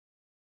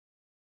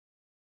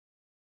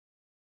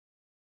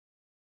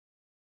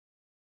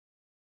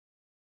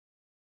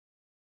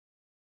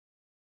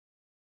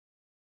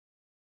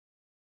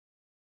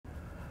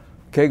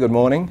Okay, good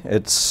morning.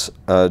 It's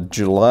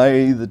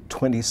July the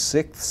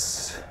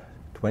 26th,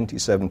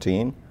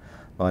 2017.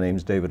 My name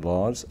is David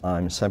Laws.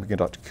 I'm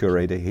semiconductor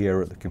curator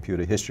here at the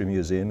Computer History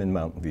Museum in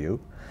Mountain View.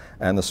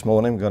 And this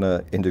morning I'm going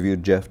to interview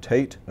Geoff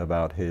Tate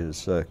about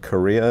his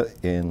career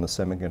in the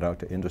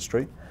semiconductor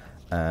industry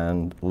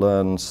and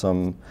learn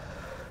something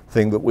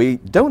that we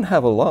don't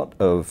have a lot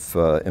of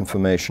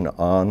information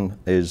on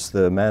is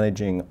the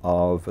managing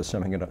of a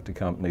semiconductor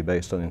company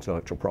based on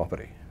intellectual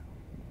property.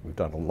 We've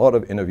done a lot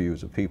of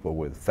interviews of people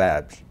with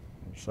fabs,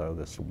 so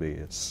this will be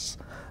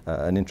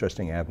an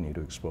interesting avenue to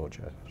explore,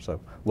 Geoff.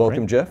 So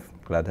welcome, Great. Geoff.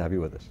 Glad to have you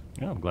with us.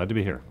 Yeah, I'm glad to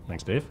be here.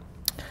 Thanks, Dave.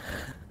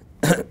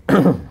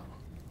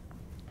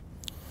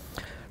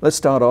 Let's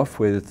start off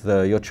with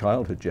your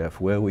childhood, Geoff.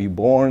 Where were you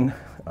born?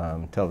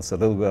 Tell us a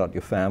little bit about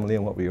your family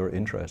and what were your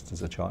interests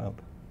as a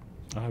child.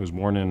 I was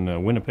born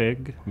in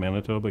Winnipeg,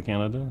 Manitoba,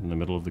 Canada, in the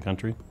middle of the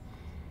country.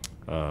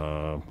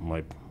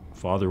 My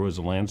father was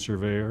a land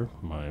surveyor.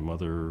 My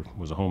mother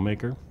was a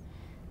homemaker,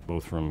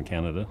 both from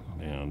Canada.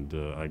 And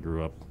I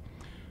grew up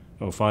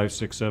 5,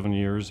 6, 7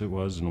 years it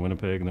was in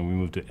Winnipeg, and then we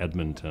moved to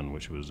Edmonton,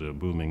 which was a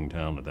booming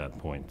town at that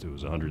point. It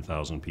was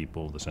 100,000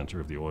 people, the center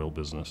of the oil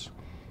business.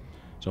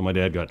 So my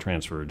dad got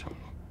transferred,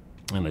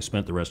 and I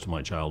spent the rest of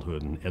my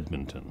childhood in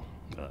Edmonton,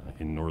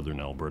 in northern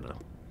Alberta.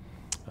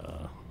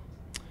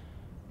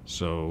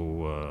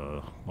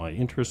 My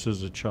interests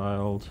as a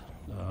child,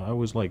 I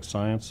always liked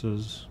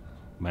sciences,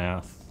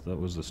 math. That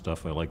was the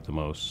stuff I liked the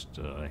most.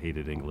 I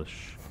hated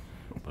English,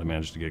 but I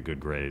managed to get good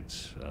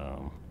grades.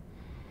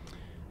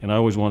 And I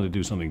always wanted to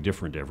do something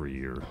different every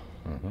year.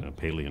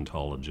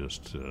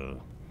 Paleontologist,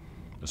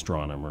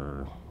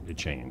 astronomer, it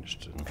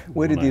changed.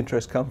 Where did the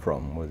interest come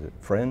from? Was it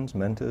friends,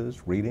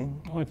 mentors,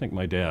 reading? Well, I think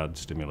my dad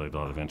stimulated a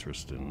lot of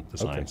interest in the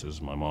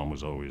sciences. My mom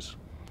was always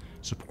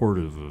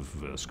supportive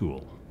of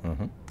school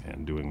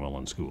and doing well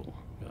in school.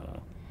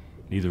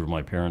 Neither of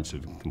my parents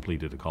had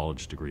completed a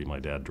college degree. My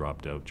dad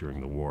dropped out during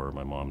the war.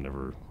 My mom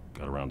never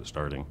got around to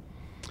starting.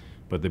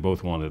 But they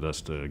both wanted us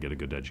to get a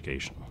good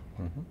education.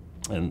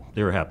 And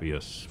they were happy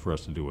for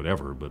us to do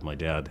whatever, but my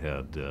dad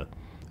had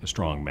a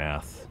strong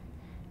math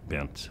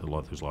bent.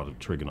 There's a lot of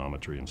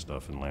trigonometry and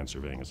stuff in land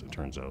surveying, as it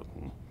turns out,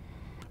 and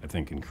I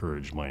think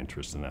encouraged my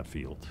interest in that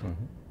field.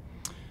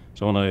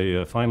 So when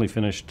I finally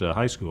finished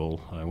high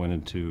school, I went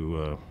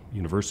into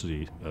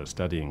university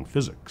studying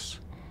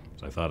physics.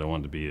 So I thought I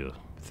wanted to be a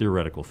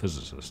theoretical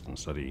physicist and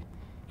study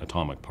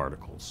atomic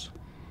particles.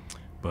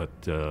 But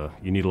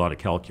you need a lot of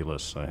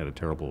calculus. I had a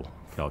terrible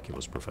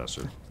calculus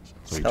professor.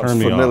 So he turned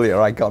me familiar.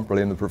 off. I can't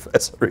blame the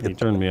professor either. He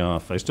turned me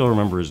off. I still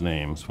remember his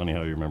name. It's funny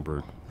how you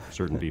remember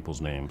certain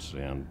people's names.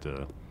 And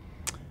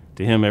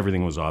to him,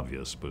 everything was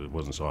obvious, but it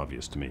wasn't so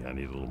obvious to me. I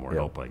needed a little more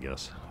help, I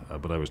guess.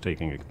 But I was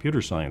taking a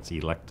computer science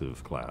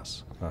elective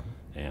class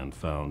and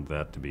found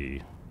that to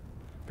be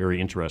very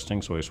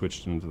interesting, so I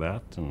switched into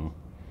that, and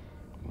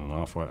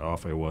off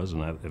I was,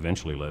 and that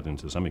eventually led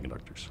into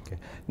semiconductors. Okay.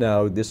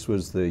 Now, this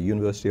was the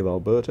University of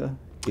Alberta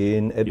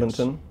in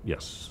Edmonton?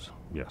 Yes.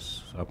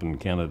 Up in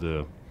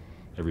Canada,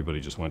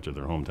 everybody just went to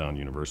their hometown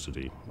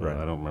university. Right.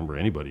 I don't remember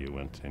anybody who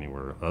went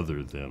anywhere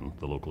other than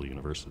the local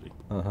university.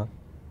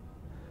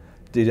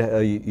 Did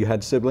you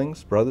had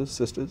siblings, brothers,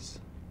 sisters?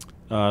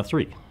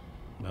 3.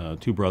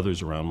 2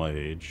 brothers around my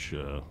age,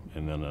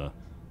 and then a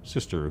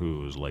sister who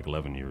was like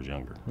 11 years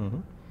younger.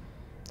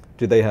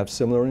 Did they have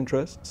similar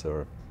interests,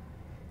 or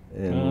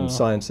in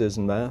sciences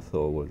and math,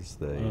 or was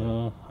they?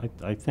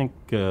 I think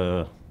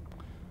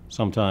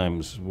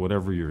sometimes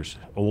whatever you're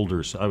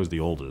older, I was the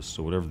oldest,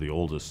 so whatever the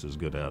oldest is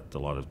good at, a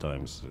lot of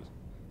times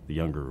the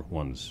younger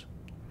ones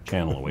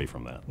channel away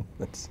from that.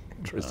 That's an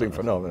interesting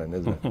phenomenon,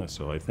 isn't it?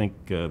 So I think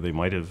they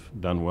might have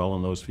done well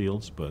in those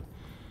fields, but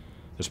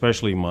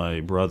especially my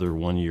brother,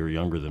 1 year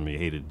younger than me,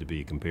 hated to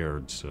be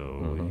compared,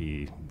 so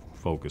he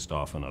focused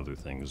off on other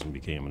things and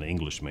became an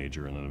English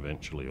major and then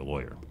eventually a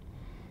lawyer.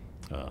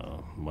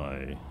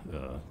 My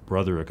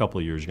brother, a couple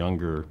of years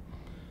younger,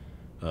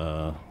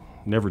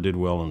 never did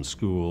well in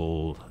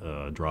school,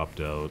 dropped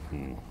out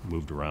and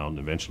moved around,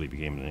 eventually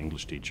became an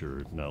English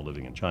teacher, now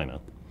living in China.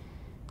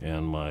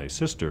 And my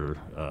sister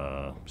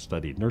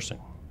studied nursing.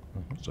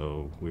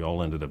 So we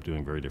all ended up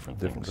doing very different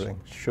things.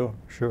 Sure.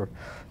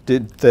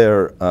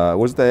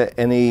 Was there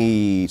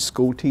any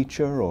school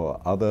teacher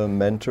or other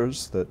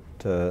mentors that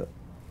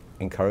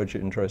encouraged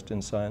your interest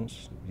in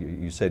science?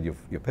 You said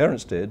your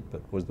parents did,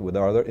 but were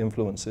there other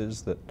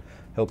influences that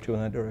helped you in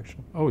that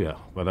direction? Oh yeah,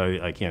 but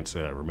I can't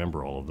say I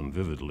remember all of them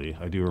vividly.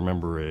 I do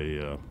remember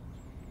a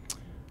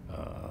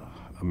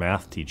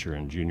math teacher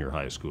in junior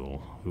high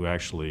school who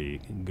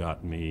actually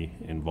got me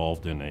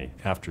involved in a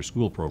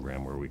after-school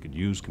program where we could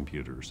use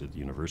computers at the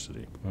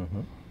university,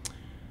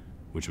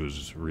 which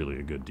was really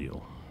a good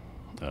deal.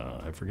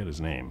 I forget his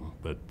name,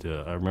 but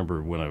I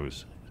remember when I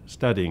was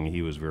studying,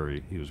 he was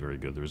very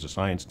good. There was a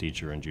science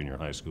teacher in junior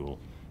high school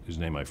whose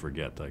name I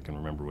forget. I can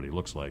remember what he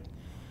looks like,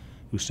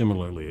 who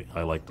similarly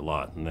I liked a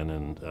lot. And then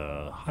in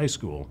high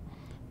school,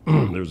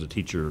 there was a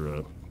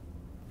teacher,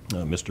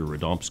 Mr.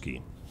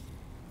 Radomski,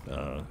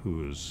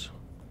 who was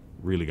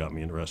really got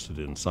me interested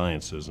in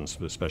sciences, and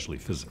especially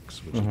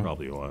physics, which is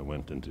probably why I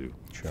went into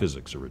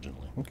physics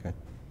originally. Okay.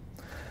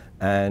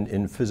 And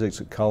in physics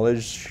at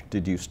college,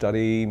 did you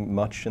study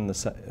much in the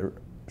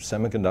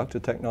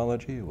semiconductor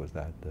technology, or was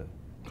that?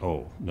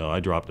 Oh, no, I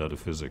dropped out of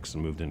physics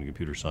and moved into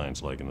computer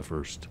science like in the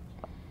first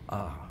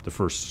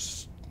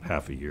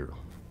half a year.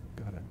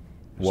 Got it.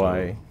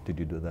 Why did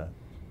you do that?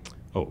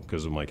 Oh,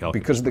 because of my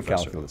calculus Because of the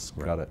professor. calculus,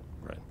 Right, got it.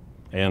 Right.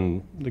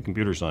 And the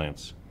computer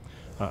science.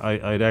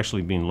 I'd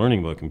actually been learning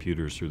about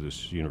computers through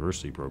this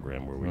university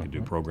program where we could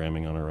do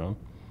programming on our own.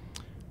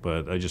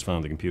 But I just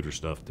found the computer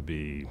stuff to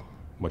be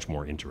much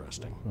more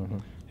interesting.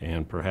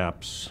 And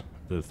perhaps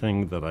the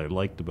thing that I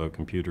liked about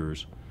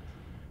computers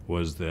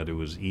was that it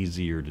was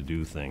easier to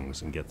do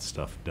things and get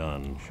stuff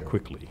done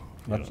quickly.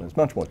 It's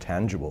much more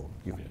tangible.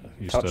 You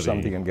you touch study-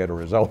 something and get a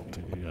result.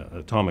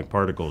 Atomic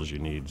particles, you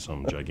need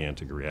some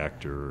gigantic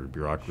reactor,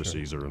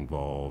 bureaucracies are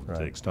involved,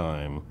 Right. it takes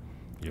time.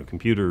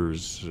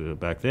 Computers,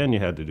 back then you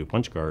had to do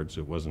punch cards.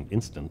 It wasn't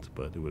instant,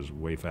 but it was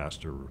way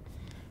faster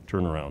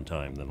turnaround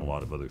time than a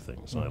lot of other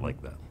things, and I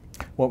like that.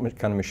 What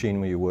kind of machine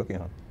were you working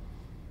on?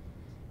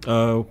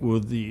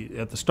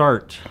 At the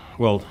start,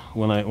 well,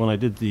 when I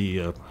did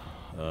the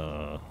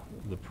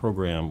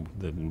program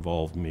that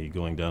involved me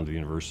going down to the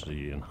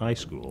university in high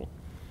school,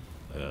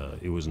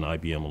 it was an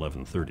IBM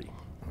 1130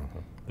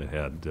 that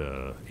had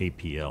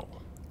APL,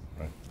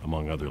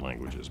 among other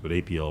languages. But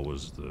APL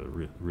was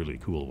the really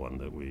cool one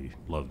that we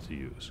loved to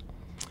use.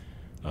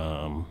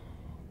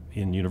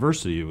 In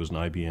university, it was an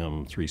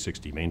IBM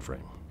 360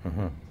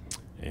 mainframe.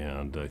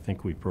 And I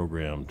think we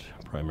programmed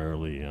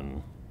primarily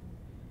in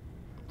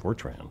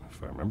Fortran,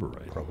 if I remember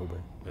right. Probably.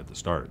 At the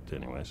start,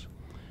 anyways.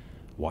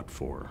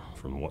 Watt4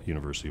 from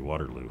University of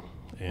Waterloo.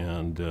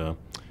 And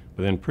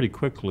but then pretty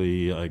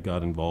quickly I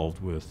got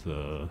involved with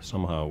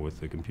somehow with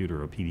the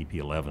computer, a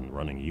PDP-11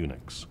 running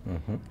Unix,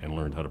 and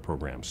learned how to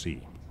program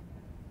C.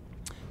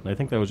 And I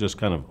think that was just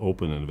kind of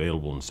open and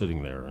available and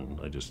sitting there, and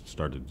I just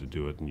started to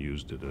do it and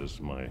used it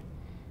as my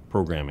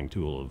programming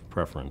tool of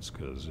preference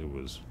because it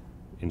was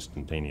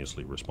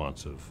instantaneously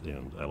responsive,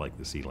 and I like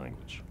the C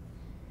language.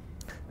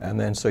 And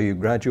then, so you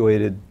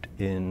graduated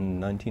in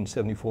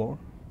 1974?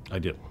 I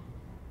did.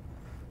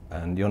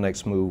 And your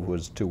next move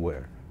was to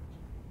where?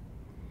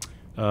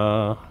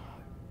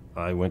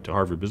 I went to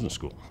Harvard Business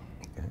School.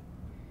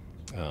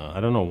 Okay.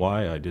 I don't know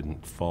why I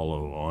didn't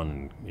follow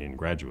on in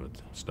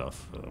graduate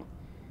stuff.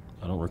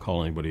 I don't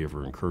recall anybody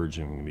ever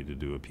encouraging me to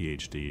do a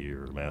PhD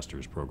or a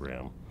master's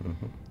program.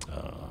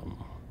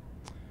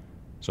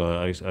 So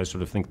I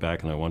sort of think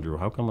back and I wonder,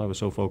 how come I was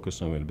so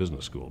focused on going to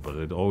business school? But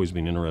I'd always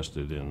been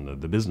interested in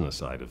the business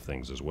side of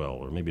things as well,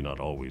 or maybe not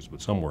always,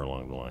 but somewhere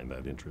along the line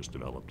that interest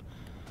developed.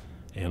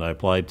 And I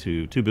applied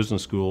to 2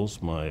 business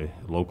schools, my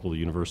local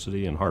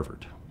university and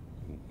Harvard.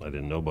 I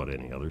didn't know about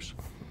any others.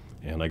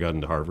 And I got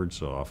into Harvard,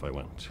 so off I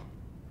went.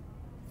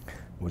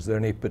 Was there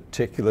any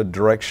particular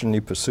direction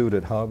you pursued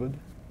at Harvard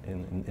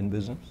in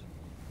business?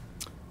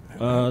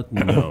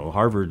 No,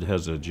 Harvard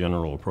has a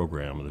general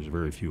program. There's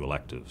very few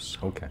electives.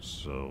 Okay.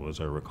 So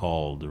as I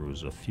recall, there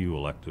was a few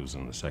electives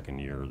in the second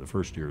year. The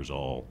first year is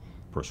all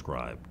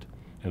prescribed.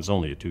 And it's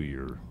only a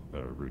 2-year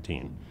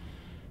routine.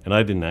 And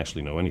I didn't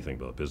actually know anything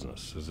about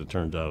business. As it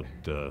turned out,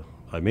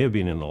 I may have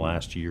been in the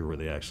last year where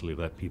they actually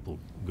let people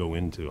go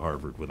into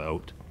Harvard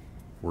without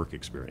work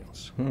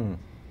experience.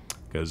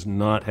 Because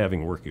not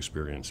having work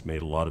experience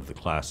made a lot of the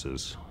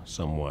classes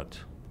somewhat,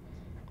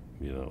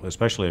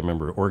 especially I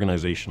remember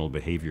organizational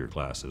behavior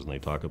classes, and they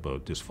talk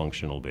about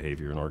dysfunctional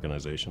behavior in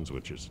organizations,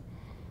 which is,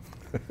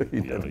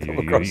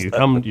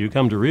 you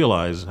come to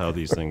realize how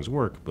these things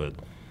work, but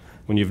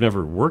when you've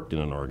never worked in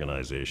an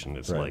organization,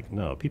 it's like,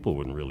 no, people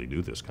wouldn't really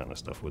do this kind of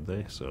stuff, would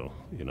they? So,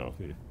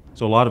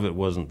 so a lot of it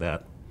wasn't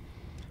that.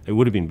 It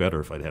would have been better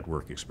if I'd had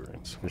work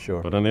experience. For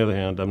sure. But on the other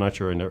hand, I'm not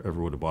sure I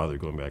ever would have bothered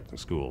going back to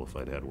school if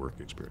I'd had work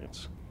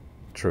experience.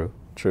 True.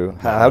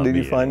 How did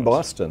you find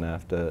Boston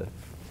after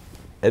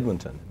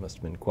Edmonton? It must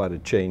have been quite a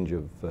change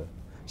of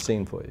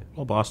scene for you.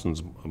 Well,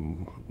 Boston's,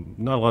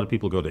 not a lot of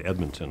people go to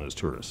Edmonton as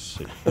tourists.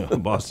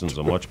 Boston's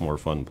a much more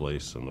fun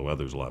place, and the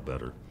weather's a lot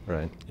better.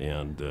 Right.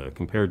 And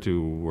compared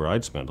to where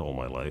I'd spent all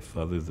my life,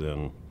 other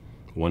than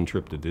one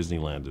trip to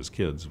Disneyland as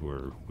kids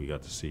where we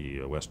got to see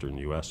Western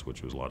U.S.,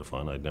 which was a lot of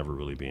fun. I'd never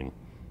really been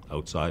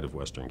outside of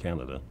Western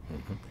Canada.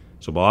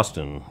 So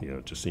Boston,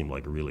 it just seemed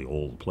like a really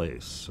old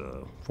place.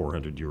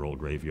 400-year-old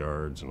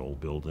graveyards and old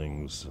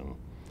buildings and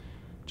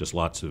just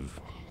lots of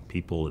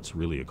people. It's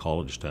really a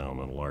college town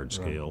on a large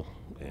scale.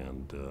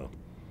 And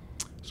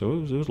so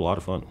it was a lot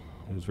of fun.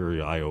 It was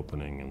very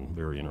eye-opening and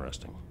very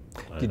interesting.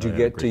 Did you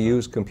get to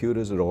use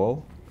computers at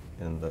all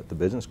in the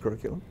business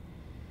curriculum?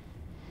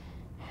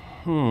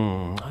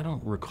 I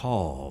don't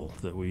recall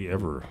that we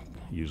ever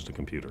used a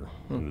computer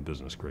in the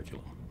business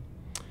curriculum.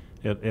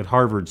 At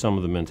Harvard, some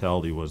of the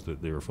mentality was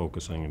that they were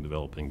focusing on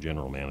developing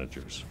general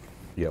managers.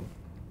 Yep.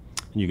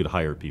 And you could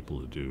hire people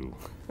to do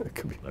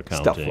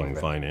accounting,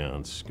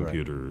 finance,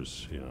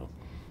 computers,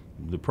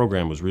 The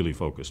program was really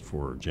focused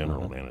for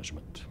general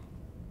management.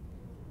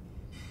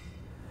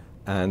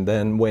 And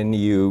then when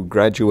you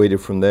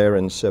graduated from there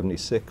in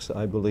 '76,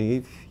 I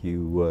believe,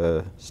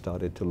 you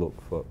started to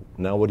look for,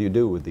 now what do you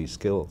do with these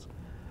skills?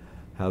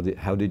 How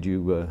did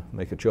you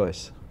make a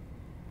choice?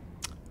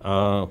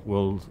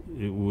 Well,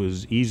 it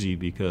was easy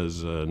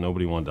because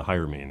nobody wanted to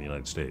hire me in the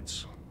United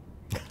States.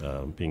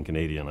 Being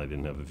Canadian, I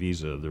didn't have a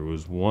visa. There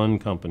was one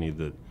company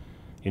that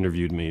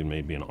interviewed me and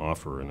made me an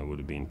offer, and it would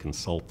have been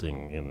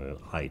consulting in the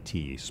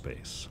IT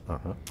space,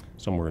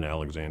 somewhere in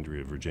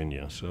Alexandria,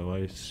 Virginia. So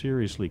I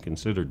seriously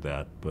considered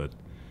that, but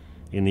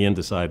in the end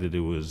decided it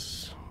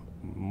was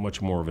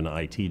much more of an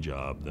IT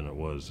job than it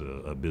was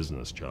a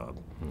business job.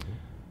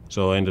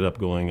 So I ended up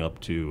going up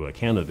to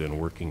Canada and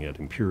working at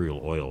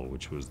Imperial Oil,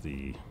 which was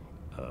the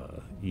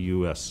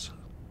U.S.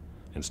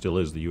 and still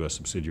is the U.S.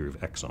 subsidiary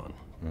of Exxon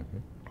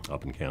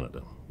up in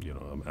Canada. You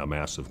know, a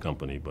massive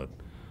company, but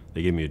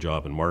they gave me a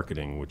job in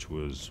marketing, which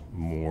was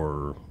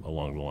more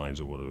along the lines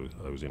of what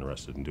I was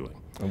interested in doing.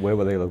 And where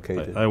were they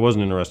located? I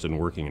wasn't interested in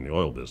working in the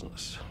oil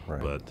business, right.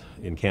 But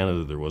in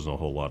Canada there wasn't a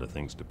whole lot of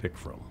things to pick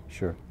from.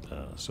 Sure.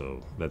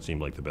 So that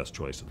seemed like the best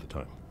choice at the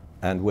time.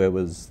 And where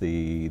was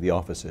the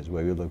offices,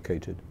 where you were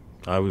located?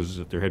 I was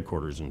at their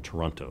headquarters in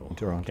Toronto,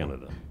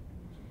 Canada.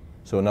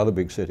 So another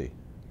big city?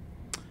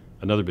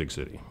 Another big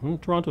city.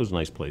 Toronto's a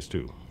nice place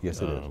too.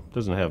 Yes, it is.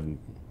 Doesn't have,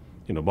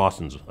 you know,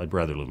 I'd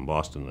rather live in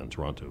Boston than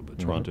Toronto, but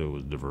Toronto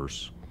was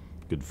diverse,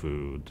 good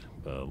food,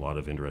 a lot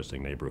of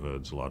interesting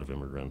neighborhoods, a lot of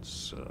immigrants.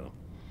 So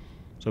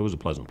it was a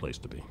pleasant place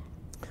to be.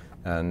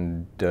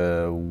 And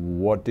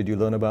what did you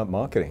learn about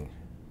marketing?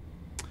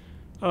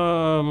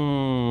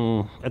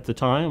 At the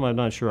time, I'm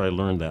not sure I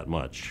learned that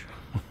much.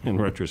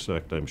 In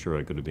retrospect, I'm sure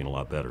I could have been a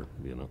lot better,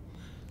 you know.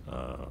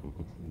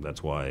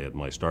 That's why at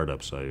my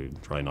startups I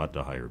try not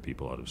to hire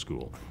people out of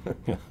school.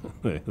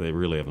 They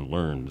really haven't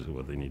learned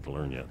what they need to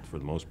learn yet, for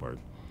the most part.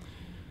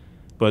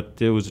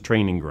 But it was a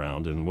training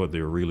ground, and what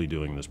they were really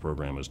doing in this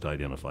program is to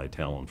identify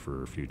talent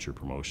for future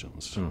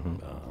promotions.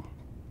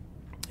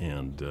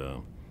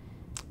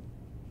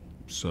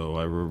 So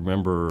I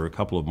remember a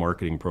couple of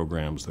marketing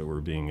programs that were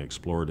being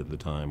explored at the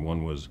time.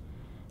 One was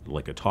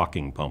like a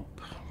talking pump,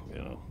 you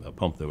know, a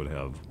pump that would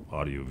have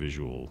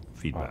audio-visual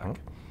feedback.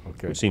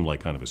 Okay. It seemed like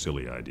kind of a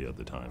silly idea at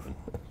the time, and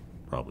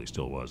probably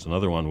still was.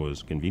 Another one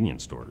was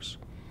convenience stores.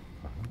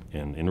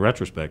 And in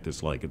retrospect,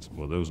 it's like,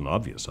 well, that was an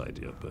obvious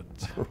idea, but,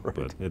 right.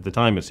 But at the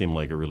time it seemed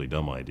like a really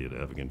dumb idea to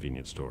have a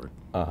convenience store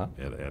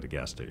at a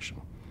gas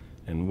station.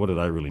 And what did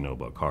I really know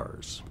about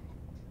cars?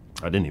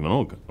 I didn't even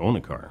own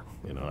a car.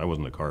 You know, I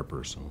wasn't a car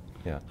person.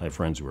 Yeah. I had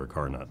friends who were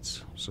car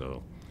nuts.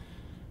 So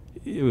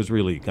it was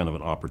really kind of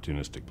an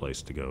opportunistic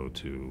place to go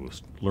to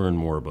learn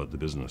more about the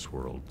business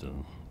world.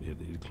 And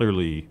it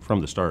clearly, from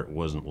the start,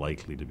 wasn't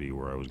likely to be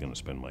where I was going to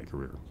spend my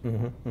career.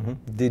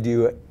 Did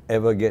you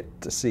ever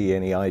get to see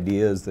any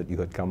ideas that you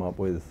had come up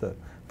with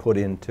put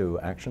into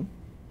action?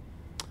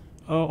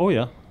 Oh,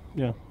 yeah.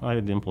 Yeah, I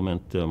had to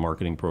implement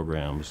marketing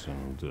programs,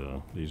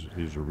 and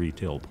these are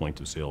retail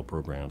point-of-sale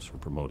programs for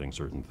promoting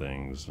certain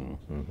things. And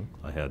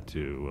I had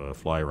to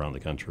fly around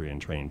the country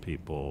and train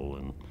people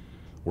and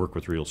work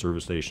with real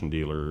service station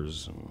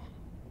dealers, and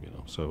you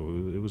know, so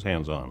it was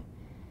hands-on.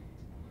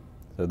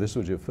 So this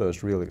was your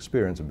first real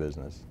experience of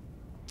business?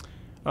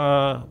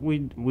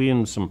 We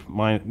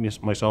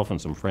and myself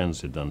and some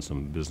friends had done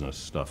some business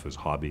stuff as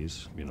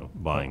hobbies, you know,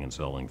 buying and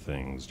selling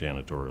things,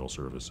 janitorial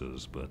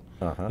services, but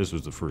this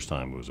was the first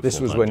time it was a full-time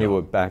job. This was when you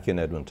were back in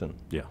Edmonton?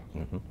 Yeah,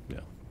 yeah.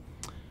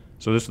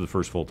 So this was the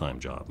first full-time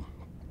job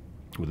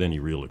with any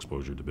real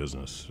exposure to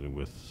business,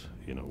 with,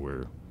 you know,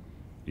 where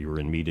you were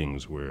in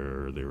meetings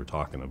where they were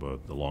talking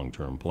about the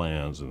long-term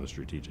plans and the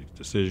strategic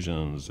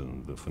decisions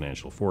and the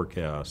financial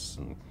forecasts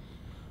and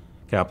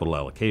capital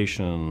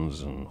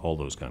allocations and all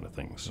those kind of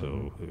things.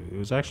 So it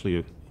was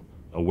actually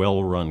a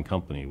well-run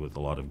company with a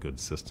lot of good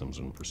systems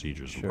and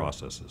procedures and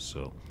processes.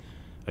 So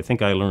I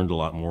think I learned a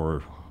lot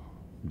more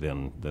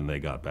than they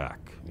got back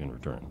in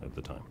return at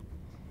the time.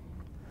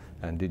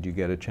 And did you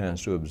get a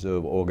chance to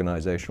observe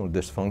organizational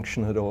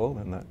dysfunction at all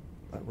in that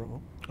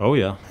role? Oh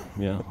yeah,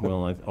 yeah.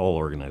 Well, all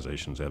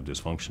organizations have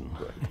dysfunction.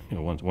 Right. You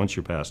know, once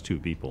you're past two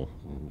people,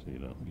 you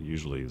know,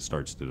 usually it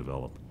starts to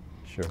develop.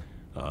 Sure.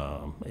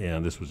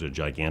 And this was a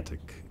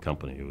gigantic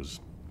company. It was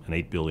an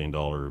 $8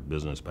 billion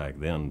business back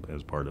then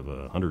as part of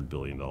a $100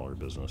 billion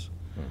business.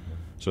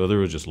 So there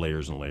was just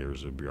layers and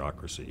layers of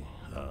bureaucracy.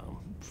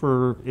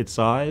 For its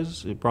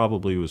size, it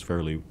probably was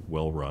fairly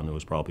well run. It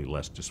was probably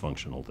less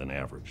dysfunctional than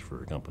average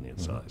for a company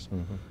its size.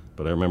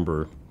 But I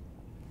remember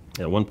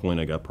at one point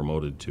I got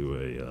promoted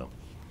to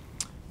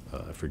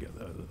I forget,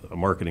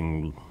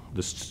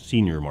 the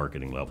senior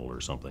marketing level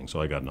or something.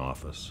 So I got an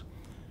office.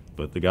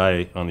 But the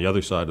guy on the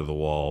other side of the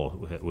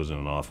wall was in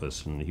an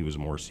office, and he was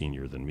more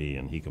senior than me,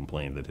 and he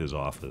complained that his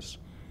office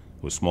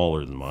was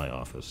smaller than my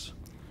office.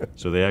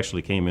 So they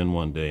actually came in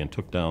one day and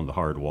took down the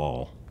hard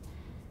wall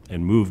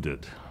and moved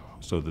it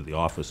so that the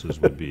offices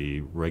would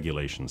be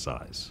regulation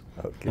size.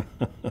 Okay.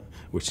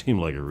 Which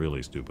seemed like a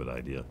really stupid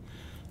idea.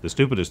 The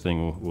stupidest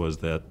thing was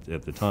that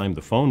at the time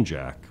the phone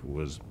jack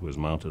was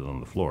mounted on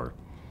the floor.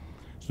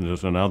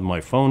 So now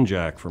my phone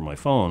jack for my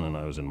phone, and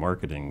I was in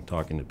marketing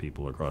talking to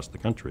people across the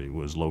country,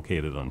 was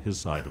located on his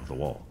side of the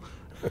wall.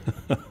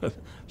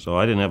 So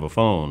I didn't have a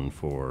phone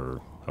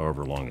for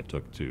however long it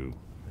took to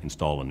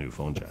install a new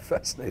phone jack.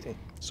 Fascinating.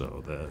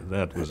 So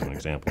that was an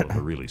example of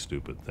a really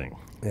stupid thing.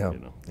 Yeah. You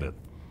know, that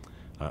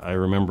I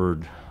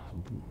remembered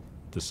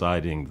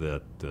deciding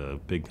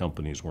that big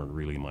companies weren't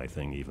really my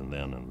thing even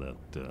then, and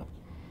that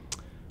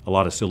a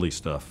lot of silly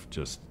stuff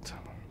just,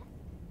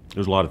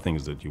 there's a lot of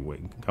things that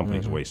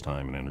companies waste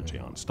time and energy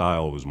on.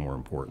 Style was more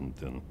important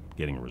than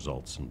getting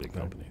results in big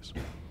companies.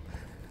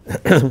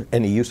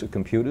 Any use of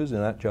computers in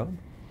that job?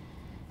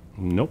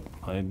 Nope,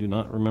 I do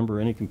not remember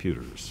any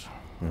computers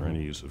or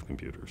any use of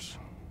computers.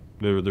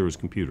 There was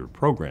computer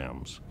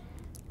programs.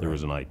 There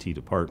was an IT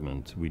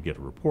department. We'd get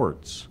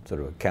reports.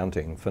 Sort of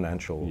accounting,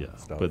 financial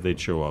stuff. But they'd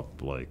show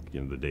up like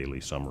the daily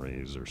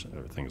summaries or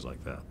things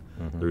like that.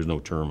 There was no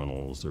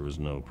terminals. There was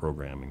no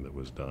programming that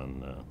was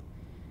done.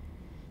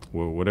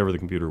 Well, whatever the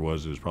computer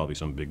was, it was probably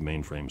some big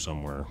mainframe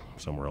somewhere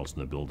else in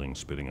the building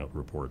spitting out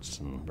reports,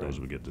 and those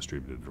would get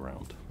distributed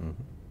around.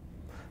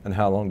 And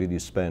how long did you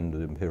spend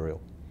at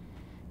Imperial?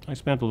 I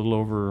spent a little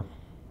over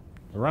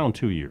around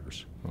 2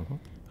 years.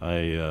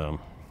 I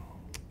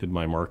did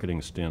my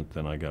marketing stint,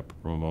 then I got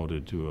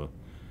promoted to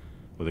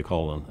what they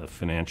call a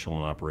financial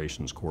and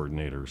operations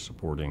coordinator,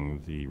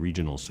 supporting the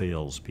regional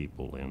sales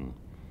people in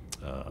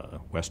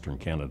Western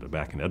Canada,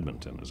 back in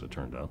Edmonton, as it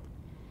turned out.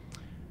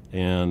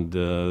 And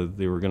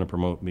they were going to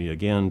promote me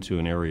again to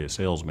an area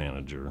sales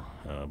manager,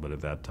 but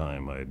at that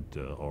time I'd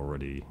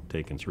already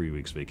taken 3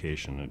 weeks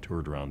vacation and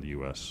toured around the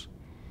U.S.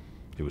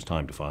 It was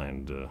time to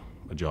find a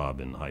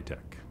job in high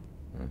tech.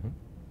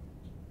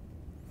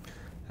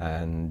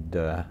 And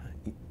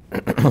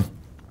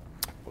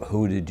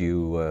who did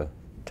you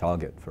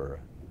target for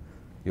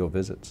your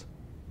visits?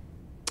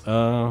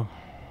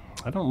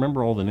 I don't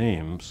remember all the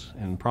names,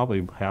 and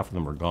probably half of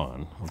them are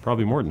gone, or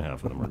probably more than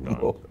half of them are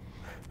gone.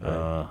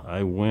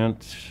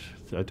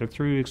 I took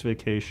 3 weeks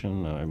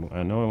vacation.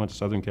 I know I went to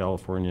Southern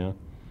California.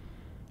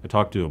 I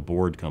talked to a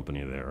board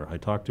company there. I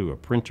talked to a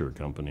printer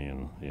company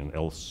in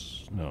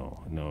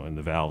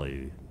the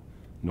valley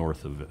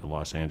north of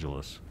Los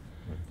Angeles.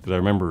 Because I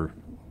remember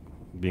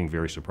being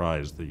very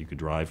surprised that you could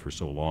drive for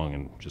so long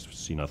and just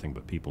see nothing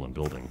but people and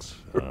buildings.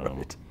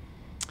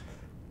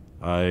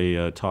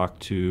 I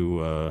talked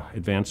to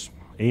Advanced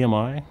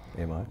AMI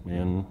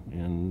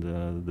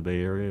in the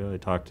Bay Area. I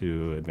talked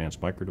to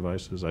Advanced Micro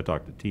Devices. I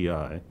talked to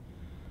TI.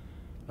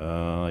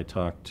 I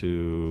talked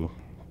to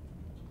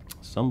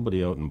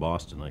somebody out in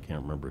Boston. I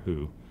can't remember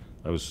who.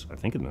 I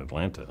think in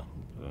Atlanta.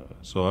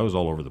 So I was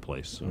all over the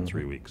place in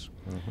 3 weeks.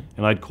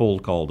 And I'd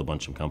cold called a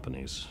bunch of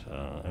companies.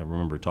 I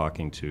remember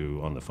talking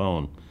to, on the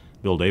phone,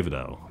 Bill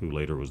Davidow, who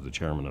later was the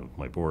chairman of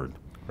my board,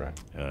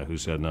 who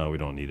said, "No, we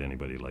don't need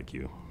anybody like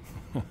you."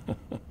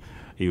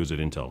 He was at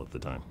Intel at the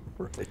time.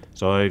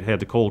 So I had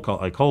to cold call.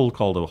 I cold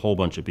called a whole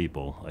bunch of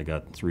people. I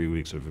got 3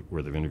 weeks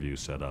worth of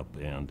interviews set up,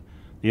 and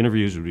the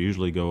interviews would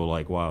usually go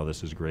like, "Wow,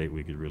 this is great.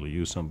 We could really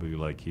use somebody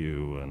like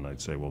you." And I'd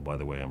say, "Well, by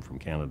the way, I'm from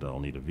Canada. I'll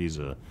need a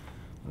visa."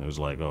 And it was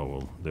like, "Oh,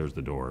 well, there's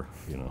the door.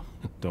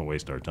 Don't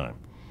waste our time."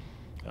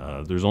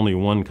 There's only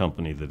one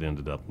company that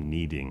ended up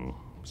needing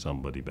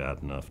somebody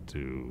bad enough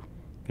to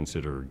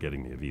consider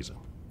getting me a visa.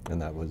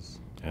 And that was?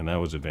 And that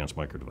was Advanced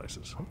Micro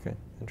Devices. Okay,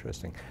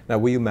 interesting. Now,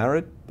 were you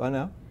married by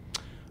now?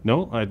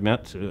 No, I'd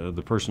met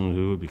the person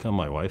who would become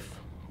my wife,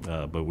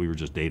 but we were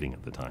just dating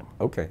at the time.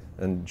 Okay,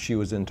 and she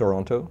was in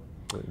Toronto?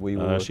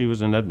 She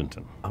was in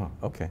Edmonton. Oh,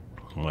 okay.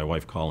 My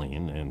wife,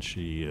 Colleen, and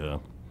she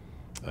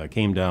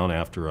came down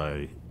after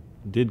I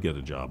did get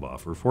a job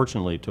offer.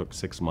 Fortunately, it took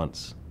 6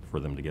 months for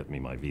them to get me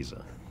my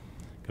visa,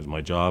 because my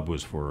job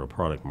was for a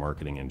product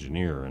marketing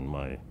engineer, and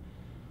my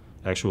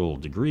actual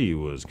degree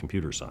was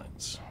computer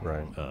science.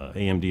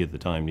 AMD at the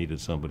time needed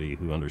somebody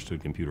who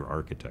understood computer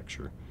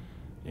architecture.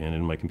 And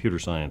in my computer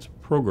science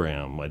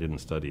program, I didn't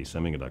study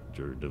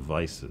semiconductor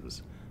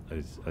devices.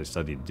 I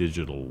studied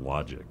digital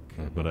logic,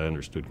 but I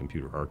understood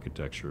computer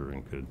architecture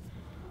and could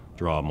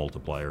draw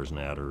multipliers and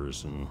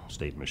adders and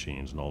state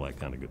machines and all that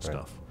kind of good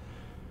stuff.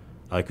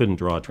 I couldn't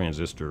draw a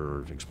transistor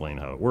or explain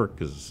how it worked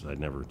because I'd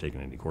never taken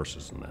any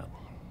courses in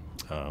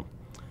that.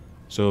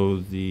 So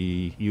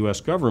the U.S.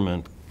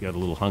 government got a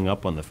little hung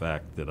up on the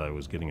fact that I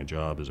was getting a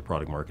job as a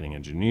product marketing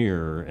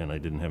engineer and I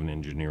didn't have an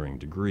engineering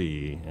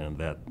degree, and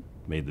that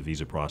made the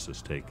visa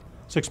process take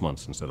 6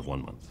 months instead of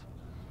 1 month.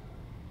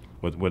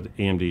 What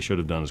AMD should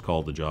have done is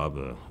called the job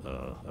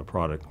a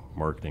product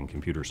marketing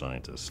computer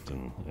scientist,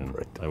 and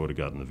I would have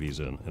gotten the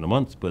visa in a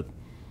month, but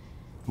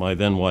my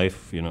then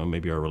wife,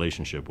 maybe our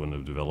relationship wouldn't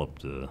have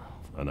developed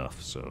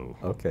enough, so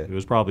it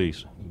was probably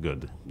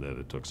good that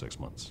it took 6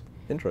 months.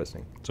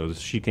 Interesting. So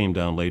she came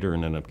down later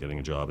and ended up getting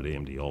a job at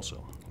AMD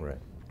also. Right.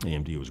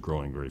 AMD was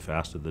growing very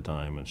fast at the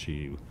time, and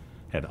she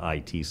had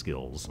IT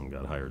skills and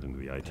got hired into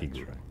the IT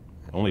group.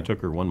 Only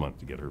took her 1 month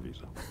to get her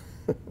visa.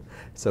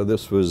 So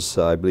this was,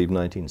 I believe,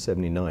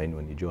 1979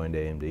 when you joined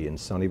AMD in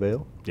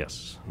Sunnyvale?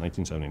 Yes,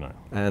 1979.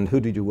 And who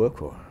did you work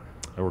for?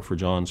 I worked for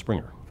John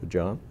Springer. For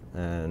John?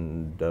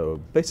 And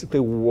basically,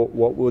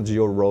 what was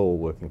your role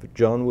working for?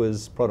 John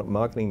was product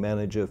marketing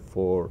manager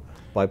for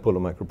Bipolar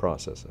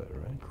Microprocessor,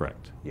 right?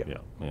 Correct. Yeah.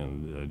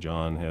 And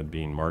John had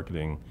been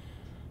marketing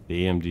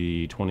the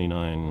AMD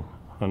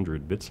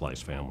 2900 bit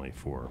slice family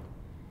for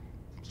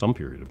some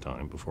period of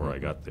time before I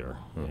got there.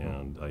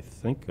 And I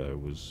think I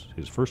was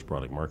his first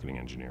product marketing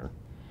engineer.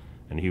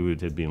 And he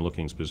had been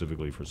looking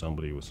specifically for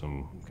somebody with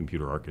some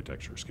computer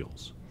architecture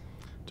skills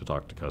to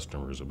talk to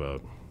customers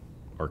about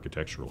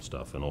architectural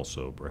stuff, and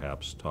also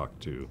perhaps talk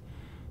to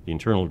the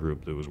internal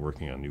group that was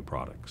working on new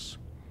products.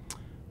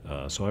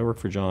 So I worked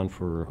for John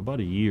for about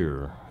a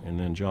year, and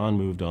then John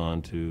moved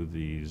on to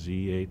the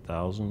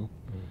Z8000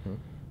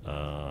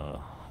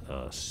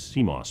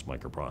 CMOS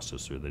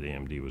microprocessor that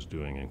AMD was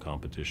doing in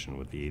competition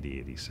with the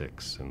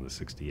 8086 and the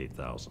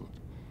 68000.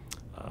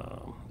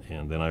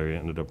 And then I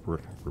ended up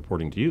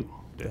reporting to you,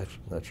 Dave.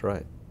 That's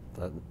right.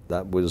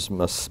 That was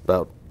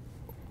about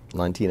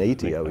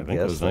 1980, I would guess. I think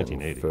it was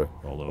 1980,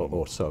 although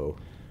or so.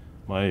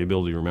 My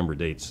ability to remember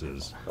dates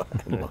is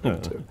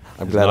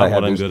I'm glad I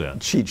had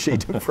this cheat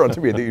sheet in front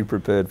of me that you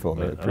prepared for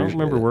me. I don't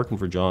remember working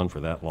for John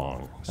for that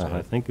long, so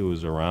I think it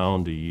was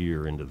around a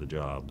year into the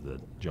job that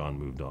John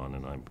moved on,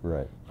 and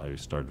I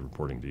started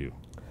reporting to you.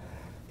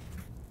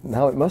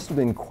 Now, it must have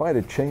been quite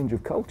a change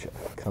of culture,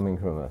 coming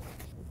from a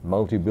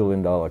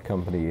multi-billion-dollar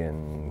company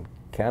in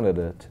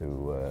Canada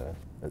to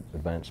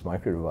Advanced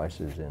Micro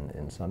Devices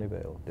in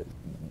Sunnyvale.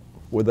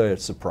 Were there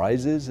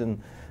surprises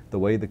in the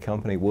way the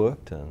company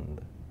worked and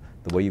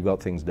the way you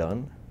got things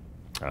done?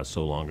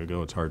 So long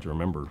ago, it's hard to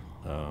remember.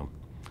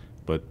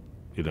 But,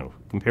 you know,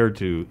 compared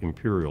to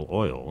Imperial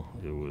Oil,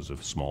 it was a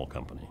small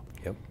company.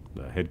 Yep.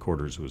 The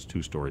headquarters was a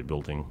two-story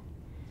building.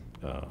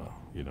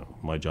 You know,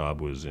 my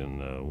job was in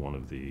one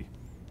of the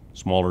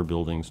smaller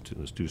buildings. It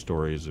was 2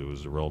 stories. It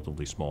was a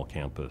relatively small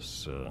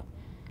campus.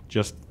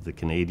 Just the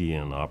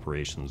Canadian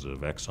operations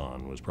of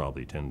Exxon was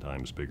probably 10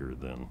 times bigger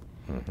than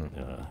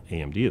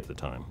AMD at the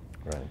time.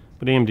 Right.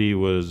 But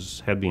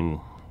AMD had been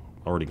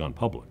already gone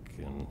public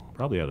and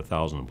probably had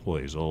 1,000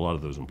 employees. A lot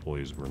of those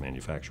employees were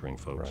manufacturing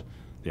folks. Right.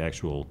 The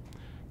actual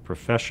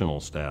professional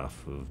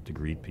staff of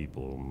degreed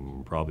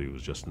people probably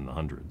was just in the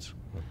hundreds.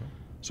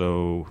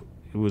 So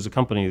it was a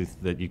company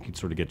that you could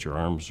sort of get your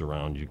arms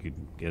around. You could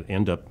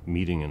end up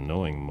meeting and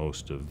knowing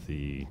most of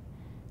the,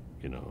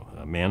 you know,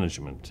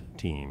 management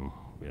team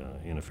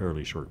in a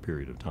fairly short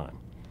period of time.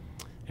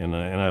 And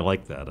I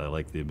like that. I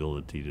like the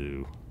ability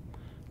to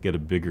get a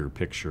bigger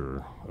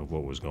picture of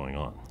what was going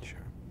on. Sure.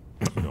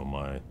 You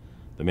know,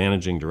 the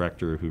managing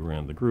director who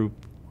ran the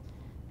group,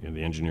 you know,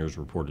 the engineers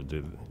reported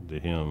to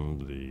him.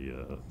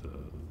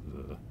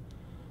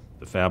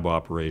 The fab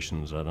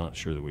operations, I'm not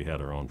sure that we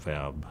had our own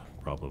fab,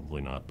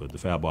 probably not, but the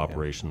fab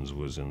operations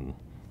was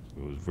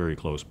very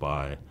close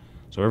by.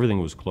 So everything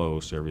was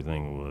close,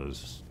 everything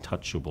was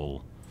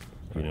touchable.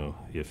 You know,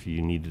 if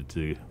you needed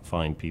to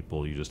find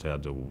people, you just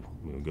had to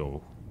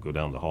go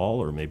down the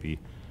hall or maybe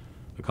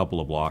a couple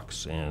of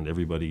blocks, and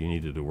everybody you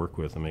needed to work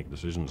with and make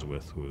decisions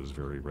with was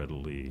very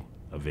readily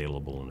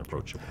available and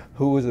approachable.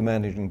 Who was the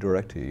managing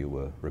director you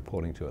were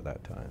reporting to at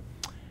that time?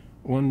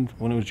 When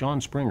it was John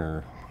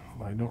Springer,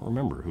 I don't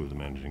remember who the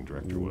managing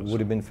director was. Would it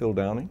have been Phil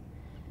Downing?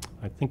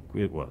 I think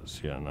it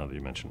was, yeah, now that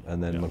you mention it.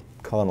 And then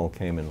McConnell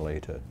came in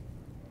later.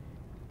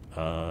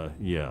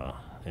 Yeah,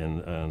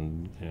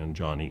 and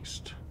John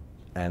East.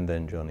 And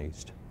then John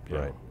East, Yeah.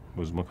 right.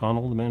 Was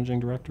McConnell the managing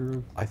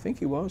director? I think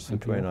he was for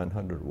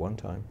 2900 at one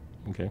time.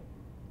 Okay.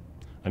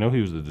 I know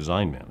he was the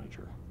design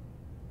manager.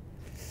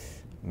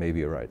 Maybe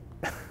you're right.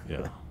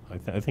 Yeah,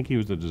 I think he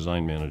was the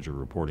design manager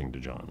reporting to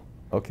John,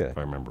 Okay. if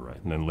I remember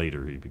right. And then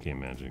later he became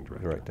managing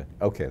director.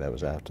 Okay, that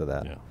was after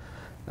that. Yeah.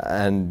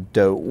 And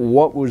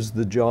what was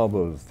the job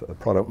of a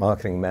product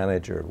marketing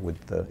manager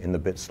in the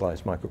bit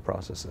slice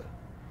microprocessor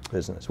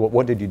business?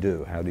 What did you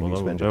do? How did you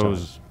spend your time?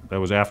 That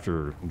was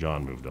after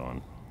John moved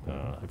on.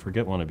 I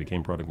forget when I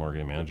became product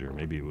marketing manager.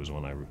 Maybe it was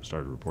when I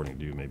started reporting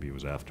to you. Maybe it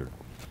was after.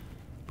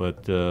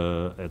 But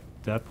at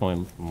that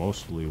point,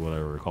 mostly what I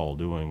recall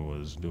doing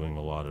was doing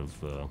a lot of,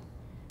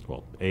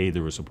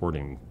 there was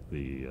supporting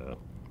the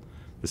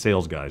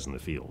sales guys in the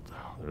field.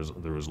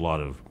 There was a lot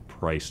of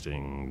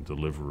pricing,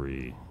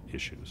 delivery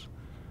issues.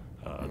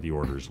 The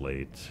order's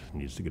late,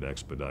 needs to get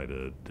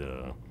expedited,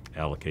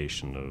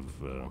 allocation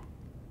of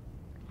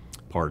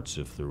parts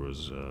if there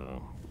was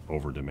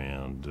over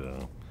demand,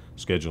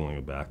 scheduling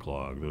a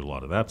backlog. There's a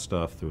lot of that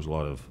stuff. There was a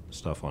lot of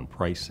stuff on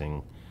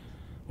pricing.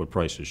 What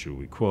prices should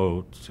we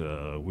quote?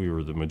 We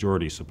were the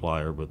majority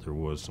supplier, but there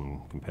was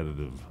some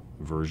competitive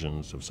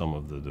versions of some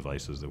of the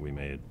devices that we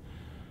made.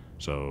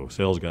 So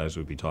sales guys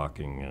would be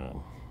talking,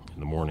 in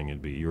the morning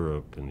it'd be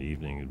Europe, in the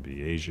evening it'd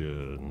be Asia,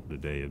 and the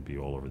day it'd be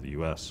all over the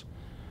US.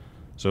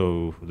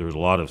 So there was a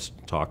lot of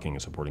talking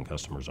and supporting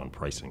customers on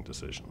pricing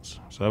decisions.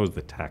 So that was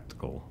the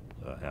tactical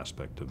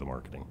aspect of the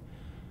marketing.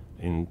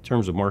 In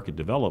terms of market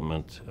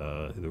development,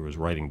 there was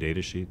writing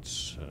data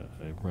sheets.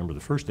 I remember the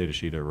first data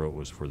sheet I wrote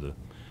was for the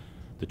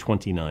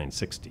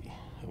 2960,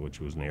 which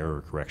was an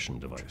error correction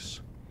device,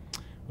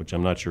 which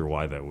I'm not sure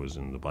why that was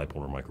in the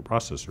bipolar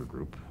microprocessor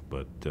group,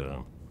 but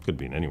Could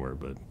be anywhere,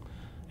 but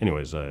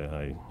anyways,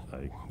 I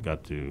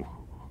got to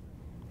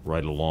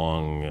write a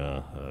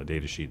long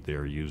data sheet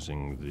there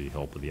using the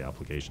help of the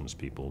applications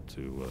people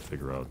to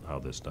figure out how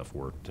this stuff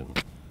worked.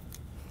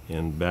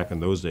 And back in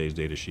those days,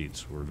 data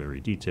sheets were very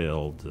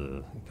detailed.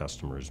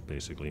 Customers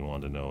basically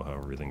wanted to know how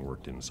everything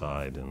worked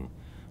inside and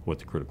what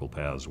the critical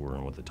paths were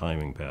and what the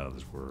timing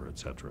paths were,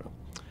 etc.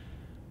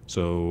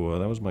 So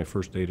that was my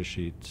first data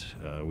sheet.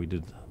 We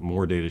did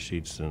more data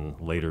sheets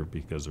later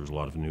because there was a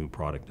lot of new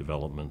product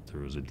development.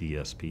 There was a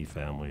DSP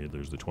family.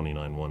 There's the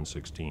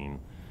 29116.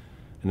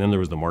 And then there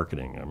was the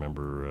marketing. I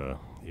remember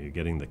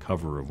getting the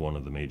cover of one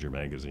of the major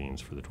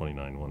magazines for the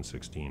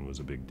 29116 was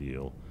a big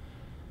deal.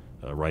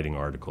 Writing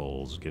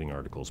articles, getting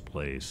articles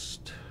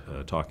placed,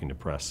 talking to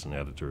press and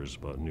editors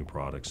about new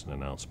products and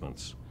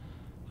announcements.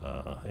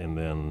 And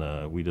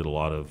then we did a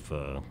lot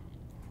of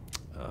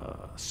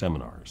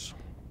seminars.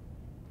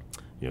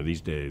 You know,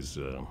 these days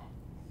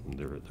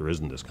there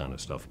isn't this kind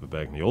of stuff, but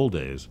back in the old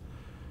days,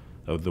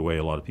 the way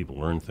a lot of people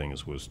learned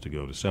things was to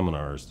go to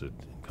seminars that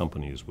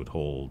companies would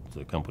hold.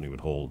 The company would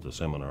hold the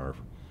seminar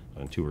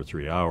in 2 or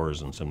 3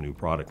 hours on some new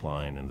product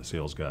line, and the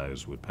sales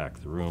guys would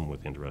pack the room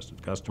with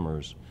interested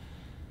customers.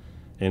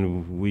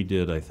 And we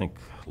did, I think,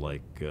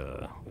 like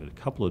a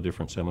couple of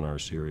different seminar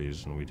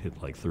series, and we'd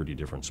hit like 30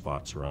 different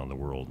spots around the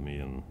world, me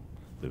and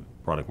the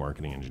product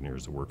marketing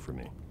engineers that worked for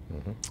me.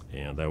 Mm-hmm.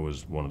 And that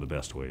was one of the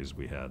best ways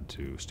we had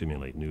to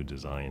stimulate new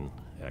design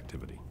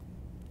activity.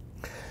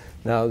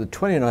 Now, the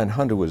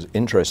 2900 was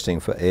interesting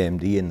for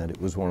AMD in that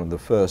it was one of the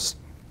first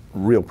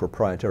real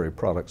proprietary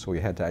products where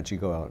you had to actually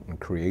go out and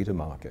create a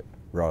market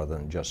rather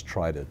than just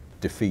try to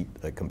defeat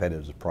a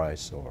competitor's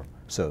price or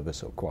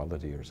service or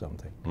quality or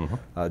something.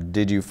 Mm-hmm.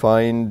 Did you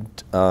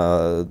find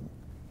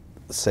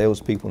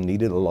salespeople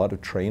needed a lot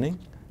of training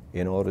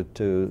in order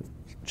to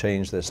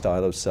change their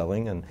style of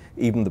selling, and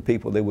even the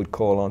people they would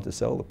call on to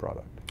sell the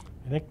product?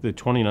 I think the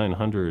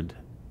 2900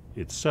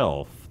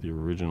 itself, the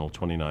original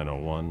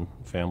 2901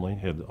 family,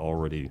 had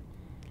already,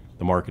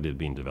 the market had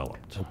been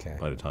developed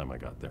by the time I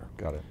got there.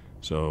 Got it.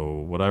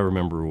 So what I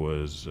remember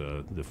was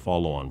the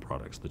follow-on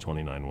products, the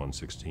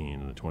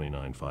 29116 and the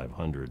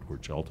 29500,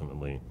 which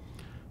ultimately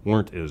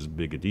weren't as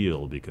big a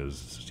deal because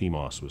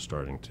CMOS was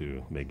starting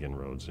to make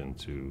inroads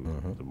into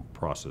the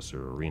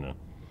processor arena.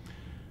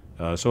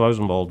 So I was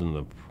involved in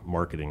the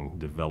marketing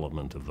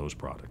development of those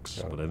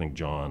products, but I think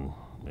John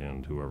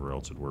and whoever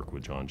else had worked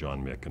with John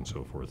Mick and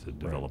so forth had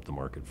developed the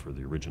market for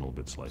the original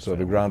bit slice. So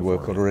the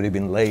groundwork had already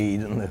been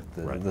laid, and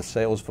the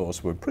sales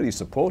force were pretty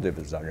supportive,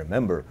 as I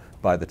remember,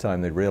 by the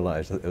time they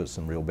realized that there was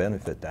some real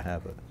benefit to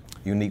have a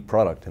unique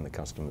product in the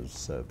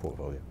customer's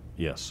portfolio.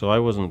 Yes, so I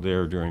wasn't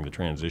there during the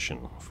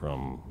transition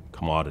from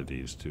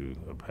commodities to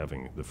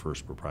having the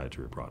first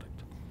proprietary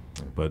product.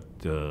 But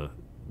the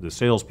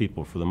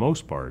salespeople, for the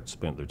most part,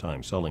 spent their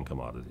time selling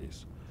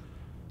commodities.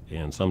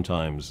 And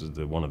sometimes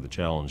one of the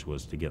challenge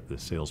was to get the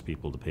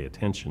salespeople to pay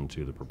attention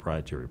to the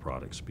proprietary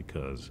products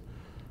because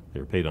they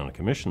were paid on a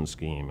commission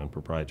scheme, and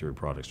proprietary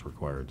products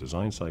require a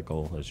design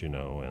cycle, as you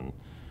know, and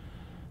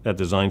that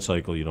design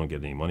cycle you don't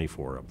get any money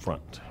for up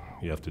front.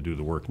 You have to do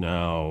the work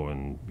now,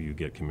 and you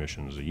get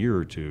commissions a year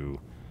or two.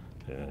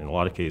 In a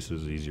lot of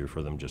cases, it's easier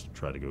for them just to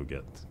try to go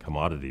get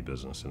commodity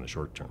business in the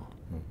short term.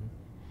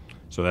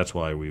 So that's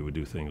why we would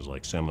do things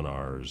like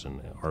seminars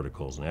and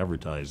articles and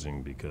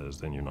advertising, because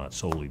then you're not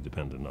solely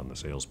dependent on the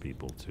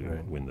salespeople to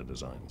win the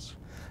designs.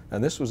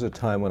 And this was a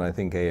time when I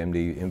think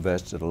AMD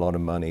invested a lot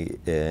of money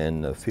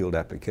in field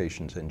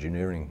applications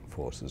engineering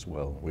force as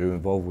well. Were you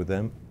involved with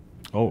them?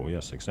 Oh,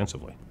 yes,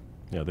 extensively.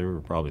 Yeah, they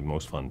were probably the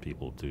most fun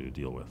people to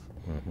deal with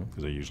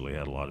because they usually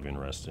had a lot of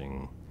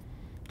interesting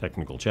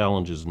technical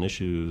challenges and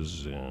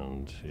issues,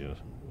 and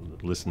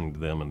listening to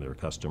them and their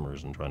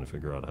customers and trying to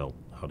figure out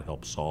how to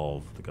help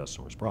solve the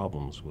customers'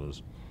 problems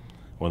was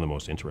one of the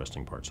most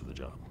interesting parts of the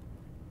job.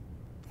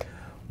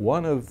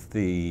 One of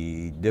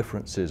the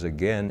differences,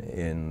 again,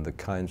 in the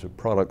kinds of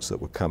products that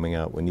were coming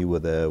out when you were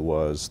there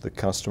was the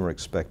customer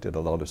expected a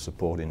lot of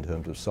support in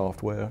terms of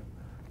software,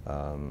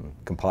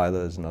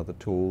 compilers and other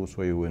tools.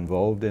 Were you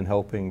involved in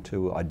helping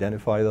to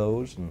identify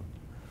those and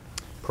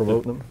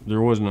promote them?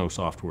 There was no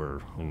software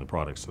in the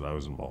products that I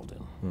was involved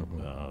in.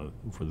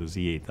 For the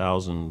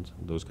Z8000,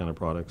 those kind of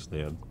products, they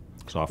had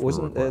software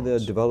Wasn't there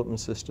requirements. the development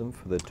system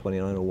for the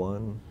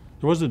 2901?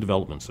 There was a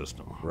development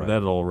system. That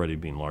had already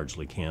been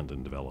largely canned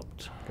and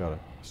developed. Got it.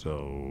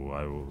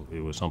 So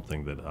it was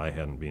something that I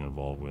hadn't been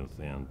involved with,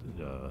 and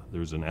there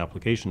was an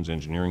applications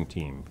engineering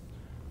team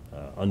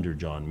under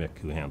John Mick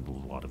who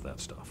handled a lot of that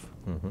stuff.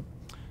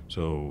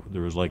 So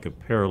there was like a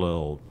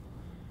parallel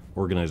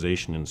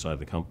organization inside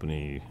the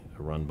company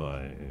run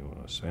by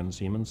Sven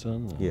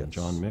Simonson and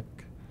John Mick,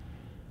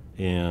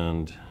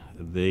 and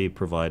they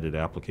provided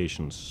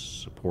application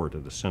support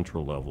at the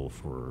central level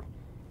for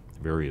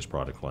various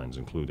product lines,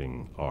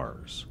 including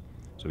ours.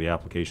 So the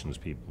applications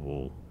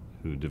people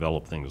who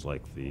develop things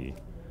like the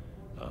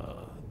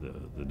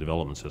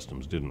development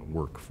systems didn't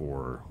work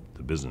for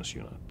the business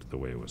unit the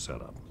way it was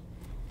set up.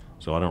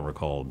 So I don't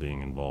recall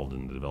being involved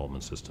in the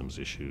development systems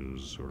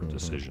issues or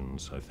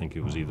decisions. I think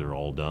it was either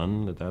all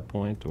done at that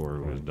point or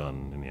it was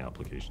done in the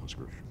applications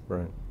group.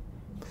 Right.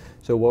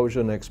 So what was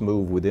your next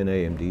move within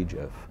AMD,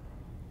 Geoff?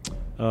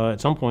 At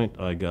some point,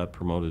 I got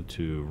promoted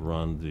to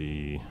run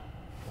the,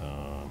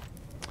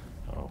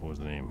 what was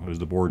the name? It was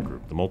the board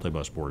group, the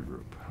multi-bus board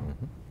group,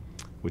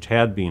 which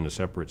had been a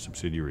separate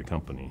subsidiary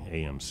company,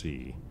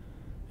 AMC,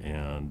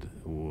 and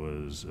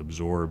was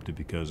absorbed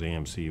because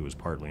AMC was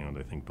partly owned,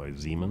 I think, by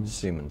Siemens.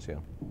 Siemens, yeah.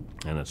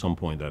 And at some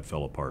point, that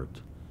fell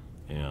apart.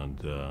 And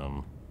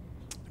the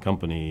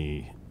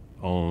company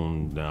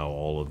owned now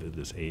all of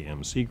this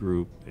AMC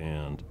group,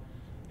 and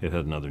it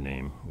had another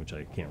name, which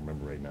I can't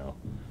remember right now.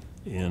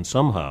 And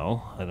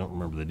somehow, I don't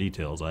remember the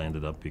details, I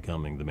ended up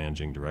becoming the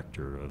managing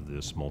director of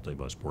this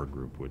multi-bus board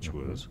group, which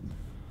was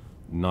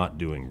not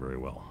doing very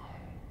well.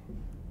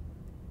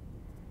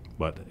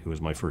 But it was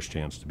my first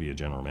chance to be a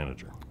general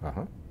manager.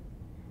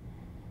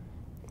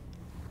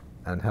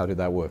 And how did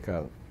that work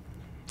out?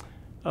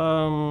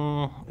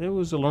 It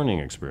was a learning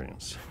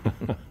experience.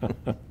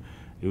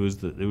 It was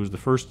the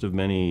first of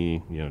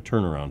many,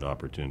 turnaround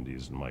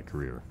opportunities in my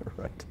career.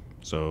 Right.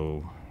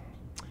 So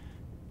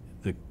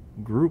the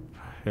group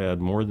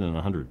had more than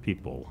 100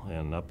 people,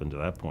 and up until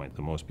that point,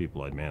 the most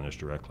people I'd managed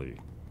directly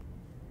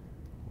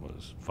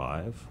was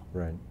 5.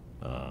 Right.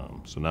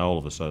 So now all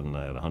of a sudden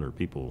I had 100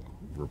 people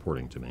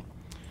reporting to me.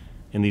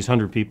 And these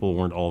 100 people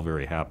weren't all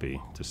very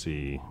happy to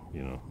see,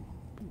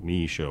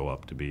 me show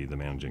up to be the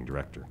managing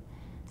director.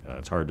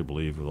 It's hard to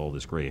believe with all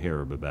this gray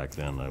hair, but back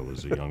then I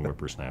was a young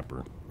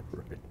whippersnapper.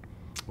 Right.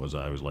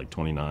 I was like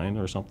 29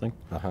 or something.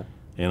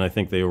 And I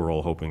think they were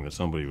all hoping that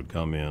somebody would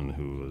come in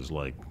who was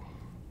like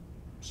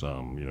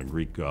some,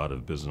 Greek god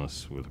of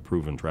business with a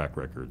proven track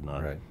record,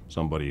 not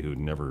somebody who'd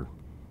never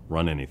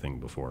run anything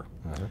before.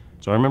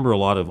 So I remember a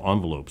lot of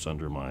envelopes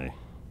under my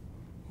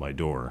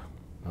door.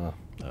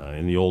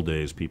 In the old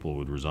days, people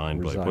would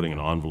resign by putting an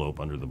envelope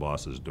under the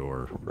boss's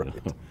door.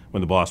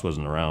 When the boss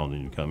wasn't around,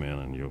 and you come in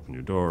and you open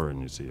your door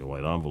and you see a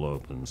white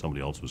envelope and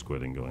somebody else was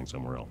quitting, going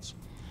somewhere else.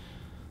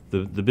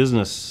 The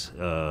business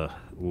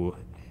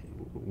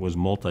was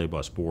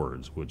multi-bus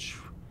boards, which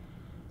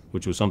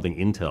was something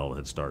Intel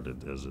had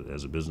started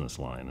as a business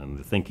line. And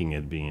the thinking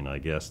had been, I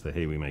guess, that,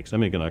 hey, we make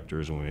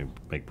semiconductors and we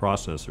make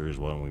processors,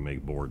 why don't we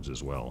make boards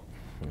as well?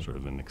 Sort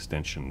of an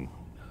extension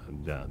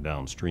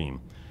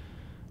downstream.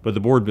 But the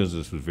board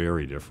business was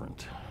very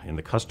different, and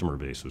the customer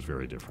base was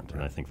very different.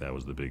 And I think that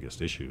was the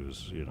biggest issue.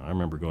 I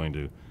remember going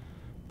to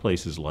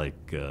places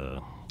like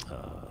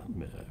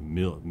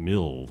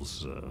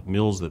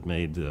mills that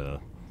made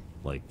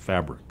like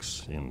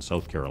fabrics in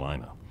South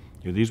Carolina.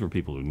 These were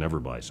people who never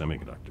buy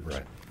semiconductors.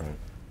 Right.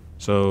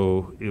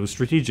 So it was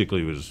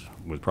strategically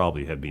would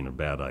probably had been a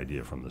bad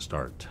idea from the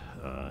start,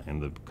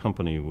 and the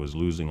company was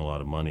losing a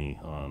lot of money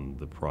on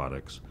the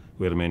products.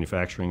 We had a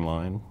manufacturing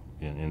line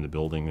in the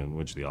building in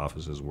which the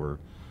offices were.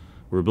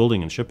 We were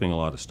building and shipping a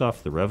lot of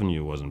stuff. The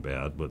revenue wasn't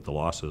bad, but the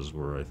losses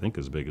were, I think,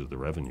 as big as the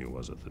revenue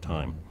was at the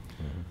time.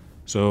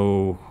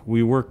 So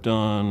we worked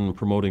on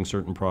promoting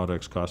certain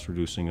products, cost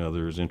reducing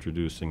others,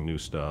 introducing new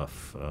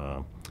stuff,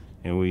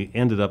 and we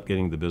ended up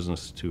getting the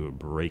business to a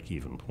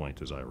break-even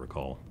point, as I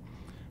recall.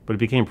 But it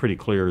became pretty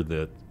clear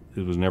that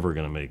it was never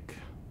going to make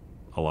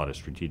a lot of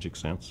strategic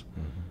sense.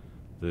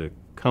 The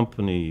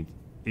company,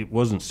 it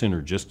wasn't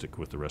synergistic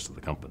with the rest of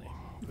the company.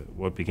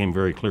 What became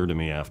very clear to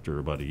me after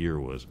about a year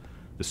was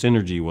the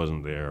synergy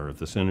wasn't there. If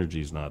the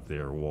synergy's not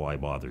there, why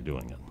bother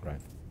doing it?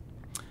 Right.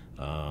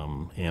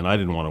 And I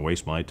didn't want to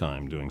waste my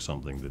time doing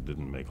something that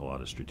didn't make a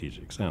lot of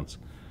strategic sense.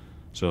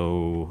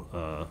 So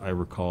I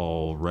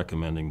recall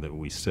recommending that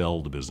we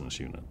sell the business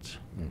unit,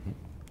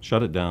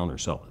 shut it down or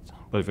sell it.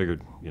 But I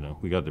figured,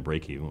 we got to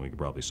break even, we could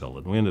probably sell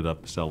it. And we ended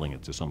up selling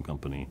it to some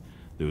company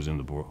that was in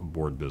the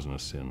board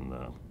business in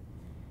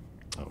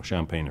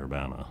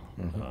Champaign-Urbana,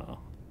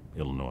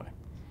 Illinois.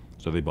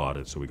 So they bought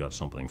it, so we got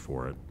something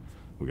for it.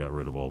 We got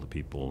rid of all the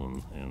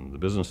people and the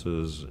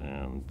businesses,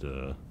 and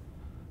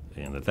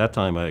at that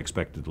time I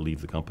expected to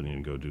leave the company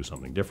and go do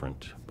something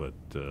different, but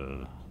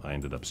I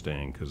ended up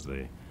staying because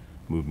they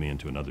moved me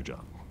into another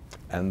job.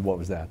 And what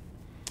was that?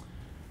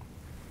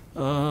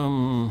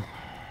 I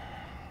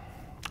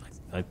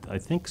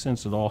think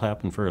since it all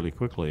happened fairly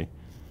quickly,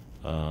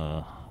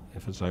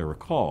 if as I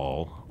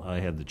recall, I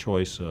had the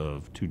choice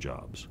of 2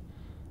 jobs.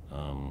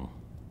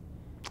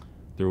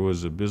 There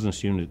was a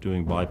business unit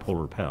doing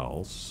bipolar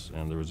PALs,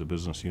 and there was a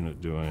business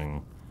unit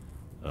doing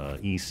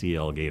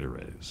ECL gate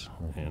arrays.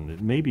 And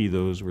maybe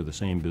those were the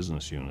same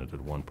business unit at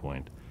one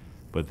point,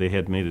 but they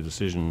had made a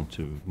decision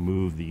to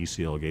move the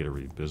ECL gate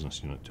array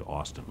business unit to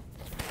Austin.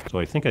 So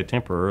I think I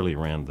temporarily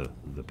ran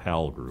the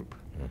PAL group,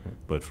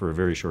 but for a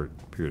very short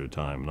period of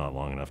time, not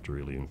long enough to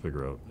really even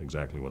figure out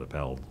exactly what a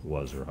PAL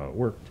was or how it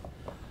worked.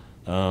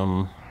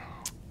 And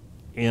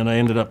I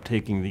ended up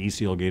taking the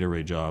ECL gate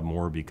array job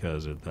more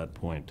because at that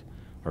point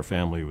our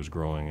family was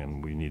growing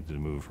and we needed to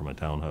move from a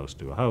townhouse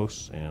to a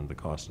house, and the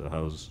cost of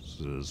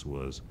houses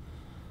was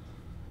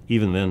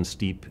even then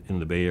steep in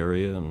the Bay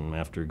Area. And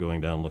after going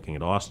down looking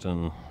at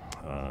Austin,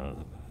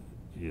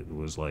 it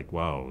was like,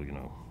 wow,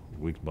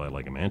 we could buy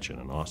like a mansion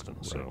in Austin.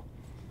 Right.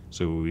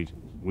 So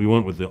we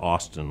went with the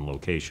Austin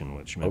location,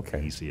 which meant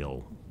Okay. the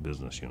ECL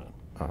business unit.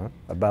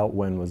 About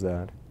when was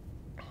that?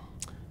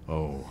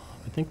 Oh,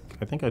 I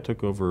think I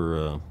took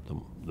over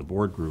the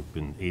board group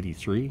in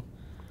 '83.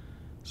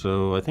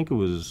 So I think it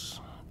was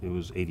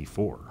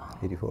 84.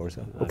 84 or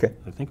so. Okay.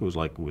 I think it was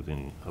like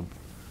within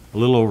a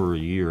little over a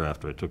year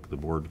after I took the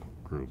board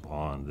group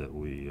on that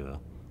we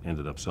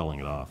ended up selling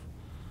it off.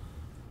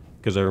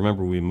 Because I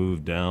remember we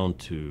moved down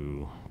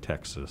to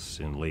Texas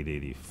in late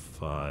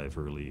 '85,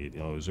 it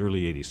was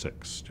early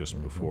 '86,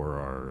 just before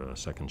our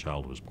second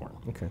child was born.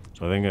 Okay.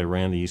 So I think I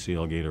ran the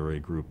ECL Gate Array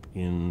group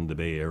in the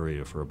Bay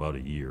Area for about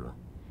a year,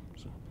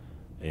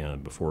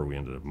 and before we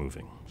ended up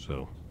moving.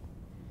 So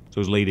it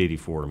was late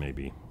 '84,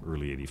 maybe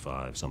early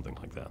 '85, something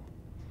like that.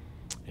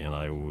 And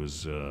I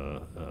was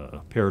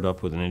paired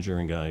up with an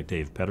engineering guy,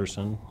 Dave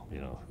Pedersen,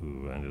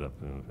 who I ended up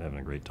having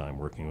a great time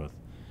working with.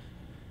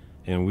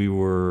 And we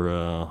were,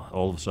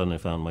 all of a sudden I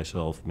found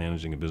myself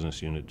managing a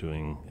business unit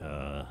doing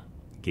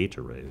gate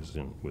arrays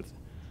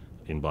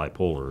in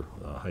bipolar,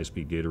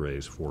 high-speed gate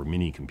arrays for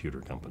mini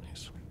computer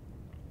companies,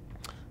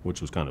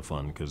 which was kind of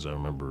fun because I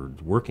remember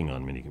working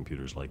on mini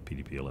computers like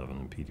PDP-11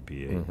 and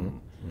PDP-8.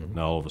 And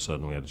now all of a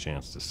sudden we had a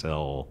chance to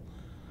sell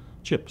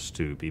chips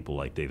to people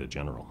like Data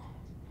General.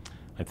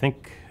 I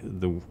think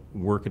the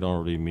work had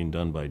already been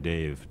done by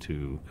Dave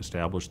to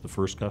establish the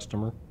first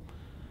customer,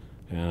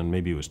 and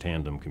maybe it was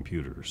Tandem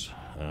Computers.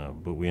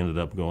 But we ended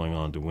up going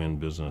on to win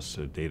business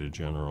at Data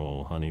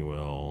General,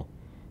 Honeywell,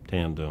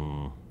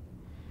 Tandem,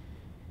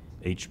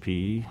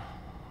 HP,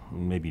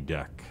 maybe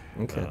DEC.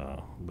 Okay.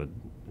 But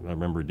I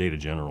remember Data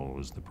General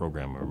was the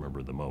program I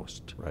remember the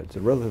most. Right, it's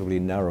a relatively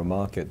narrow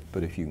market,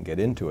 but if you can get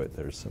into it,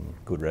 there's some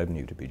good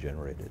revenue to be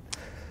generated.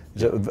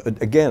 So,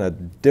 again, a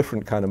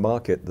different kind of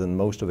market than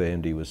most of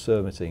AMD was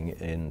servicing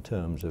in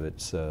terms of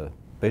its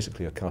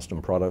basically a custom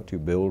product you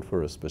build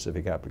for a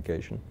specific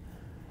application.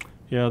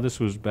 Yeah, this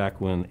was back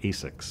when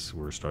ASICs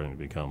were starting to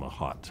become a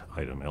hot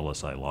item.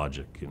 LSI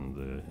Logic in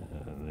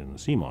the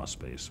CMOS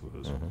space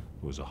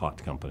was a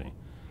hot company.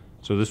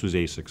 So this was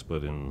ASICs,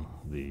 but in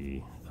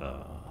the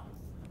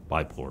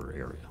bipolar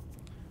area,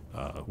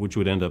 which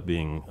would end up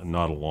being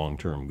not a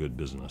long-term good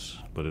business.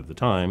 But at the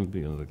time,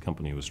 the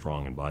company was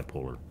strong in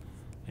bipolar,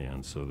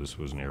 and so this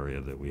was an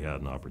area that we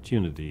had an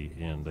opportunity.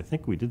 And I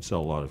think we did sell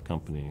a lot of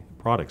company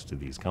products to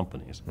these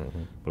companies,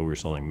 but we were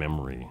selling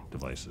memory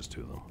devices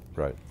to them.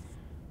 Right.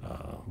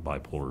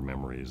 Bipolar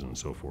memories and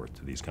so forth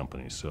to these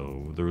companies.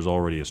 So there was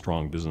already a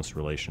strong business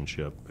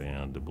relationship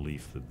and a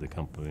belief that the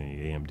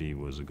company, AMD,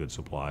 was a good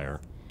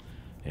supplier,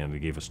 and they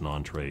gave us an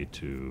entree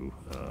to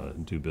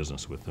do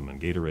business with them in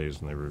gate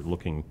arrays, and they were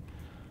looking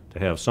to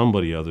have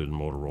somebody other than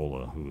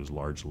Motorola, who was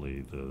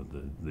largely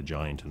the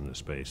giant in this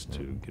space,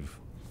 to give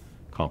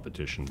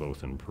competition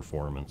both in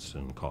performance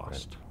and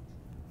cost.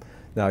 Right.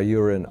 Now, you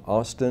were in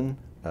Austin.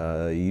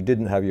 You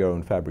didn't have your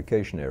own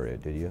fabrication area,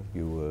 did you?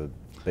 You were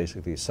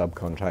basically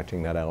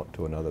subcontracting that out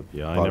to another.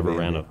 Yeah, part of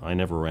I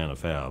never ran a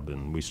fab,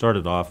 and we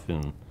started off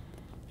in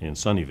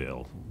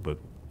Sunnyvale, but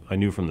I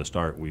knew from the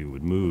start we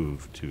would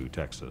move to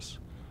Texas.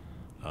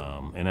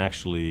 And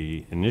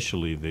actually,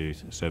 initially they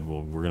said,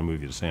 well, we're going to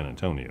move you to San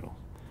Antonio,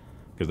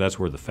 because that's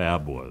where the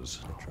fab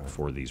was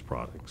for these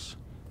products,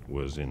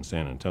 was in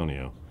San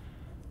Antonio.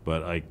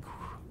 But I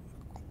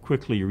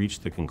quickly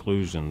reached the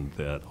conclusion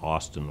that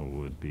Austin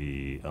would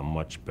be a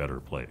much better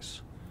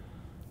place.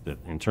 That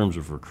in terms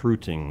of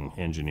recruiting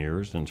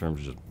engineers, in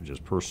terms of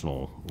just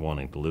personal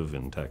wanting to live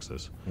in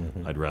Texas,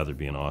 I'd rather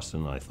be in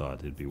Austin. I thought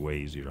it'd be way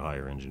easier to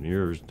hire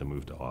engineers to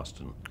move to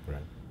Austin.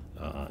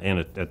 Right.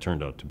 And that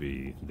turned out to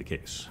be the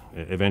case.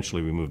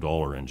 Eventually, we moved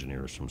all our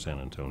engineers from San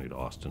Antonio to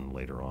Austin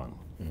later on.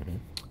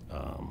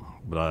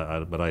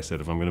 But I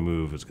said, if I'm going to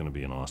move, it's going to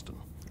be in Austin.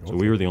 So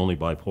we were the only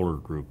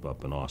bipolar group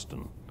up in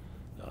Austin.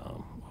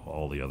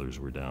 All the others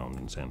were down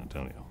in San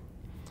Antonio.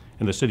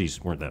 And the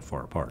cities weren't that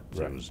far apart,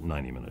 so it was a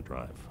 90-minute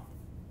drive.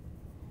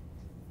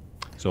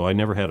 So I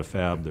never had a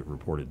fab that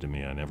reported to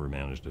me. I never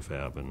managed a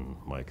fab in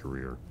my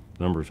career.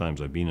 The number of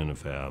times I've been in a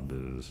fab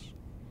is,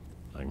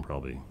 I can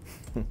probably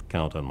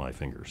count on my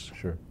fingers.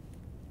 Sure.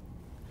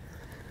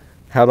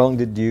 How long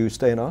did you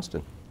stay in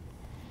Austin?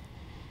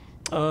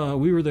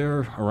 We were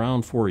there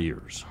around 4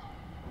 years.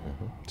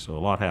 So a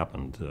lot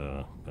happened.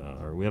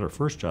 We had our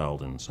first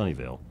child in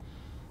Sunnyvale,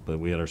 but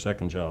we had our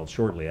second child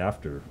shortly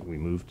after we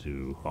moved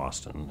to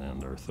Austin,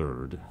 and our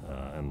third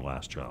and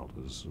last child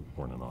was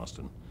born in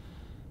Austin.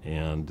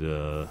 And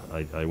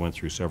I went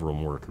through several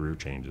more career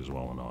changes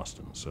while in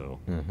Austin. So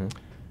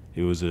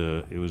it was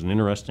an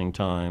interesting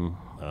time.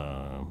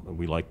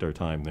 We liked our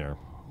time there,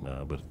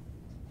 but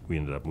we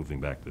ended up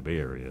moving back to the Bay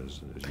Area,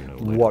 as you know.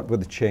 Later. What were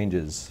the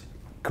changes,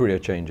 career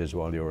changes,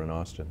 while you were in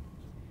Austin?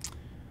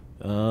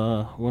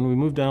 When we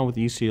moved down with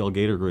the ECL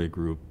Gate Array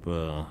group,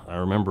 I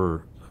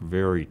remember a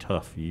very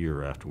tough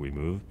year after we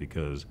moved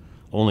because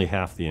only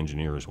half the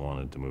engineers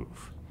wanted to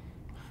move.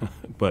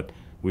 But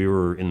we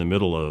were in the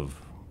middle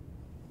of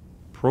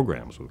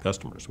programs with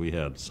customers. We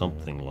had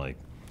something like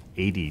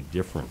 80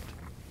 different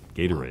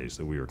gate arrays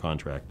that we were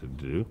contracted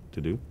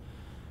to do.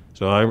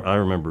 So I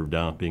remember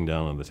being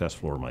down on the test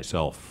floor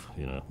myself,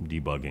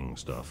 debugging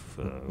stuff,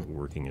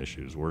 working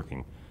issues,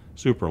 working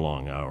super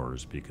long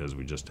hours because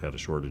we just had a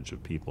shortage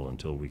of people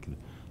until we could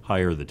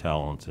hire the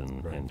talent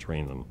and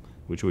train them,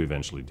 which we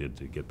eventually did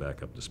to get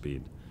back up to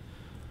speed.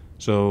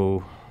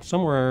 So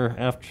somewhere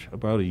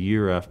about a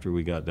year after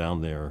we got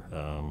down there,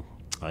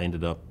 I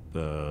ended up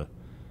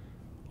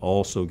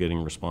also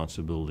getting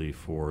responsibility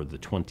for the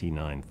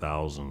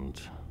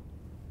 29,000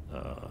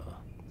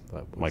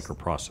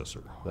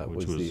 microprocessor.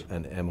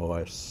 An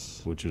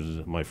MOS. Which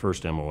is my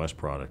first MOS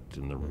product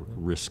in the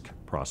RISC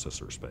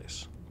processor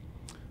space.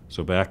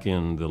 So back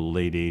in the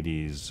late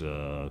 80s,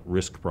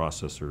 RISC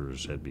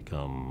processors had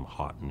become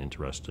hot and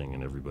interesting,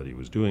 and everybody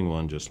was doing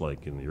one, just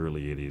like in the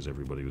early 80s,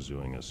 everybody was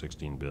doing a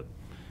 16-bit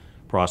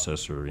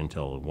processor.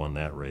 Intel won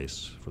that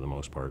race for the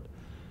most part.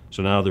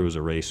 So now there was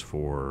a race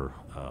for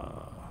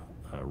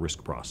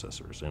RISC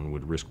processors, and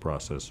would RISC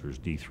processors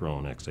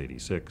dethrone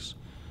x86?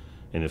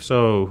 And if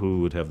so,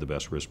 who would have the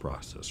best RISC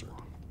processor?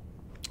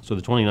 So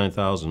the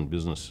 29,000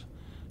 business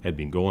had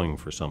been going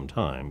for some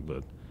time,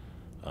 but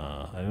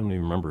I don't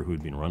even remember who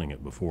had been running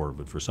it before,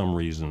 but for some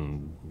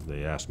reason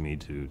they asked me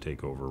to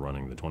take over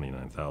running the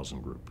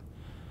 29,000 group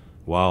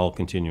while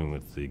continuing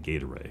with the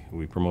gate array.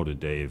 We promoted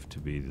Dave to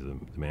be the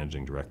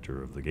managing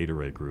director of the gate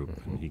array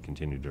group, and he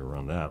continued to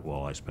run that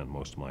while I spent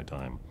most of my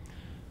time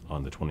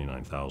on the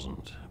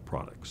 29,000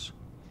 products.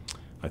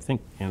 I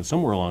think, and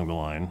somewhere along the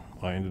line,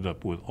 I ended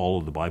up with all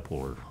of the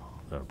bipolar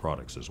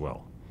products as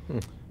well.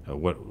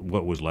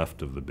 What was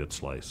left of the bit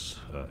slice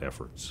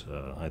efforts.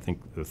 I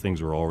think the things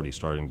were already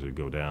starting to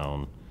go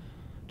down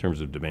in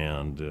terms of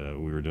demand.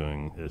 We were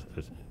doing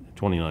a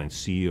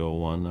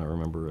 29C01, I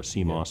remember, a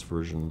CMOS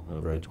version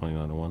of the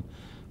 2901.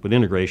 But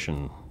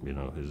integration,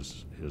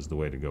 is the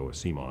way to go with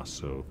CMOS.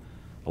 So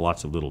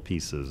lots of little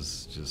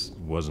pieces just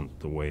wasn't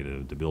the way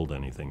to build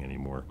anything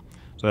anymore.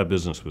 So that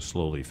business was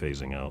slowly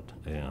phasing out,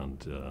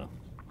 and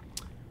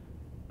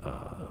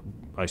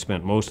I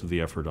spent most of the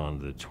effort on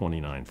the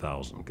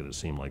 29,000 because it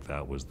seemed like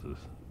that was the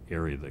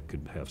area that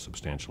could have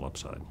substantial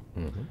upside.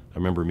 I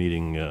remember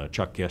meeting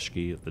Chuck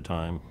Geschke at the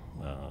time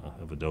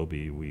of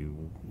Adobe. We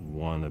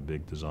won a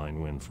big design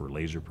win for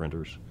laser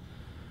printers.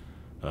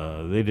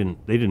 They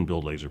didn't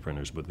build laser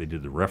printers, but they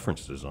did the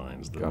reference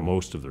designs that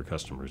most of their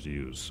customers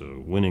use.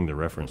 So winning the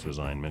reference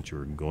design meant you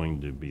were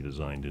going to be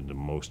designed into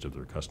most of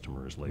their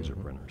customers' laser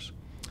printers.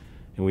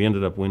 And we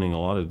ended up winning a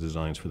lot of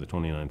designs for the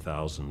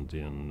 29,000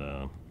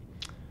 in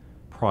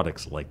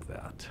products like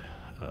that,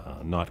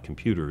 not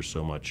computers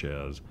so much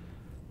as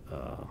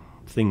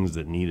things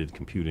that needed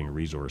computing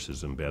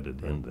resources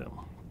embedded in them,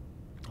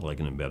 like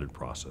an embedded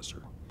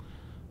processor.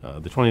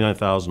 The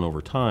 29,000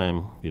 over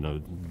time,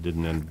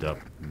 didn't end up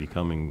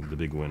becoming the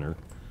big winner.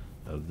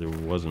 There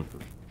wasn't,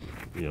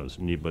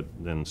 but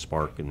then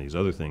Spark and these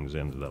other things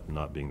ended up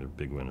not being the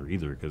big winner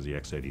either because the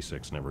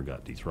x86 never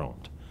got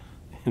dethroned.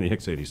 And the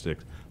x86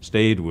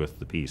 stayed with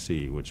the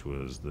PC, which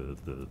was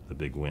the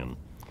big win.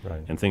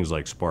 Right. And things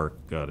like Spark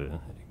got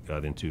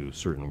into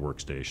certain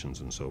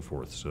workstations and so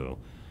forth. So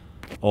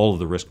all of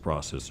the RISC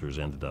processors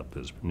ended up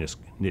as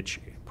niche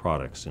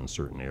products in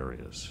certain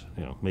areas.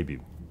 Maybe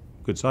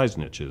good-sized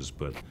niches,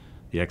 but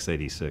the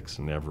x86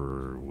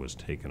 never was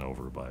taken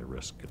over by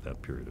RISC at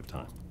that period of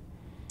time.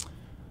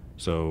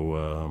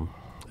 So,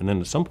 and then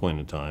at some point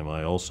in time,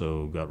 I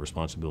also got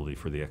responsibility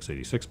for the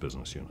x86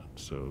 business unit.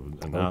 So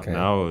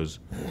now is,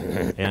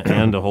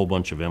 and a whole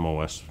bunch of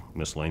MOS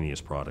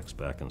miscellaneous products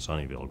back in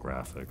Sunnyvale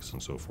Graphics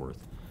and so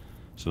forth.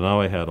 So now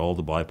I had all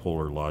the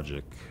bipolar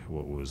logic,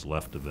 what was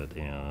left of it,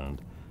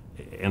 and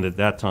at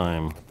that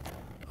time,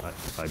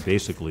 I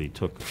basically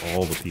took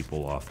all the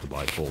people off the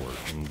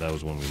bipolar, and that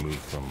was when we moved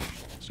from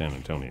San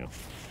Antonio.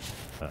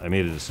 I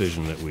made a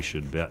decision that we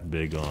should bet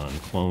big on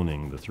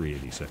cloning the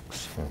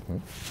 386.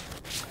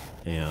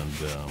 And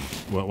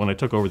when I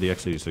took over the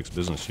x86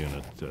 business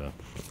unit,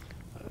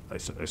 I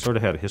sort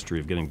of had a history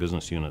of getting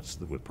business units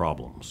with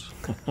problems,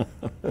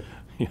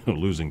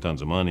 losing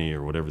tons of money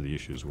or whatever the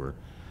issues were.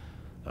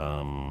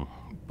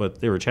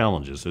 But there were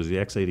challenges. So the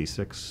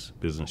x86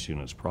 business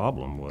unit's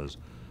problem was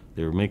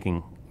we were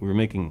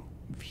making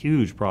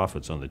huge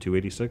profits on the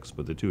 286,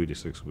 but the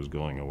 286 was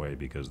going away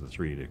because the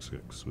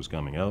 386 was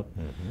coming out.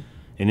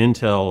 And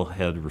Intel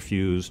had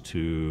refused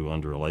to,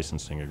 under a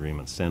licensing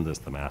agreement, send us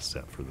the mask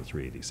set for the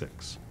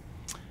 386.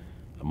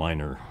 A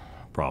minor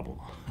problem.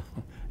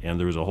 And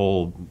there was a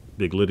whole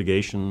big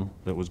litigation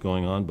that was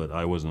going on, but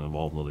I wasn't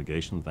involved in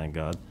litigation, thank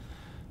God.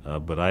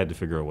 But I had to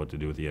figure out what to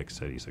do with the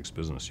x86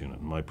 business unit.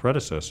 And my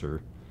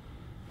predecessor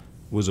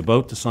was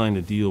about to sign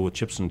a deal with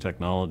Chipson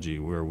Technology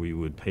where we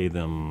would pay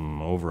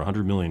them over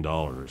 $100 million.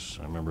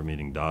 I remember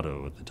meeting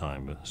Dado at the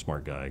time, a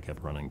smart guy I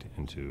kept running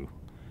into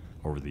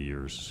over the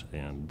years.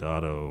 And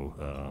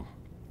Dado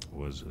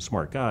was a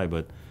smart guy,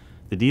 but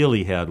the deal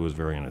he had was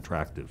very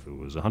unattractive. It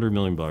was $100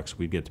 million.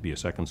 We'd get to be a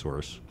second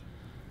source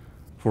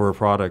for a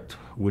product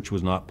which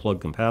was not plug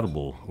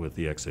compatible with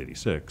the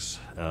x86,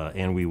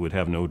 and we would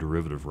have no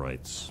derivative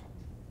rights.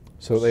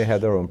 So they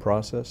had their own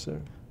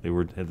processor?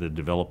 Had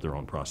developed their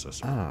own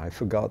processor. Ah, I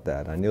forgot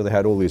that. I knew they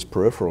had all these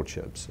peripheral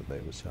chips that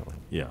they were selling.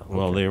 Yeah,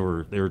 well, they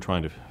were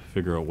trying to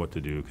figure out what to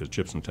do because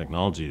Chips and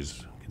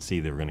Technologies could see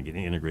they were going to get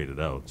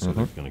integrated out, so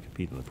they were going to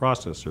compete in the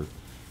processor.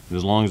 And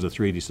as long as the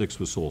 386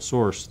 was sole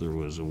source, there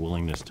was a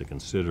willingness to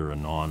consider a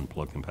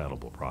non-plug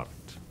compatible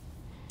product.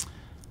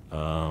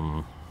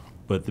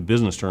 But the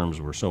business terms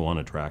were so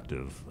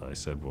unattractive. I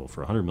said, well,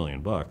 for $100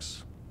 million,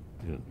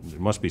 there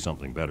must be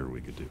something better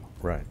we could do.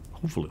 Right.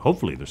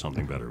 Hopefully there's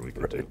something better we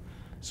could do.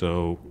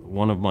 So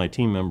one of my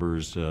team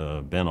members,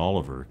 Ben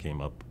Oliver, came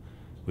up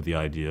with the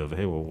idea of,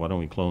 hey, well, why don't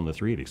we clone the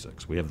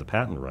 386? We have the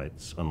patent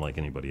rights, unlike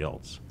anybody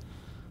else.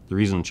 The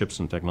reason Chips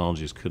and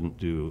Technologies couldn't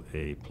do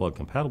a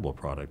plug-compatible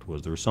product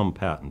was there was some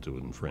patent to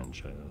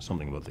infringe,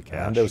 something about the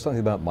cache. And there was something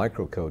about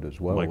microcode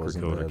as well,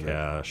 wasn't there? Microcode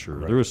or cache, or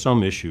there was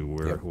some issue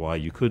where why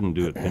you couldn't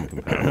do it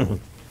pin-compatible.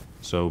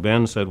 So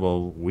Ben said,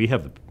 well, we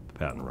have the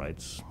patent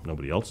rights,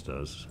 nobody else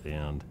does,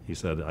 and he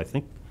said, I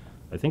think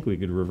we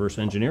could reverse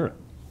engineer it.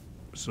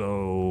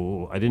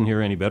 So I didn't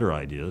hear any better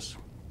ideas.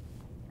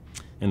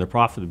 And the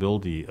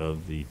profitability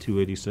of the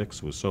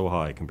 286 was so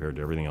high compared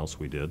to everything else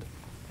we did.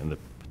 And the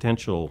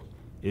potential,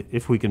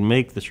 if we can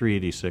make the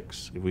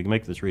 386, it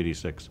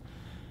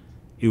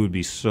would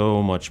be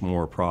so much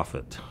more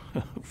profit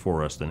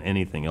for us than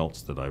anything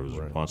else that I was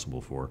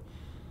responsible for,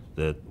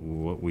 that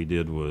what we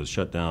did was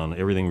shut down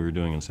everything we were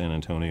doing in San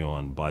Antonio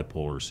on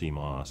bipolar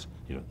CMOS,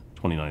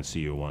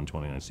 29C01,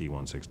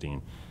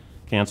 29C116.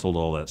 Canceled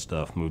all that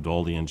stuff, moved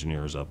all the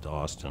engineers up to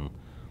Austin,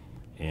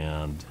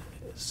 and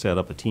set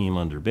up a team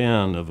under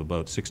Ben of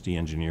about 60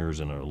 engineers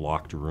in a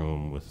locked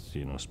room with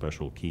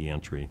special key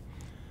entry,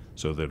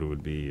 so that it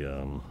would be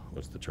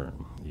what's the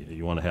term?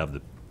 You want to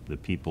have the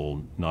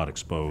people not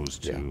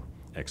exposed to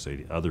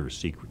x80 other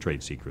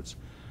trade secrets.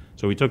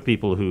 So we took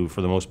people who,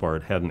 for the most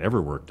part, hadn't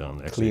ever worked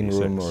on x86. Clean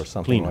room or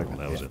something like that.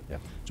 That was it. Yeah.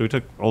 So we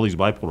took all these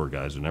bipolar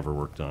guys who never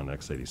worked on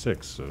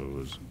x86. So it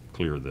was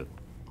clear that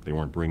they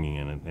weren't bringing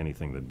in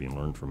anything that had been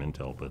learned from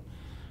Intel, but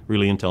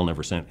really Intel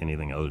never sent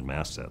anything other than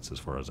mask sets as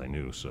far as I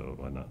knew, so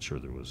I'm not sure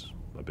there was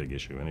a big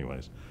issue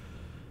anyways.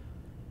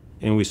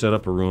 And we set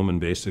up a room,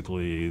 and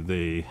basically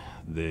they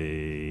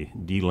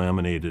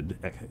delaminated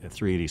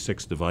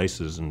 386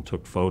 devices and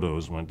took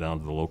photos, went down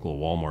to the local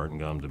Walmart and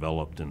got them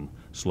developed and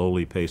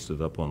slowly pasted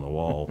up on the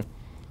wall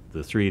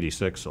the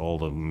 386, all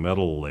the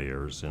metal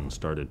layers, and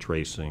started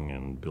tracing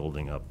and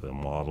building up a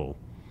model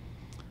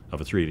of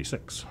a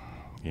 386.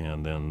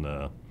 And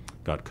then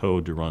got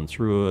code to run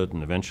through it,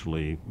 and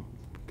eventually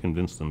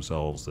convinced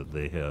themselves that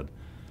they had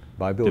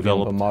By building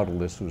up a model,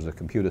 this was a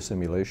computer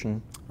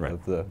simulation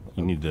of the...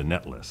 You needed a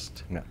net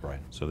list. Right.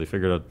 So they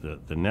figured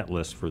out the net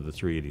list for the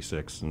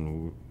 386,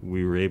 and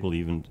we were able to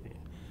even...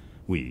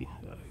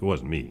 it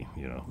wasn't me,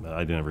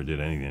 I never did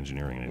any of the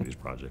engineering in any of these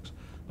projects.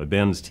 But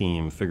Ben's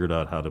team figured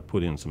out how to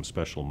put in some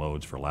special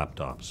modes for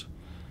laptops,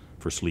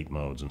 for sleep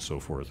modes and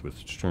so forth,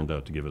 which turned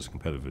out to give us a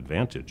competitive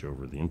advantage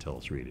over the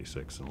Intel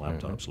 386 and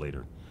laptops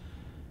later.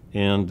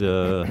 And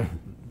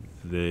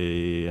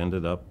they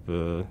ended up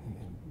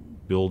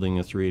building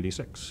a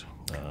 386,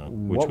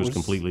 which was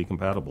completely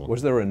compatible.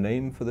 Was there a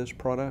name for this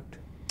product?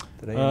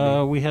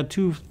 We had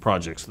two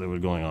projects that were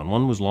going on.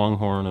 One was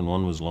Longhorn and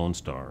one was Lone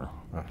Star.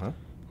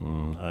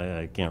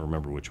 I can't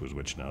remember which was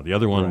which now. The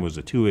other one was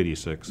a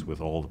 286 with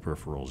all the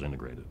peripherals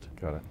integrated.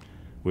 Got it.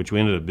 Which we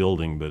ended up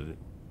building, but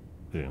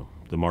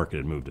the market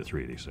had moved to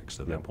 386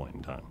 at that point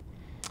in time.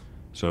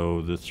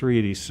 So the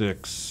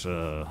 386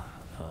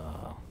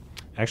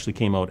 actually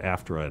came out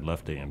after I had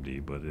left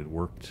AMD, but it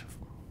worked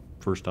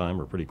first time,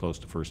 or pretty close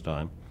to first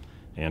time,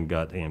 and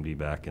got AMD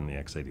back in the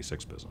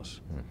x86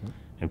 business.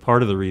 And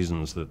part of the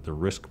reasons that the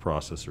RISC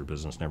processor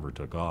business never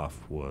took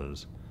off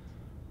was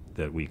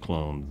that we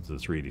cloned the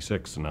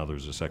 386, and now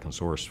there's a second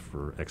source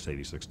for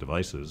x86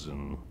 devices,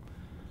 and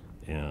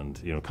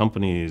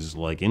companies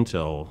like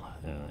Intel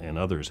and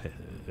others,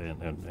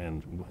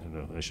 and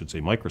I should say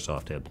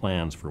Microsoft, had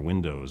plans for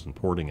Windows and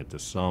porting it to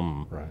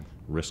some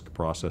RISC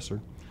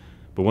processor.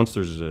 But once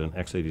there's an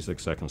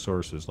x86 second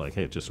source, it's like,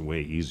 hey, it's just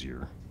way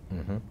easier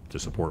to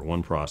support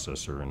one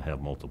processor and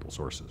have multiple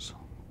sources.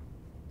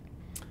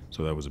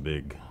 So that was a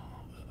big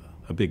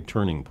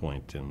turning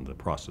point in the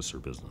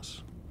processor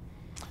business.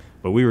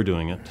 But we were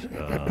doing it,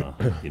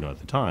 at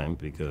the time,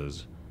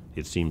 because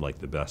it seemed like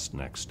the best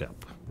next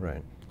step.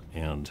 Right.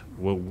 And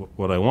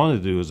what I wanted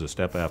to do as a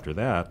step after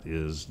that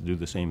is do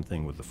the same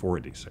thing with the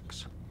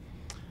 486.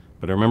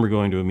 But I remember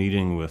going to a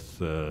meeting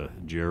with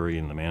Jerry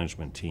and the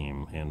management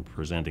team and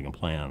presenting a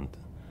plan.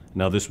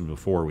 Now, this was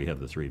before we had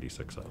the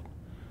 386 out.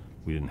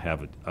 We didn't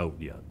have it out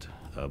yet,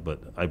 but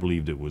I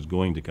believed it was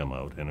going to come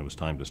out, and it was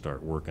time to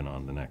start working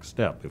on the next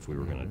step if we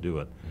were going to do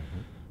it.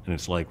 And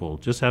it's like, well,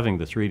 just having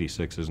the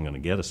 386 isn't going to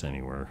get us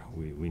anywhere.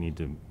 We need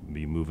to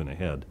be moving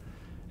ahead.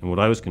 And what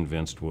I was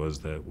convinced was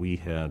that we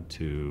had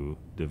to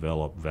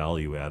develop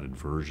value-added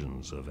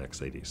versions of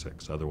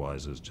x86.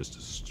 Otherwise, it's just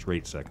a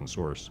straight second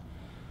source.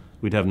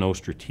 We'd have no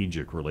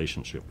strategic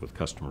relationship with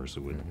customers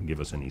that would give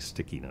us any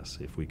stickiness.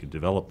 If we could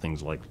develop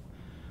things like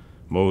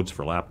modes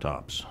for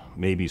laptops,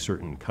 maybe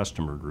certain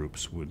customer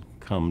groups would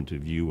come to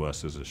view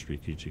us as a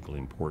strategically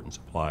important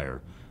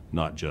supplier,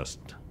 not just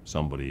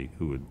somebody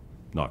who would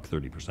knock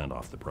 30%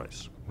 off the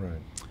price. Right.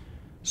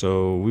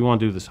 So we want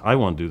to do this. I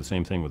want to do the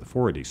same thing with the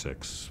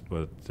 486.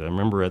 But I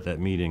remember at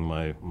that meeting,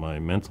 my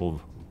mental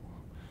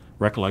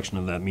recollection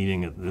of that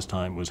meeting at this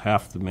time was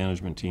half the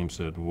management team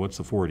said, well, "What's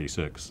the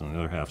 486?" and the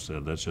other half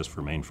said, "That's just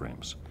for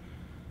mainframes."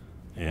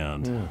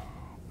 And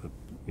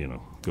you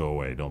know, go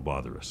away, don't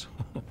bother us.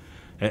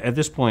 At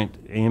this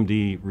point,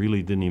 AMD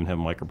really didn't even have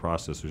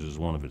microprocessors as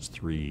one of its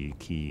three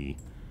key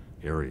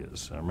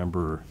areas. I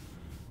remember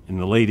in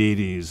the late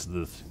 80s,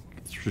 the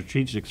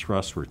strategic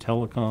thrusts were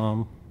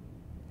telecom,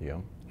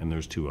 and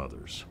there's two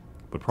others.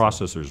 But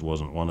processors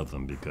wasn't one of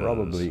them because...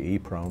 Probably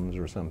EEPROMs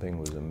or something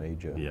was a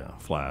major... Yeah,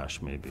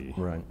 flash maybe.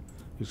 Right.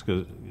 Just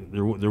because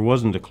there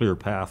wasn't a clear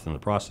path in the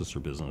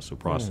processor business, so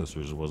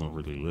processors wasn't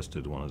really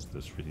listed one as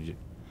the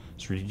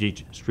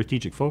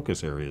strategic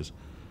focus areas.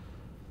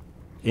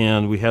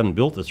 And we hadn't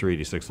built the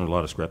 386, and a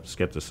lot of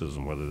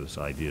skepticism whether this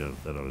idea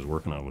that I was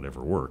working on would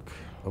ever work.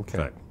 Okay.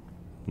 In fact,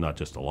 not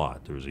just a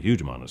lot. There was a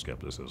huge amount of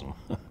skepticism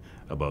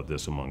about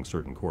this among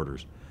certain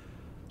quarters.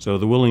 So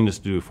the willingness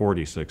to do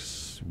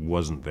 486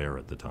 wasn't there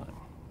at the time.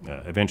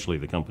 Eventually,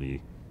 the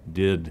company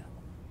did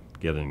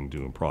get into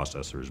doing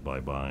processors by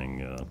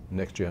buying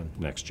Next Gen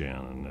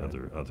and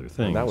other things.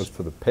 And that was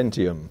for the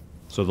Pentium.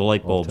 So the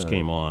light bulbs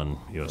came on,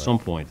 at some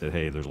point that,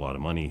 hey, there's a lot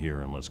of money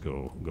here and let's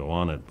go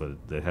on it,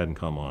 but they hadn't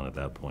come on at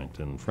that point.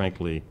 And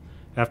frankly,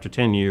 after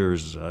 10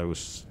 years, I was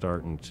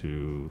starting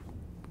to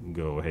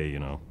go, hey,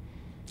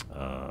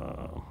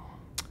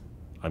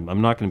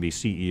 I'm not going to be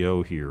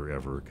CEO here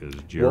ever because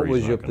Jerry's What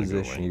was not your gonna go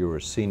position? away. You were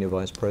a senior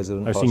vice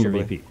president, I was possibly?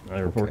 senior VP. I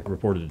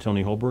reported to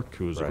Tony Holbrook,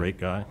 who was a great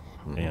guy,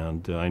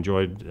 and I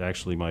enjoyed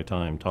actually my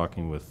time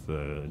talking with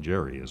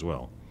Jerry as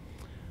well.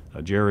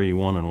 Jerry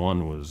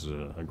one-on-one was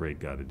a great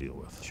guy to deal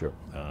with. Sure.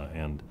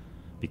 And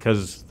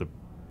because the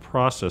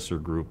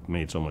processor group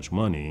made so much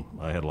money,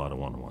 I had a lot of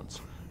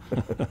one-on-ones.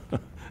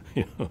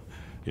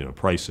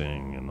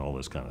 Pricing and all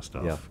this kind of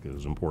stuff. Yeah. It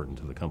was important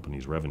to the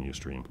company's revenue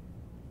stream.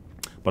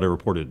 But I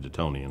reported to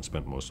Tony and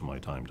spent most of my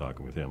time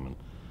talking with him,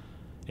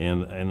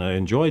 and I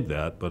enjoyed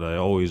that. But I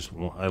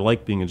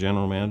liked being a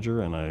general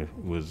manager, and I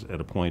was at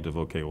a point of,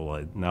 okay,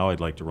 well, now I'd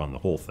like to run the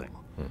whole thing,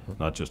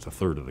 not just a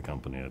third of the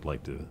company. I'd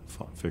like to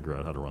figure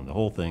out how to run the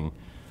whole thing,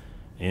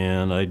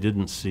 and I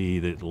didn't see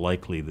that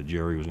likely that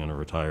Jerry was going to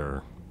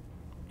retire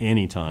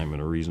any time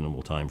in a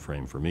reasonable time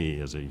frame for me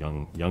as a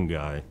young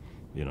guy.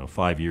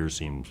 5 years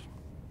seemed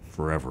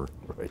forever,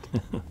 Right.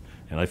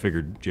 and I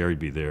figured Jerry'd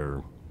be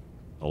there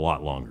a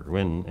lot longer,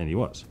 and he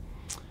was.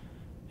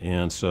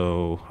 And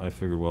so I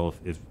figured, well,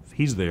 if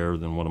he's there,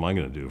 then what am I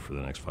going to do for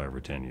the next 5 or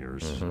 10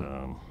 years?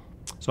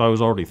 So I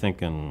was already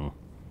thinking,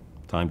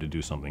 time to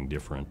do something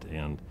different.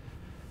 And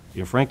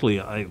frankly,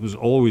 I was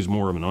always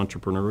more of an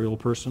entrepreneurial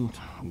person.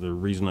 The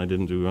reason I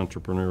didn't do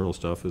entrepreneurial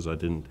stuff is I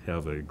didn't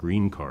have a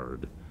green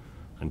card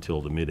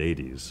until the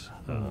mid-'80s.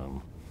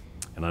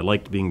 And I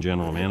liked being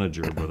general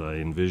manager, but I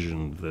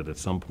envisioned that at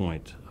some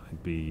point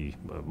be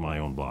my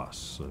own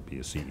boss, be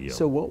a CEO.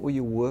 So what were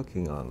you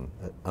working on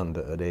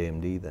at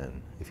AMD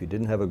then? If you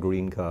didn't have a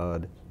green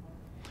card,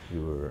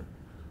 you were...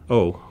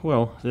 Oh,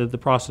 well, the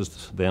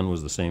process then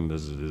was the same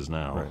as it is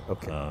now. Right,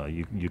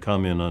 okay. You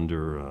come in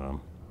under,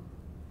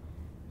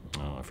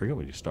 I forget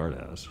what you start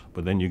as,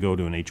 but then you go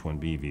to an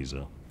H-1B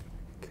visa.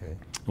 Okay.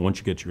 And once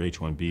you get your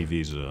H-1B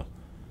visa,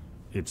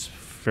 it's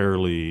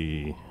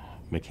fairly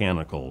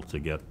mechanical to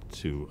get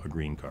to a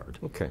green card.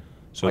 Okay.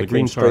 So I the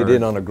green came straight card,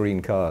 in on a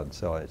green card,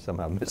 so I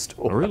somehow missed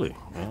all Oh, really?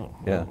 Oh,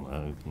 Yeah.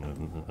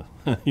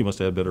 Well, you must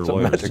have had better Some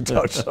lawyers. magic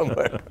touch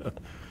somewhere.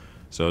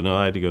 So no,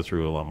 I had to go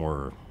through a lot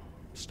more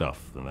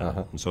stuff than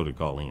that, and so did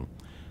Colleen.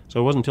 So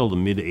it wasn't until the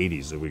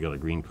mid-'80s that we got a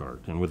green card.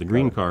 And with a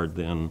green card,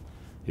 then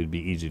it'd be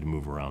easy to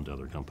move around to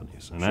other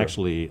companies. And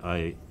actually,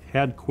 I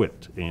had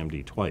quit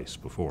AMD twice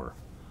before.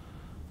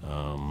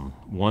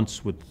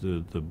 Once with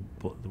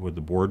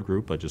the board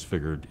group, I just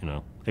figured,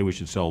 hey, we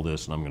should sell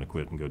this, and I'm going to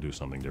quit and go do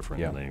something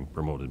different. Yeah. And they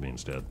promoted me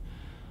instead.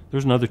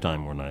 There's another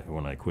time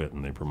when I quit,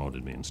 and they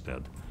promoted me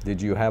instead.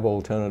 Did you have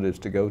alternatives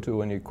to go to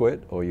when you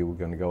quit, or you were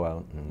going to go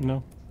out?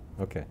 No,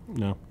 Okay.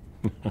 no.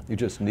 You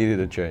just needed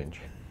a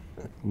change.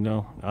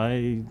 No,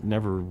 I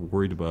never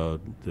worried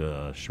about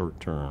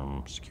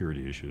short-term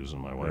security issues,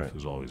 and my wife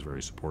was always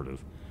very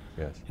supportive.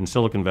 Yes. In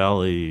Silicon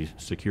Valley,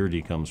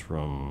 security comes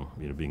from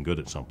being good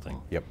at something.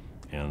 Yep.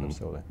 And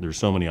Absolutely. there's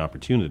so many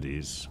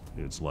opportunities.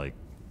 It's like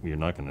you're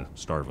not going to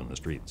starve on the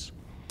streets.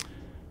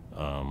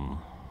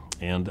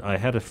 And I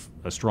had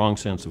a strong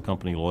sense of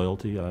company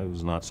loyalty. I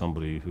was not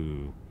somebody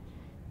who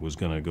was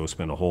going to go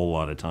spend a whole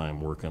lot of time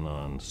working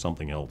on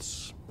something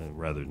else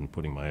rather than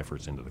putting my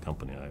efforts into the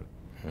company.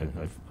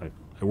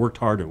 I worked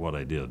hard at what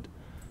I did,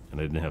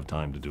 and I didn't have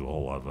time to do a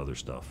whole lot of other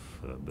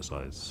stuff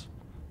besides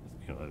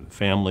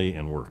family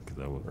and work.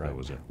 That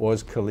was it.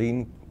 Was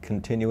Colleen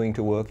continuing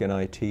to work in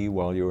IT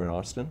while you were in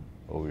Austin,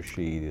 or was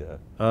she?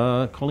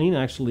 Colleen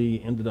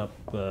actually ended up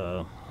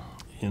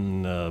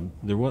in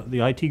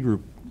the IT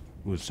group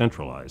was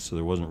centralized, so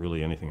there wasn't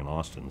really anything in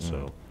Austin.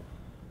 So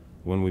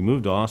when we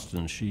moved to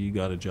Austin, she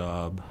got a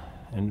job,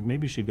 and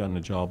maybe she'd gotten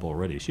a job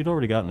already. She'd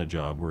already gotten a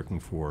job working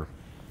for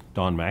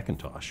Don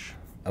McIntosh.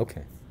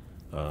 Okay.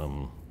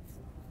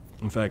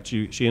 In fact,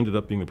 she ended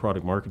up being the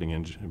product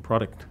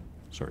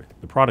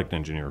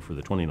engineer for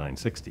the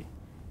 2960,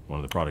 one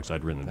of the products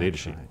I'd written the data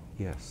sheet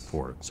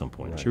for at some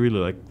point. She really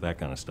liked that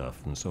kind of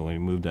stuff, and so when we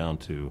moved down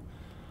to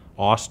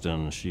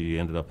Austin, she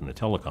ended up in the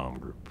telecom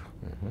group.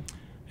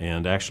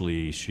 And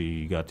actually,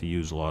 she got to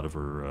use a lot of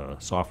her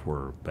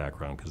software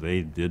background, because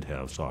they did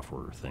have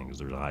software things.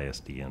 There's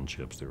ISDN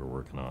chips they were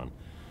working on.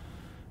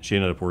 She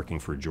ended up working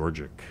for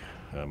Georgic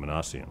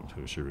Manassian,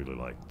 who she really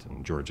liked.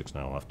 And Georgic's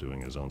now off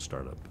doing his own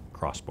startup,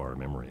 Crossbar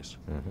Memories.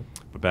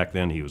 But back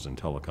then, he was in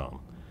telecom.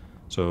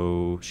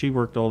 So she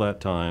worked all that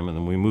time, and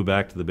then we moved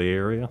back to the Bay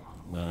Area.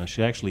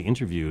 She actually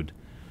interviewed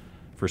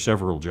for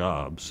several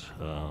jobs.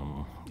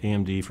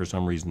 AMD, for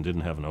some reason,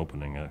 didn't have an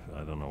opening.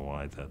 I don't know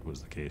why that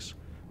was the case,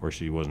 or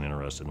she wasn't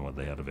interested in what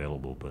they had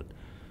available. But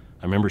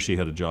I remember she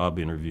had a job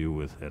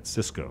interview at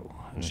Cisco,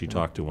 and she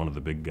talked to one of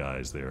the big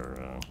guys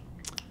there.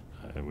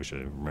 I wish I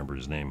remembered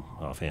his name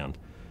offhand.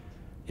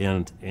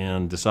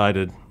 And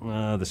decided,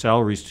 the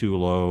salary's too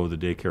low, the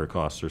daycare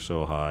costs are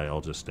so high,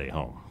 I'll just stay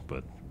home.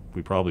 But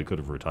we probably could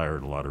have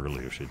retired a lot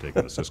earlier if she'd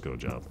taken the Cisco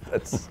job.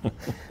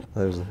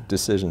 Those are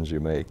decisions you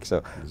make.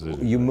 So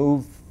you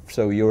move,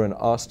 so you're in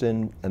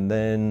Austin, and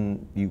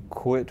then you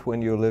quit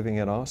when you were living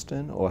in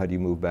Austin, or had you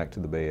moved back to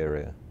the Bay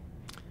Area?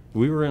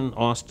 We were in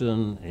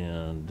Austin,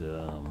 and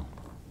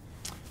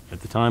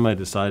at the time I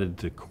decided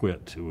to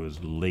quit, it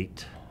was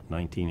late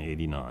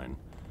 1989.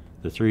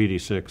 The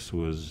 386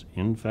 was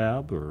in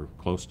fab, or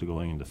close to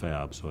going into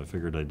fab, so I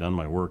figured I'd done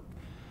my work.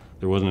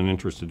 There wasn't an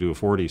interest to do a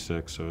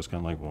 486, so I was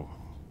kind of like, well,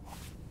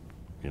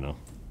 you know,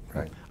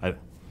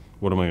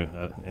 what am I,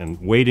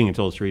 and waiting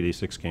until the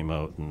 386 came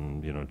out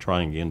and, you know,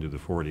 trying again to do the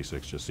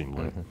 486 just seemed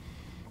like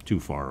too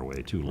far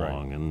away, too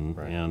long.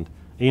 And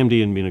AMD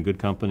had been a good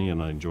company,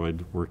 and I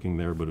enjoyed working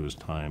there, but it was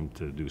time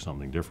to do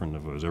something different.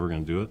 If I was ever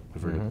going to do it, I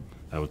figured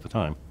that was the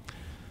time.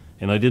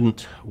 And I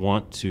didn't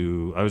want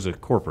to, I was a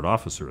corporate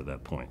officer at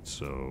that point,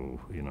 so,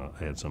 you know,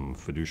 I had some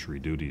fiduciary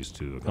duties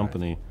to the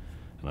company,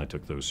 and I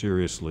took those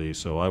seriously,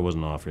 so I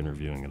wasn't off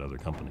interviewing at other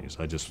companies.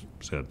 I just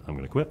said, I'm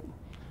going to quit.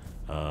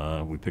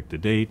 We picked a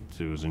date.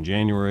 It was in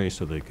January,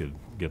 so they could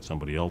get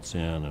somebody else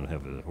in and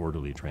have an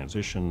orderly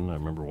transition. I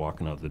remember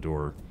walking out the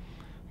door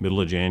middle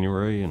of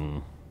January,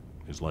 and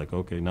it's like,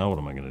 okay, now what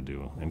am I going to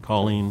do? And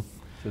Colleen...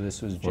 So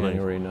this was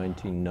January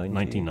 1990?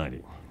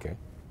 1990. Okay.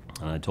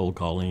 And I told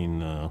Colleen,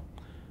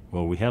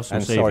 well, we have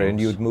some savings. Sorry,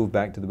 and you had moved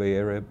back to the Bay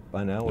Area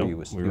by now, or Nope, you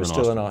were we were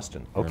still in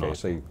Austin. Austin? Okay,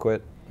 so you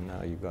quit, and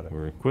now you've got it.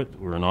 We quit.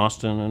 We're in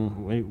Austin,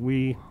 and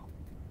we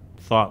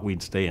thought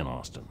we'd stay in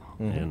Austin.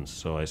 And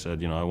so I said,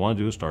 you know, I want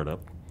to do a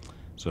startup,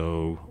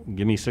 so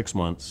give me 6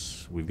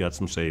 months. We've got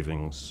some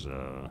savings.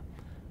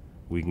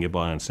 We can get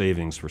by on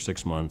savings for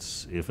 6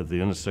 months. If at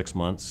the end of 6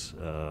 months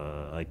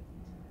I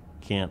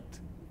can't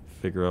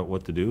figure out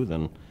what to do,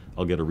 then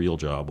I'll get a real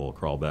job. I'll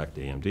crawl back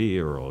to AMD,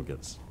 or I'll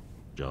get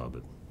a job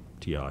at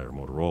TI or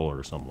Motorola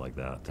or something like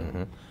that.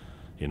 And,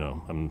 you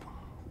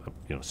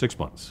know, 6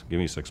 months. Give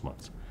me 6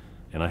 months.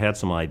 And I had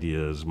some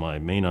ideas. My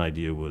main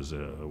idea was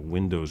a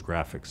Windows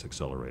graphics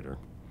accelerator.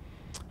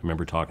 I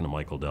remember talking to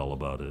Michael Dell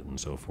about it and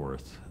so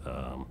forth.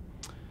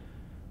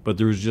 But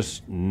there was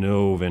just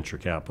no venture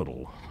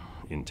capital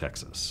in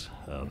Texas.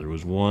 There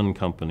was one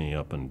company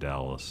up in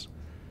Dallas,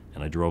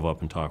 and I drove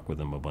up and talked with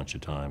them a bunch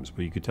of times.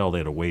 But you could tell they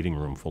had a waiting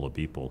room full of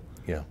people.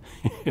 Yeah.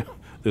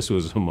 This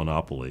was a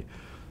monopoly.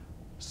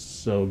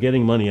 So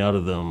getting money out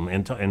of them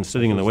and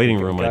sitting in the waiting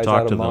room, I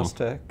talked to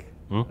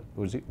them.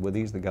 Were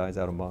these the guys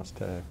out of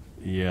MOSTEC?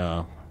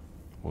 Yeah.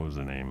 What was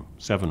the name?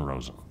 Seven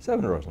Rosen.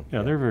 Seven Rosen.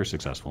 Yeah, they're very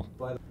successful.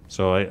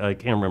 So I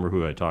can't remember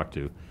who I talked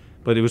to,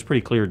 but it was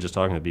pretty clear just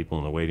talking to people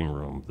in the waiting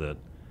room that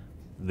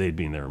they'd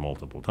been there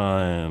multiple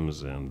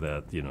times, and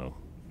that, you know,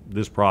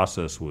 this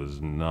process was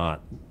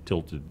not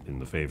tilted in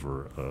the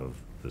favor of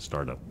the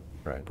startup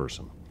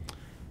person.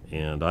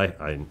 And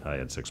I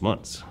had 6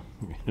 months.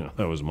 You know,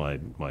 that was my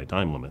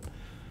time limit.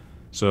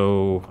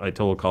 So I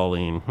told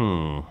Colleen,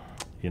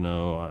 you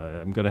know,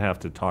 I'm going to have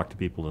to talk to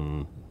people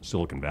in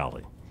Silicon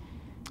Valley.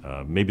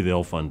 Maybe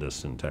they'll fund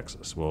us in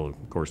Texas. Well,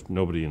 of course,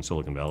 nobody in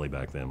Silicon Valley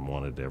back then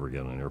wanted to ever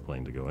get on an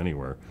airplane to go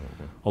anywhere,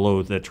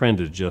 although that trend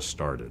had just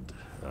started.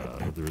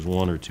 There was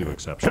one or two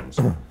exceptions.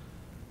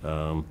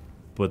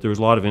 But there was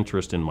a lot of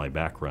interest in my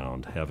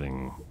background,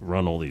 having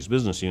run all these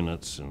business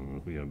units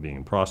and, you know, being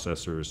in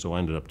processors. So I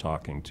ended up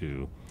talking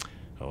to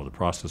the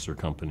processor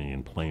company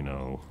in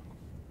Plano.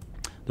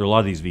 There are a lot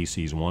of these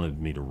VCs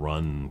wanted me to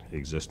run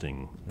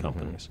existing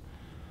companies.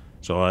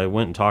 So I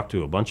went and talked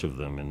to a bunch of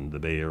them in the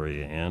Bay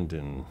Area and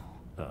in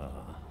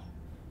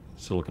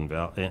Silicon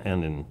Valley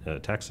and in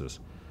Texas,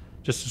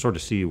 just to sort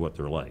of see what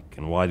they're like,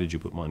 and why did you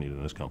put money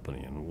in this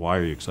company, and why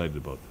are you excited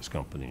about this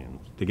company, and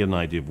to get an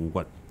idea of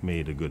what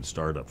made a good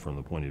startup from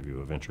the point of view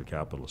of venture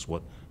capitalists.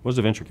 What does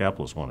a venture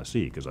capitalist want to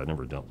see? Because I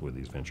never dealt with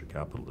these venture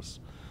capitalists.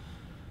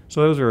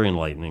 So that was very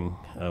enlightening.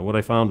 What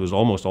I found was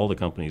almost all the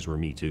companies were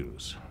Me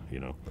Too's.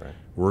 Right.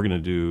 We're going to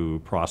do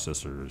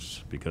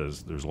processors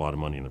because there's a lot of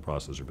money in the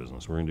processor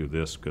business. We're going to do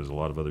this because a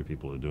lot of other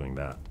people are doing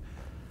that.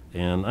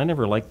 And I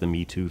never liked the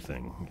Me Too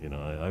thing.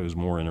 I was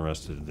more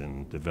interested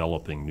in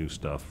developing new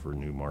stuff for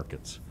new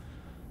markets.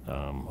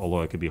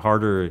 Although it could be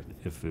harder,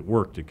 if it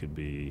worked, it could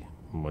be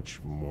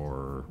much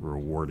more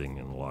rewarding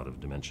in a lot of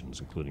dimensions,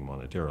 including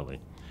monetarily.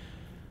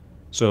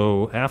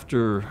 So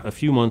after a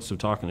few months of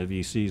talking to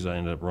VCs, I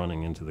ended up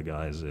running into the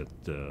guys at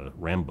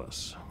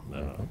Rambus,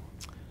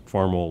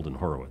 Farmold and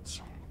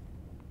Horowitz.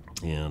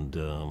 And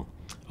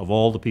of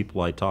all the people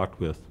I talked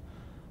with,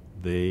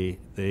 they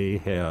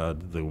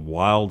had the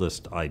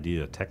wildest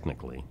idea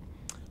technically,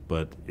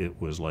 but it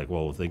was like,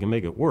 well, if they can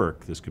make it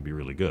work, this could be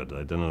really good.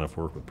 I'd done enough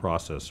work with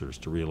processors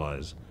to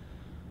realize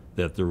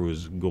that there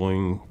was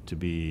going to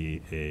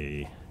be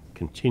a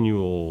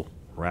continual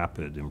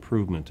rapid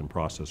improvement in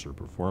processor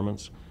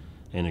performance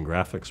and in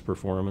graphics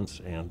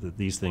performance, and that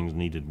these things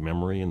needed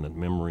memory, and that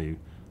memory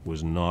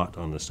was not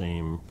on the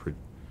same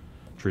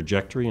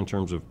trajectory in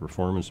terms of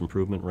performance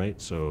improvement rate.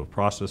 So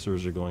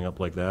processors are going up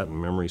like that,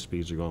 and memory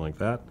speeds are going like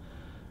that.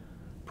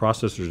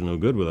 Processors are no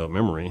good without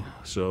memory,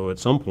 so at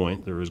some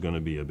point there was going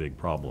to be a big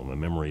problem, a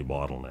memory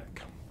bottleneck.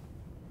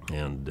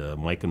 And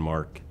Mike and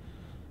Mark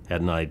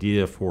had an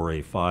idea for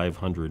a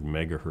 500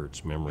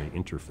 megahertz memory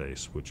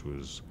interface, which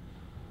was,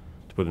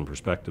 to put in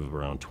perspective,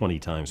 around 20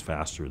 times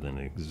faster than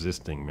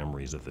existing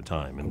memories at the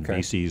time. And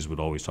VCs would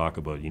always talk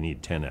about you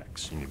need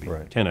 10x, you need to be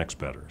 10x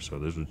better. So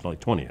this was like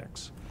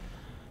 20x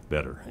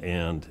better.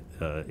 And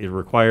it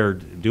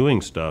required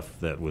doing stuff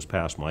that was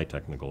past my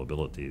technical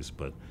abilities.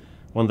 But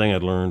one thing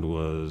I'd learned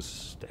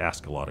was to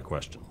ask a lot of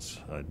questions.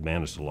 I'd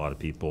managed a lot of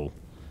people,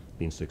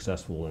 being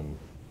successful in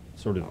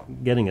sort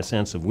of getting a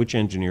sense of which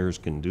engineers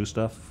can do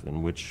stuff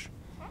and which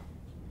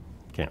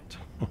can't.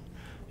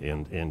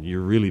 And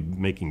you're really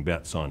making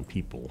bets on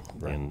people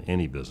in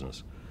any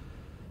business.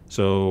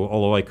 So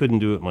although I couldn't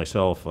do it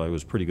myself, I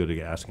was pretty good at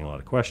asking a lot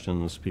of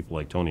questions. People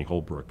like Tony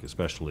Holbrook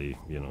especially,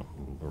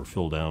 or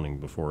Phil Downing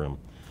before him,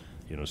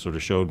 sort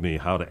of showed me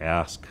how to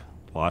ask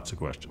lots of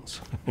questions.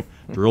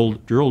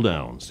 drill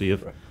down, see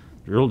if,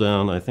 drill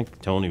down. I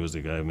think Tony was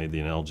the guy who made the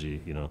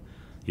analogy,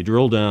 you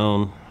drill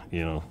down,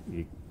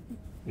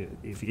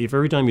 if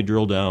every time you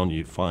drill down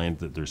you find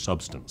that there's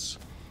substance,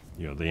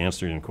 they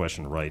answer your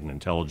question right and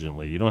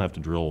intelligently, you don't have to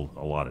drill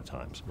a lot of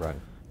times. Right.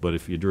 But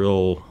if you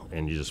drill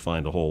and you just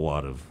find a whole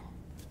lot of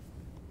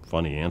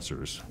funny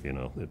answers,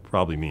 it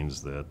probably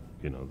means that,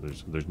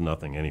 there's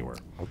nothing anywhere.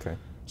 Okay.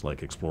 It's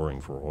like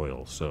exploring for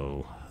oil.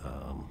 So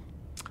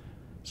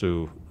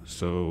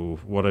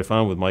what I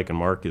found with Mike and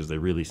Mark is they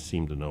really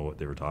seemed to know what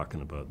they were talking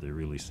about. They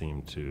really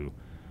seemed to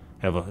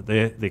have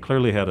they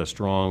clearly had a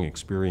strong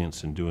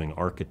experience in doing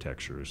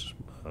architectures.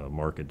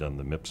 Mark had done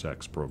the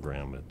MIPSEX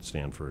program at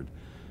Stanford.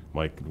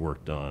 Mike had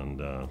worked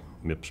on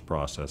MIPS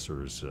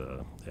processors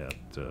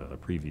at a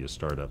previous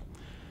startup.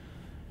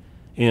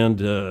 And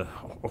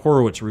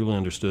Horowitz really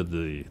understood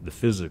the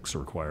physics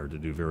required to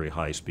do very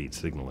high-speed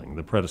signaling.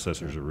 The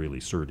predecessors are really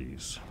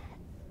SerDes,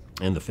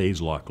 and the phase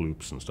lock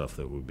loops and stuff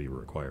that would be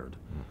required.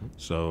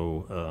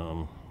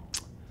 So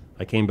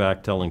I came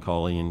back telling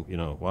Colleen,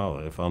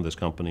 wow, I found this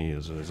company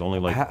is only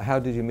like... How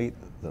did you meet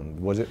them?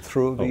 Was it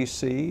through a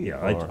VC? Yeah,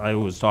 I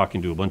was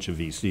talking to a bunch of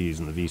VCs,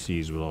 and the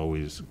VCs would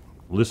always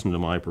listen to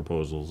my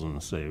proposals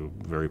and say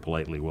very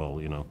politely,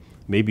 well,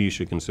 maybe you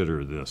should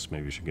consider this,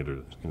 maybe you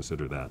should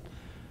consider that.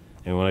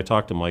 And when I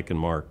talked to Mike and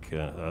Mark,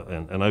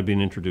 and I've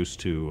been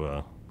introduced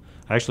to,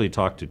 I actually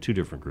talked to two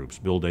different groups,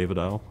 Bill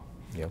Davidow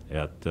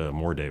at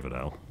Moore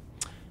Davidow,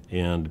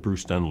 and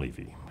Bruce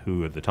Dunleavy,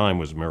 who at the time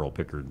was Merrill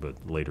Pickard,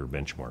 but later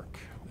Benchmark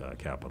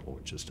Capital,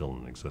 which is still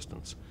in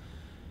existence.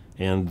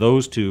 And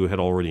those two had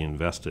already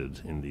invested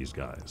in these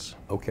guys.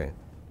 Okay.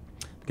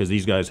 Because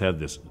these guys had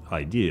this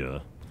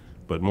idea,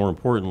 but more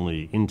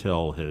importantly,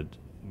 Intel had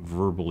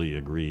verbally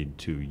agreed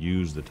to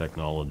use the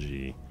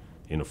technology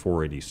in a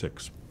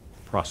 486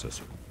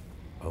 processor.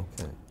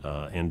 Okay.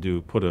 And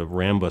put a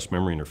Rambus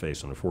memory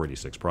interface on a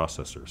 486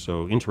 processor.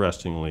 So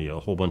interestingly, a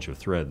whole bunch of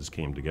threads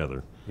came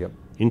together. Yep.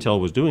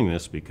 Intel was doing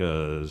this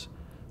because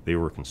they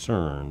were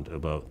concerned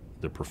about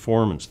the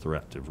performance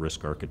threat of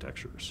RISC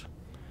architectures.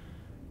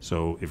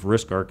 So if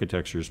RISC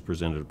architectures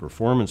presented a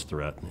performance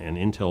threat and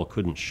Intel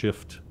couldn't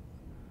shift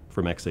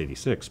from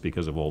x86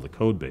 because of all the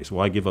code base,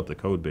 why give up the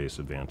code base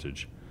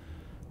advantage?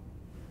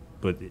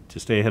 But to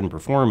stay ahead in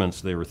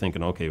performance, they were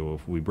thinking, okay, well,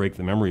 if we break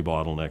the memory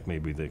bottleneck,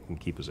 maybe they can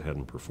keep us ahead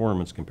in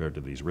performance compared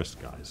to these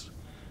RISC guys.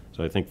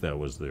 So I think that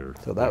was their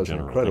So that was an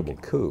incredible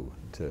thinking. coup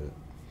to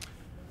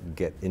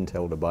get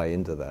Intel to buy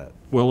into that.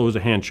 Well, it was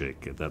a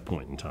handshake at that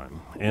point in time.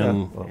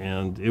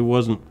 And it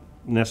wasn't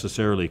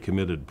necessarily a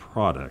committed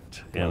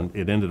product, and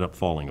it ended up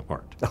falling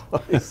apart.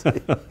 I see.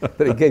 But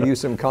it gave you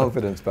some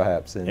confidence,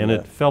 perhaps. In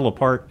it fell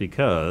apart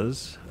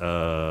because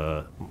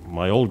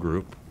my old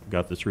group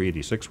got the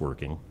 386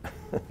 working,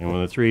 and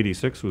when the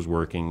 386 was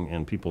working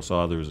and people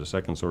saw there was a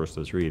second source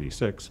of the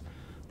 386,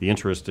 the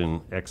interest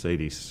in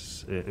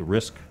x80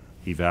 RISC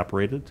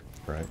evaporated.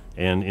 Right.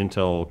 And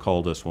Intel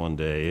called us one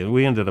day, and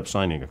we ended up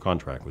signing a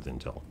contract with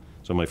Intel.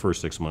 So my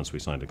first 6 months we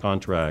signed a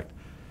contract.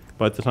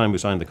 By the time we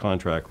signed the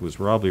contract was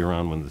probably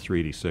around when the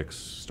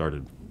 386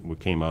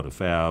 came out of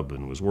fab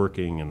and was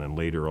working, and then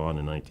later on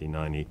in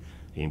 1990,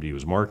 AMD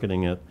was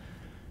marketing it.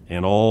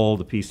 And all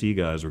the PC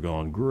guys were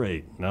going,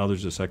 great, now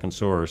there's a second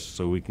source,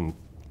 so we can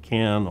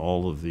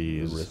all of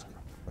these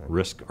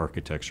RISC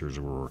architectures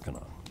we're working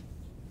on.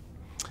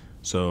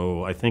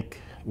 So I think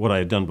what I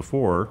had done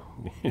before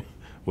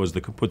was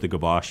to put the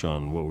kibosh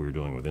on what we were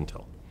doing with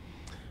Intel.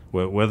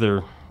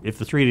 If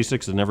the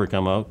 386 had never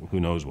come out, who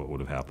knows what would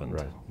have happened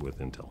with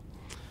Intel.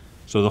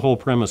 So the whole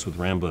premise with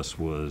Rambus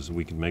was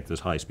we could make this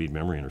high-speed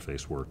memory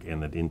interface work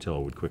and that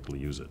Intel would quickly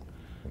use it.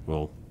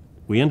 Well,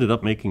 we ended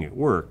up making it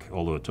work,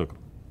 although it took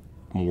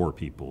more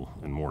people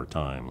and more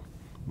time,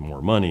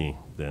 more money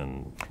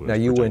than was Now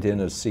you projected. went in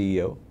as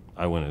CEO?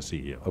 I went as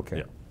CEO. Okay.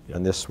 Yeah.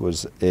 And this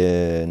was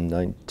in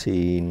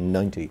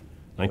 1990?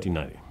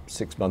 1990.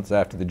 6 months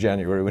after the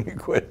January when you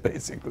quit,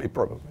 basically,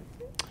 probably.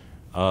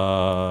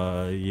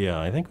 Yeah,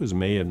 I think it was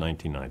May of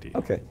 1990.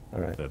 Okay,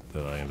 all right. That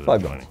I ended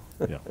 5 up joining.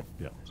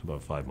 Yeah, it's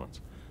about 5 months.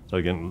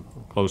 So getting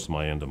close to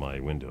my end of my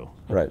window.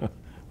 Right.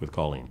 With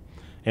Colleen,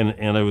 and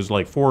it was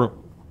like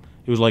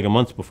it was like a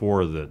month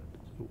before that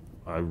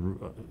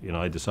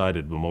I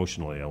decided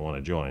emotionally I want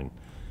to join.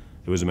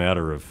 It was a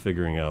matter of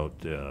figuring out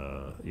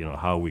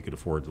how we could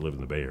afford to live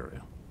in the Bay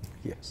Area.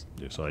 Yes.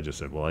 So I just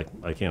said, well,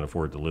 I can't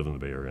afford to live in the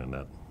Bay Area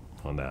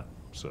on that.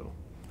 So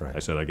I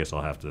said, I guess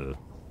I'll have to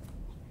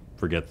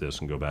forget this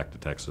and go back to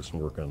Texas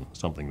and work on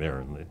something there.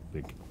 And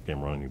they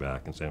came running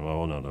back and saying,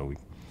 well, no,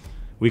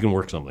 we can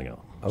work something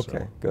out.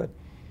 Okay, good.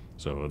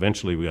 So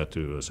eventually we got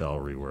to a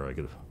salary where I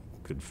could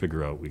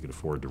figure out we could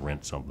afford to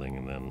rent something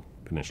and then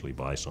potentially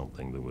buy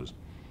something that was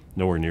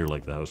nowhere near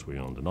like the house we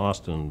owned in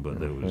Austin, but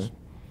that was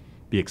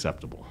be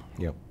acceptable.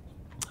 Yep.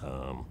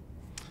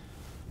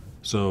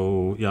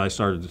 So yeah, I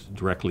started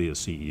directly as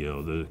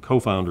CEO. The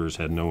co-founders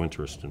had no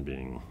interest in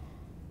being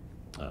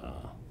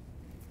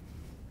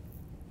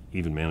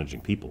even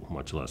managing people,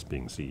 much less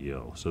being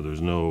CEO. So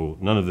there's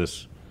none of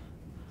this.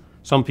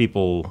 Some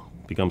people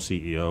become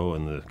CEO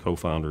and the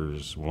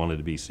co-founders wanted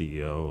to be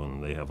CEO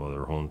and they have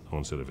their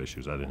own set of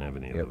issues. I didn't have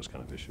any of those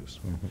kind of issues,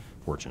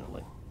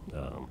 fortunately.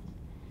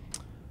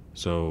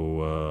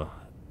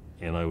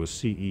 And I was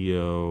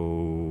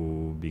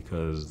CEO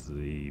because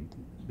the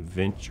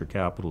venture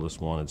capitalists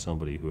wanted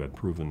somebody who had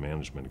proven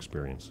management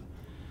experience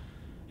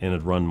and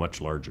had run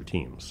much larger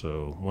teams.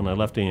 So when I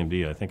left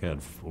AMD, I think I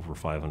had over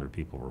 500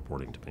 people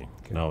reporting to me.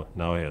 Okay.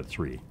 Now I had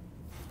 3.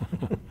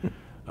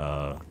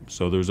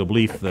 So there's a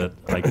belief that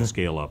I could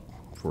scale up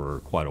for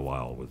quite a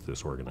while with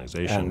this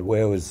organization. And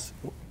where were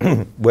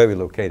you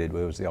located?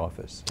 Where was the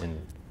office?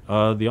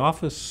 The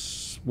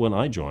office when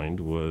I joined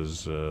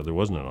was, there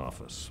wasn't an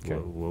office. Okay.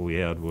 What we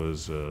had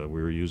was, we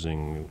were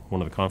using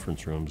one of the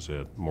conference rooms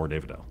at Moore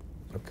Davidow.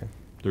 Okay.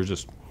 There's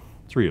just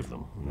 3 of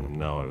them, and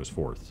now I was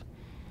 4th.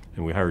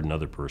 And we hired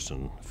another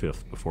person,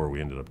 5th, before we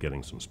ended up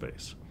getting some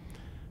space.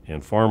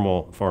 And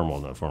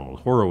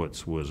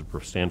Horowitz was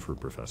a Stanford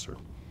professor.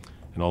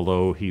 And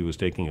although he was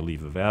taking a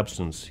leave of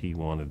absence, he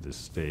wanted to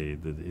stay,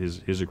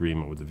 his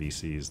agreement with the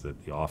VCs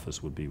that the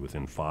office would be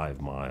within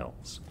 5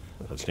 miles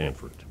of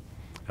Stanford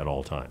at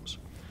all times.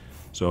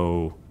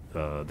 So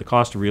the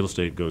cost of real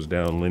estate goes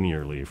down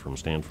linearly from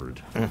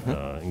Stanford.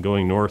 And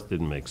going north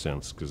didn't make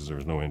sense because there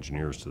was no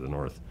engineers to the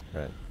north.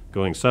 Right.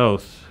 Going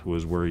south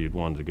was where you'd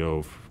want to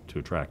go to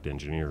attract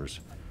engineers.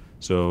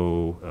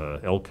 So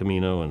El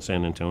Camino and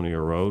San Antonio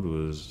Road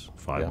was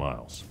 5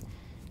 miles.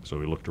 So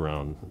we looked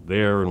around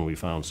there and we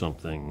found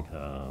something,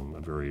 a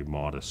very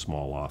modest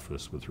small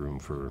office with room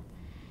for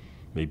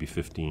maybe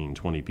 15,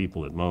 20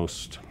 people at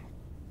most.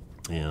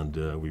 And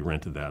we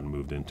rented that and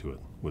moved into it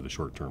with a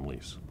short-term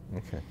lease.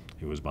 Okay.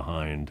 It was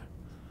behind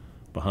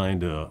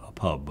a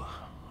pub.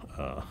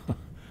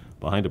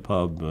 Behind a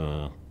pub,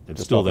 it's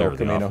Just still off there, El the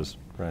Camino. office.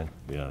 Right.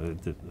 Yeah,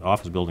 the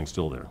office building's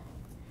still there.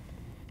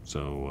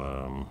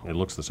 So it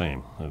looks the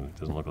same. It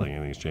doesn't look like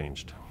anything's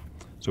changed.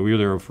 So we were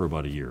there for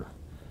about a year.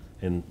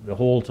 And the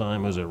whole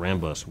time I was at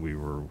Rambus, we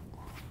were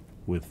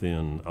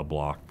within a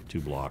block, 2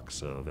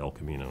 blocks of El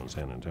Camino and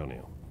San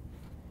Antonio.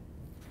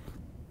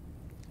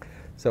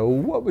 So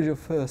what was your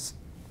first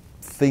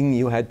thing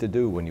you had to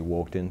do when you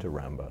walked into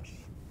Rambus?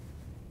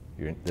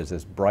 There's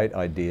this bright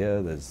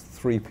idea, there's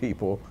 3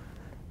 people,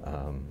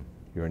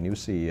 you're a new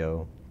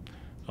CEO.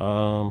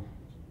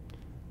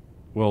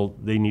 Well,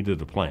 they needed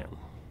a plan.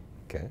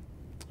 Okay.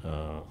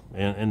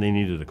 And they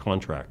needed a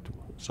contract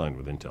signed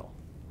with Intel.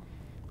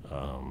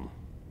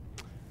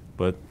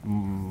 But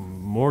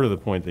more to the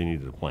point, they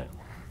needed a plan.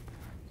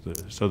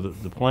 So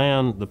the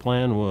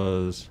plan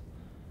was,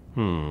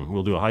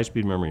 we'll do a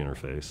high-speed memory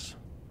interface.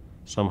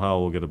 Somehow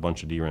we'll get a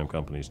bunch of DRAM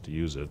companies to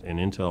use it, and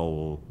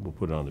Intel will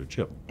put it on their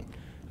chip.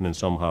 And then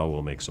somehow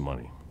we'll make some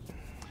money.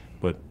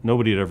 But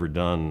nobody had ever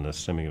done a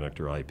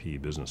semiconductor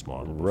IP business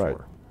model before. Right.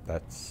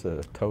 That's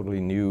a totally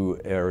new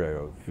area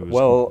of,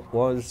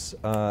 was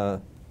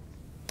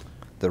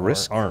The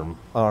RISC? ARM.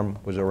 ARM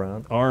was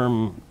around?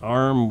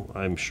 ARM,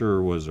 I'm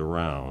sure was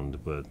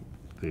around, but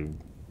they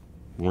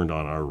weren't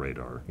on our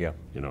radar. Yeah.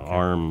 You know,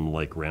 ARM,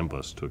 like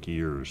Rambus, took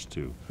years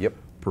to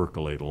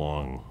percolate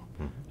along.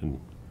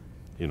 And,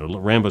 you know,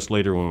 Rambus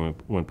later, when we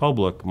went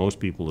public, most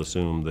people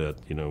assumed that,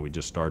 you know, we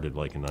just started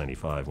like in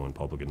 '95, went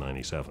public in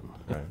 '97.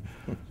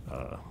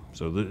 Right.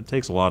 So it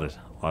takes a lot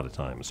of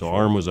time. So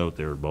ARM was out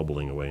there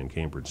bubbling away in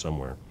Cambridge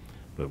somewhere,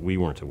 but we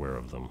weren't aware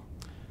of them.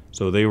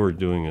 So they were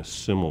doing a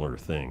similar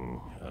thing.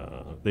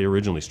 They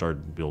originally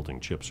started building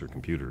chips or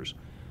computers,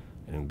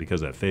 and because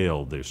that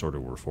failed, they sort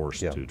of were forced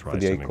to try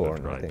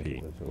semiconductor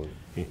IP.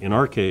 In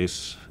our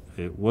case,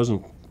 it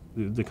wasn't,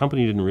 the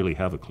company didn't really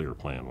have a clear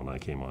plan when I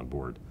came on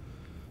board.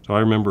 So I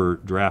remember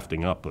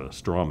drafting up a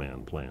straw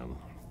man plan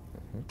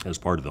as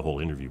part of the whole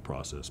interview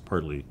process,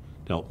 partly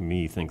to help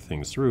me think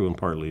things through and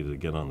partly to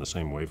get on the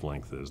same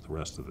wavelength as the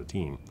rest of the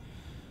team.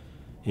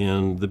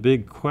 And the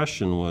big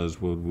question was,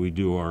 would we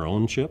do our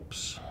own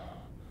chips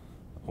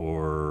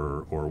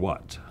or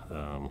what?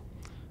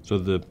 So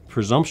the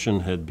presumption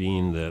had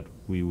been that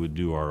we would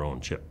do our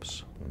own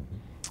chips,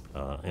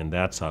 and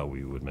that's how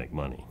we would make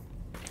money.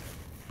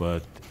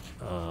 But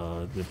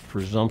the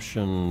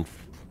presumption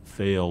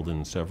failed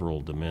in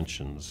several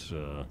dimensions.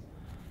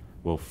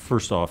 Well,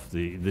 first off,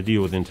 the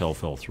deal with Intel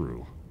fell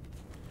through,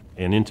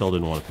 and Intel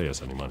didn't want to pay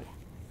us any money,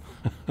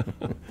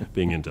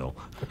 being Intel.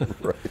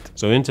 Right.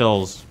 So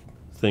Intel's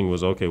thing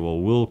was, okay, well,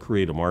 we'll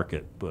create a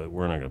market, but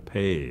we're not going to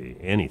pay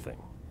anything.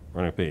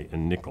 We're not going to pay a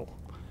nickel,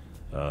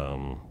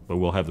 but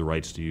we'll have the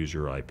rights to use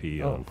your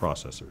IP on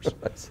processors.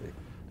 I see.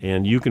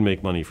 And you can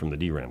make money from the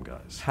DRAM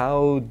guys.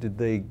 How did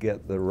they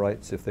get the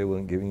rights if they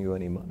weren't giving you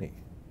any money?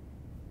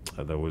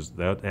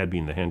 That had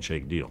been the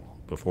handshake deal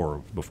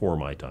before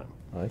my time.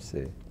 I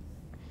see.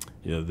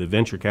 You know, the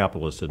venture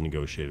capitalists had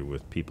negotiated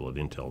with people at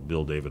Intel.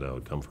 Bill Davidow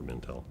had come from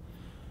Intel.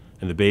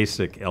 And the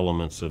basic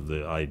elements of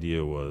the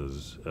idea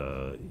was,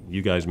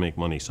 you guys make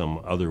money some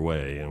other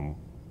way, and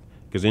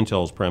because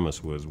Intel's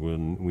premise was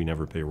we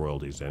never pay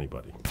royalties to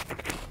anybody.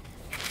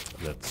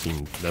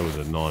 That was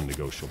a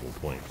non-negotiable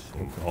point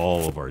in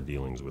all of our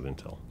dealings with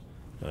Intel.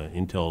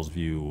 Intel's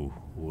view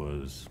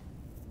was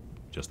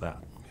just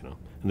that, you know.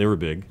 And they were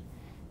big,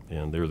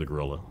 and they were the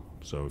gorilla.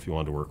 So if you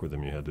wanted to work with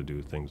them, you had to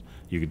do things.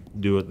 You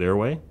could do it their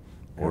way,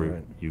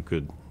 or you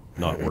could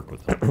not work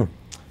with them.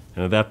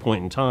 And at that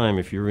point in time,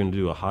 if you were going to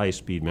do a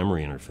high-speed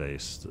memory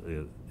interface,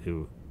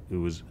 it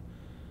was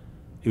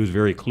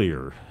very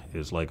clear.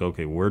 It's like,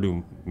 okay, where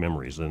do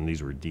memories, and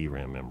these were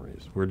DRAM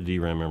memories, where do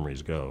DRAM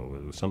memories go?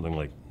 It was something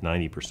like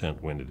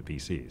 90% went into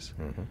PCs.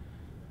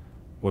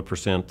 What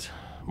percent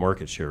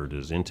market share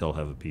does Intel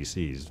have of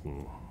PCs?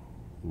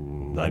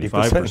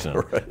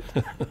 95%. Right.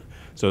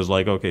 So it's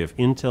like, okay, if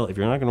you're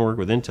not going to work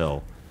with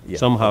Intel,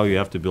 somehow you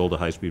have to build a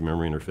high-speed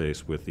memory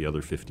interface with the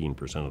other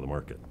 15% of the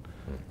market.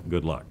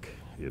 Good luck,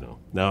 you know.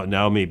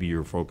 Now maybe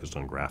you're focused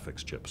on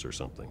graphics chips or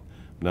something.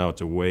 Now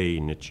it's a way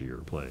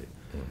nichier play.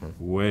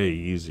 Way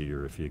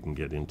easier if you can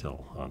get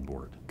Intel on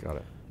board. Got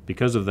it.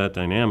 Because of that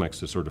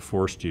dynamics, it sort of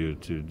forced you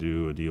to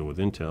do a deal with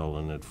Intel,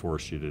 and it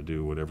forced you to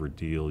do whatever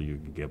deal you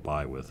could get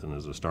by with. And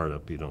as a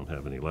startup, you don't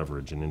have any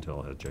leverage, and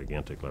Intel had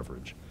gigantic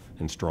leverage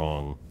and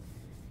strong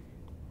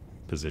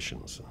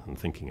positions and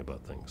thinking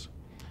about things.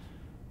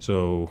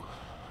 So,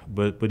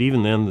 but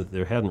even then,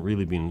 there hadn't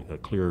really been a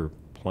clear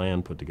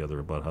plan put together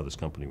about how this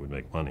company would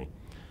make money.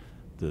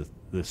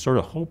 The sort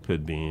of hope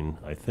had been,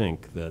 I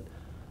think, that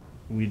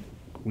we'd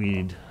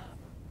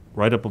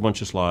write up a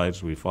bunch of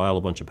slides, we'd file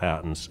a bunch of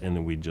patents, and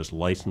then we'd just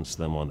license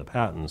them on the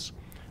patents,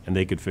 and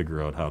they could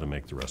figure out how to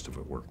make the rest of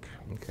it work.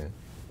 Okay.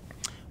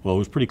 Well, it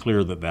was pretty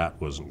clear that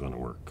that wasn't going to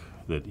work.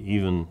 That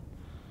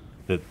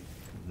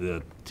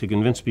to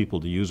convince people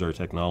to use our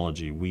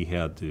technology, we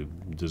had to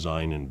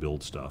design and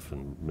build stuff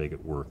and make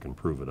it work and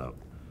prove it out.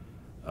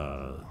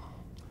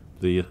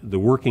 The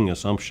working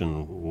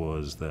assumption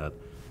was that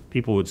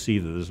people would see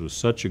that this was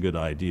such a good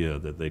idea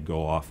that they'd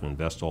go off and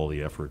invest all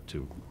the effort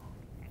to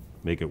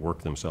make it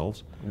work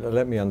themselves.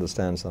 Let me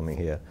understand something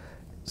here.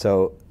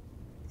 So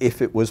if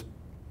this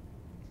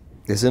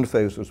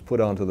interface was put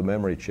onto the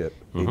memory chip,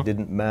 it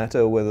didn't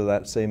matter whether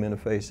that same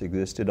interface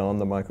existed on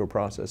the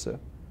microprocessor.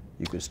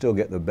 You could still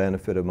get the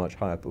benefit of much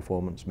higher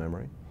performance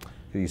memory.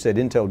 So you said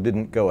Intel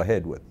didn't go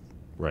ahead with.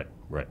 Right.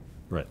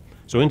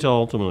 So Intel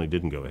ultimately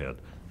didn't go ahead.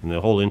 And the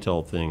whole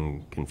Intel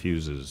thing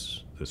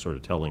confuses the sort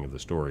of telling of the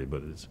story,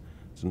 but it's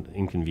an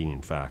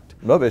inconvenient fact.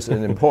 No, it's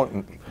an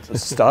important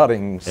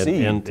starting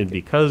seed. And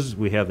because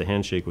we had the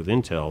handshake with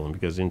Intel, and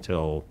because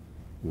Intel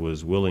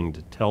was willing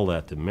to tell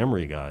that to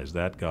memory guys,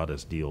 that got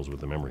us deals with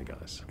the memory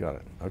guys. Got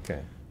it,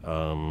 okay.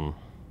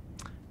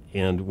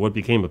 And what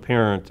became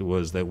apparent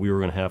was that we were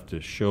going to have to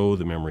show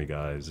the memory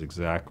guys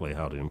exactly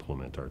how to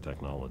implement our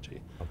technology.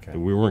 Okay.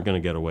 And we weren't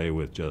going to get away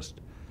with just,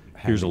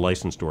 here's a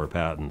license to our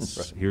patents,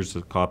 Right. Here's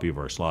a copy of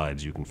our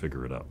slides, you can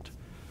figure it out.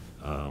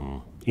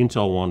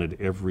 Intel wanted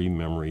every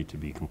memory to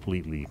be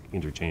completely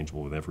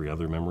interchangeable with every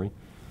other memory.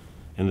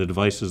 And the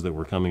devices that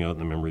were coming out in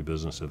the memory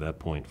business at that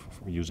point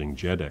using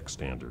JEDEC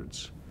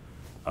standards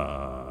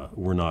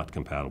were not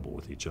compatible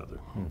with each other.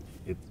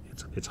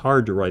 it's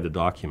hard to write a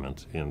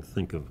document and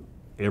think of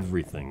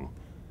everything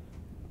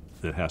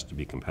that has to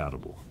be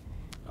compatible.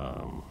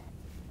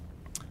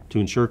 To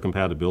ensure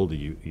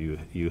compatibility,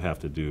 you have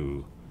to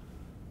do.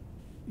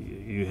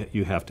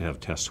 You have to have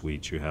test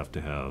suites, you have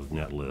to have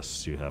net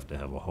lists, you have to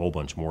have a whole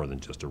bunch more than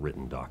just a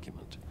written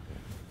document.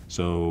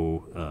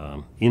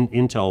 So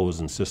Intel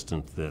was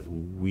insistent that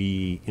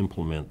we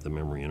implement the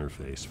memory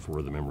interface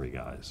for the memory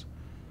guys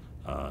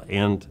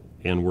and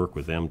work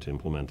with them to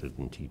implement it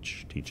and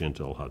teach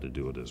Intel how to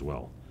do it as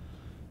well.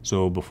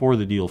 So before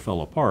the deal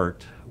fell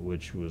apart,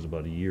 which was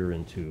about a year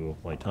into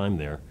my time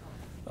there,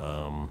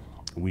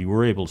 we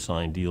were able to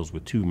sign deals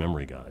with two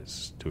memory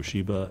guys,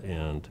 Toshiba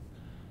and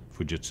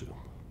Fujitsu.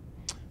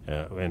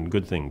 And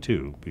good thing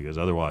too, because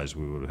otherwise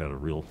we would have had a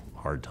real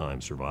hard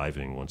time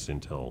surviving once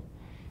Intel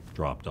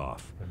dropped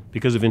off.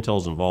 Because of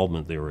Intel's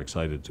involvement, they were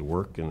excited to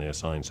work, and they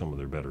assigned some of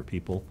their better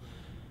people.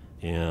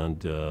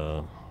 And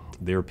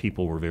their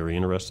people were very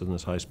interested in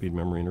this high-speed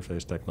memory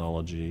interface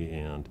technology,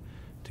 and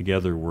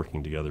together,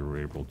 working together, we were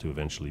able to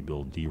eventually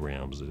build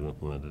DRAMs that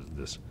implemented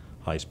this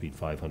high-speed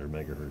 500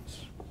 megahertz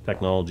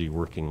technology,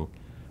 working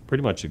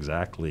pretty much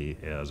exactly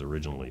as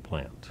originally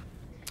planned.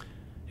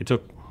 It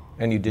took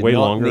and you did way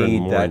not longer need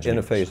and more that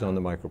engineers. interface on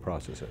the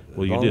microprocessor.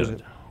 Well,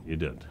 you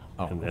did.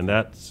 Oh, And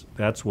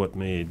that's what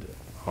made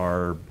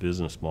our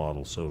business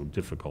model so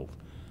difficult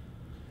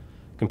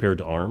compared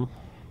to ARM.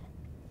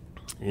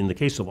 In the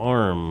case of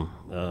ARM,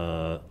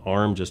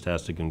 ARM just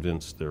has to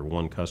convince their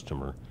one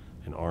customer,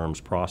 and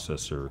ARM's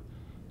processor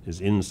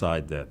is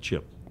inside that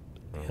chip.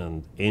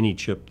 And any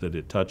chip that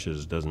it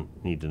touches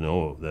doesn't need to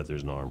know that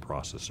there's an ARM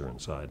processor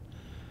inside.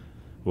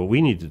 What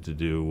we needed to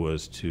do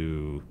was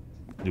to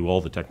do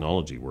all the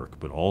technology work,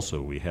 but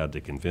also we had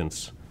to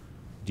convince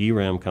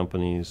DRAM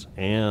companies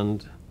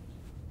and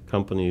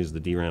companies the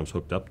DRAM's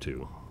hooked up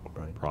to,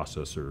 right,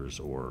 processors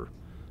or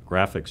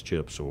graphics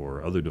chips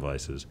or other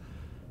devices,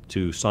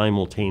 to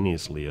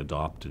simultaneously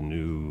adopt a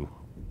new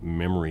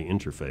memory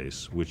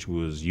interface, which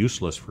was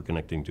useless for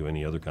connecting to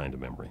any other kind of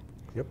memory.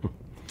 Yep.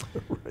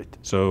 Right.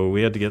 So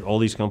we had to get all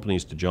these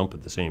companies to jump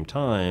at the same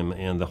time,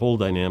 and the whole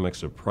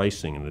dynamics of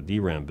pricing in the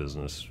DRAM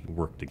business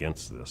worked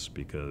against this,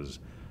 because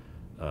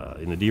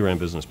in the DRAM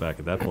business back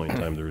at that point in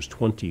time, there was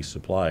 20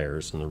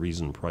 suppliers, and the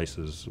reason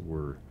prices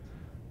the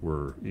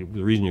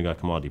reason you got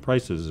commodity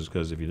prices is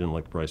because if you didn't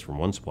like the price from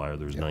one supplier,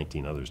 there was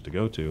 19 others to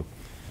go to.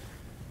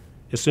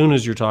 As soon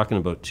as you're talking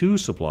about two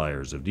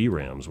suppliers of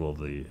DRAMs, well,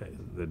 the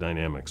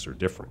dynamics are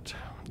different.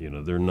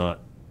 They're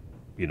not,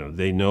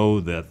 they know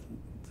that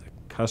the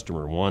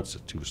customer wants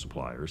two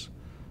suppliers,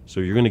 so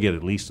you're going to get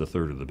at least a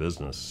third of the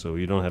business, so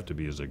you don't have to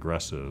be as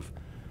aggressive.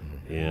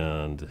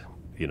 And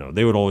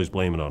they would always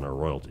blame it on our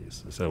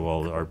royalties. They said,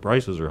 well, our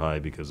prices are high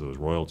because of those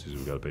royalties,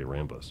 we've got to pay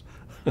Rambus.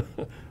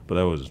 But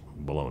that was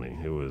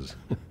baloney. It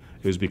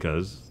was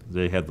because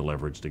they had the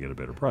leverage to get a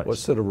better price. What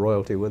sort of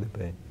royalty were they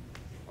paying?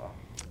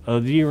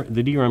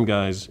 The DRAM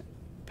guys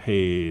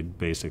paid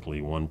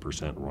basically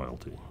 1%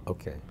 royalty.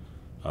 Okay.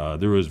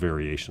 There was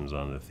variations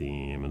on the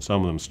theme, and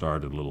some of them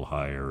started a little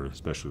higher,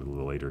 especially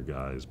the later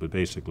guys, but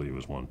basically it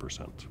was 1%.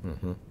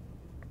 Mm-hmm.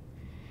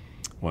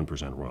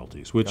 1%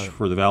 royalties, which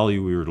for the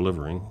value we were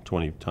delivering,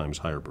 20 times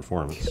higher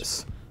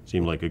performance,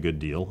 seemed like a good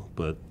deal,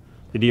 but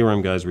the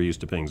DRAM guys were used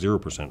to paying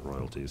 0%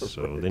 royalties,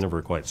 so they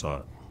never quite saw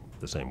it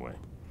the same way.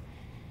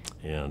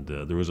 And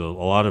there was a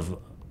lot of,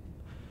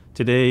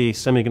 today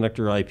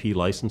semiconductor IP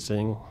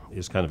licensing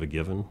is kind of a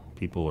given.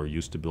 People are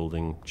used to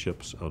building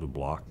chips out of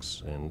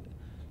blocks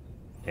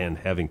and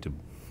having to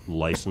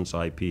license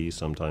IP,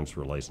 sometimes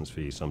for a license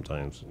fee,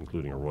 sometimes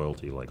including a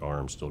royalty, like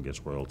ARM still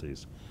gets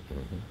royalties.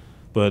 Mm-hmm.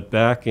 But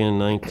back in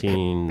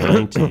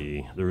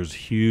 1990, there was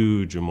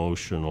huge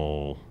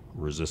emotional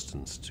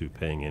resistance to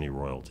paying any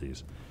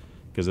royalties.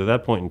 Because at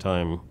that point in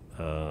time,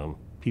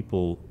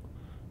 people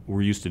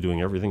were used to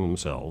doing everything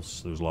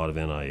themselves. There was a lot of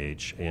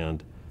NIH.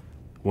 And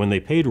when they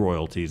paid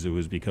royalties, it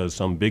was because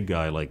some big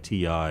guy like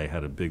TI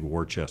had a big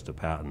war chest of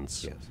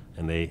patents. Yes.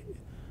 And they,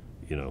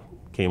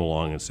 came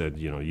along and said,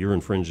 you're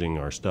infringing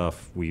our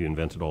stuff. We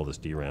invented all this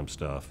DRAM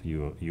stuff.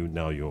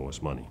 Now you owe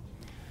us money.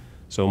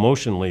 So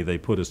emotionally, they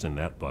put us in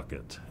that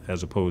bucket,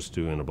 as opposed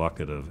to in a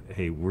bucket of,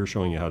 hey, we're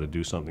showing you how to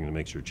do something that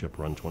makes your chip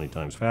run 20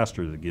 times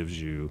faster, that gives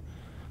you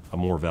a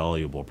more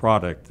valuable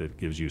product, that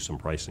gives you some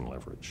pricing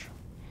leverage.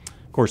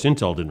 Of course,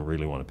 Intel didn't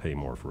really want to pay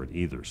more for it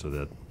either, so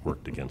that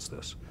worked against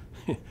this.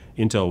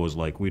 Intel was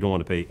like, we don't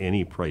want to pay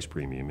any price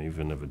premium,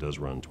 even if it does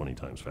run 20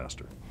 times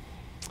faster.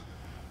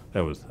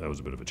 That was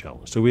a bit of a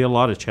challenge. So we had a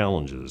lot of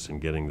challenges in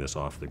getting this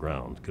off the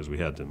ground, because we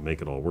had to make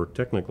it all work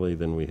technically,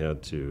 then we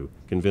had to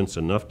convince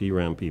enough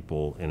DRAM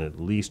people and at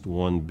least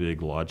one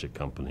big logic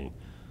company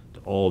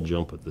to all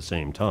jump at the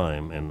same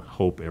time and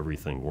hope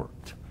everything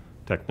worked,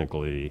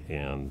 technically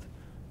and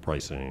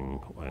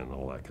pricing and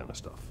all that kind of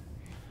stuff.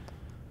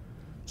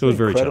 So it was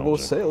very incredible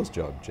challenging. Sales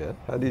job, Geoff.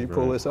 How did you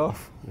pull this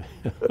off?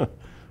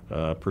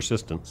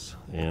 Persistence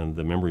and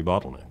the memory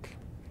bottleneck.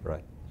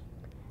 Right.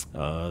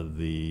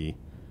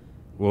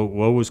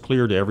 What was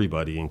clear to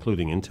everybody,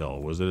 including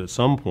Intel, was that at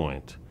some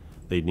point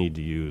they'd need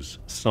to use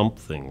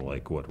something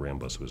like what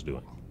Rambus was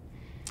doing.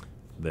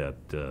 that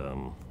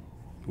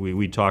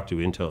we talked to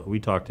Intel. We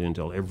talked to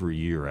Intel every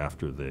year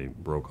after they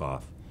broke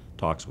off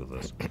talks with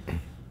us,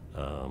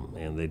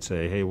 and they'd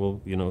say, "Hey,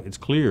 well, you know, it's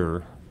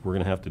clear we're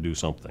going to have to do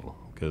something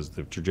because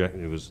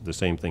it was the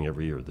same thing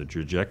every year. The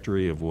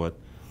trajectory of what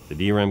the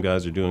DRAM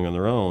guys are doing on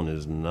their own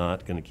is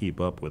not going to keep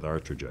up with our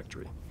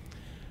trajectory,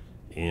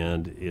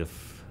 and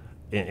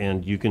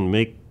you can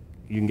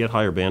get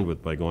higher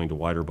bandwidth by going to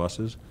wider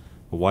buses,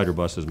 but wider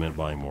buses meant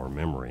buying more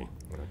memory,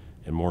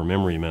 and more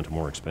memory meant a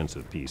more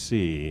expensive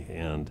PC,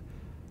 and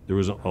there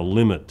was a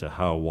limit to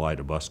how wide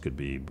a bus could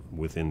be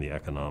within the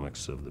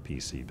economics of the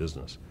PC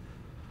business.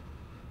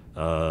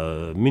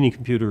 Mini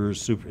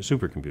computers,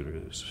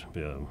 supercomputers,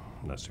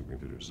 not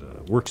supercomputers,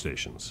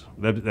 workstations.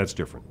 That's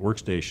different.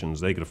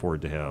 Workstations, they could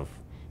afford to have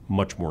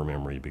much more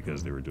memory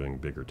because they were doing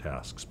bigger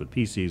tasks. But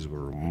PCs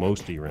were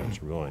most DRAMs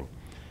were going.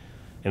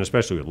 And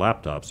especially with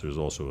laptops, there's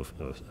also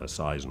a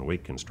size and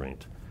weight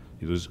constraint.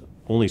 It was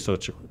only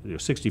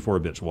 64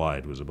 bits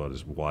wide was about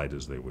as wide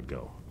as they would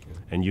go.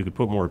 And you could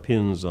put more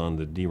pins on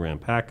the DRAM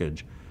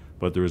package,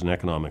 but there was an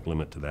economic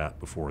limit to that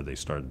before they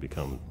started to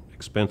become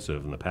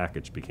expensive, and the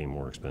package became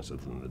more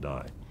expensive than the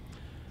die.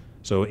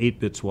 So 8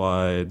 bits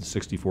wide,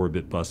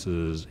 64-bit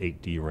buses,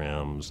 8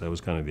 DRAMs, that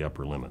was kind of the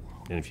upper limit.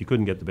 And if you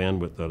couldn't get the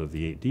bandwidth out of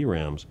the 8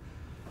 DRAMs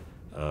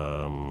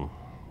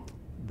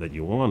that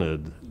you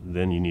wanted,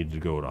 then you needed to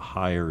go to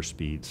higher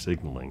speed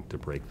signaling to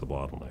break the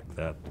bottleneck.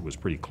 That was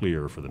pretty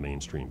clear for the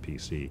mainstream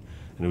PC.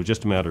 And it was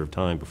just a matter of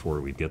time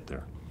before we'd get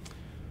there.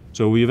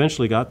 So we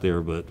eventually got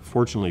there, but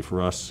fortunately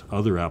for us,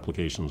 other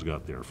applications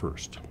got there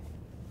first.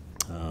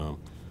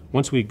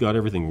 Once we got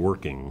everything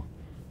working,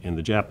 and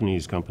the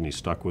Japanese companies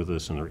stuck with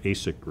us, and their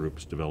ASIC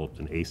groups developed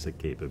an ASIC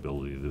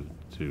capability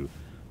to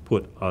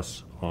put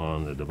us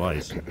on the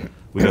device,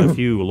 we got a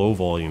few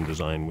low-volume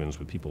design wins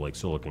with people like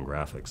Silicon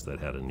Graphics that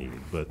had a need,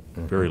 but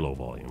very low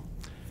volume.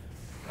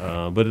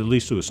 But at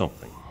least it was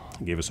something.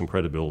 It gave us some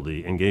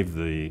credibility and gave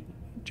the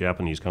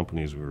Japanese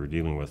companies we were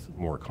dealing with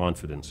more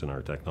confidence in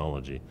our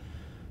technology.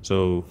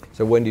 So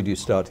when did you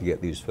start to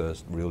get these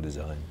first real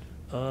designs?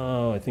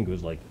 I think it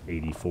was like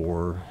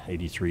 84,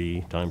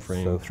 83 time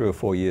frame. So 3 or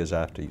 4 years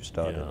after you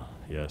started.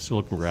 Yeah.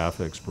 Silicon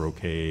Graphics,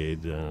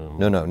 Brocade.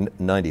 No,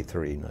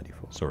 93,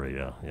 94. Sorry,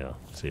 yeah.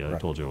 See, I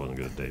told you I wasn't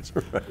good at dates.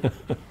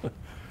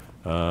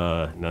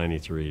 Right.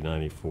 93,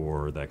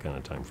 94, that kind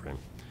of time frame.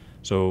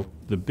 So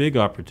the big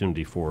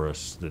opportunity for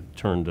us that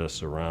turned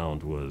us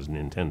around was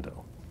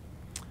Nintendo.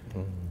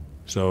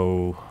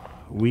 So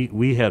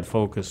we had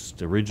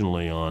focused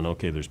originally on,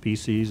 okay, there's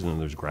PCs and then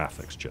there's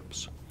graphics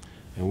chips.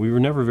 And we were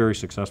never very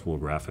successful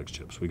with graphics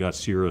chips. We got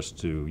Cirrus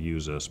to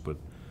use us, but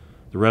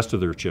the rest of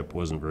their chip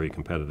wasn't very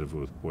competitive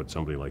with what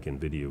somebody like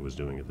NVIDIA was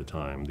doing at the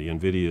time. The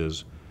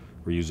NVIDIAs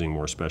were using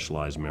more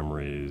specialized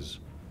memories.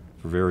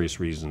 For various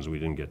reasons, we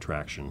didn't get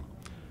traction.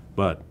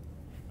 But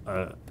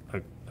a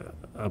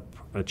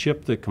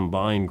chip that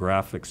combined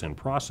graphics and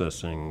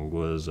processing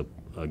was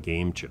a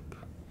game chip.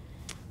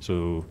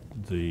 So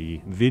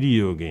the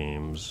video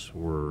games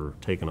were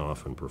taken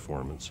off in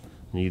performance,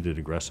 needed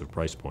aggressive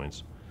price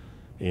points.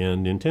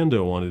 And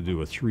Nintendo wanted to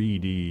do a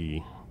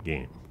 3D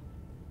game.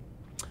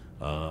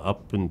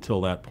 Up until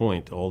that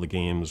point, all the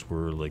games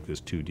were like this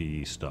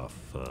 2D stuff,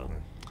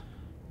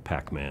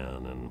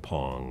 Pac-Man and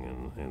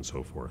Pong and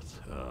so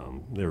forth.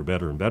 They were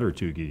better and better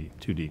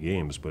 2D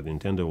games, but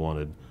Nintendo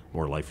wanted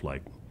more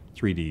lifelike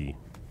 3D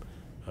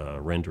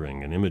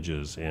rendering and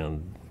images,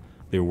 and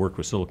they worked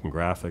with Silicon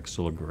Graphics.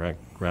 Silicon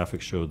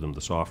Graphics showed them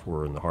the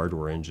software and the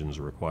hardware engines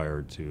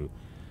required to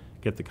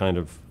get the kind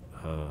of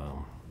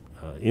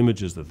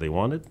images that they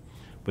wanted,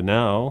 but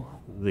now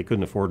they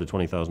couldn't afford a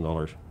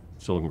 $20,000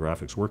 Silicon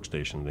Graphics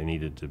workstation. They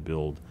needed to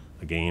build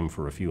a game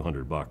for a few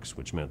 $100,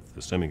 which meant the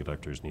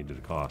semiconductors needed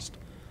to cost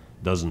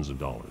dozens of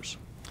dollars.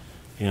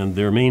 And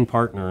their main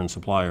partner and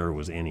supplier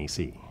was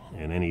NEC,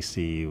 and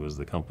NEC was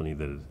the company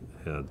that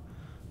had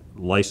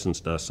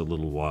licensed us a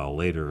little while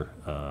later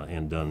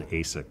and done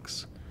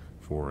ASICs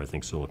for, I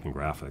think, Silicon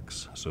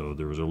Graphics. So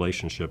there was a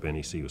relationship,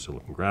 NEC with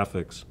Silicon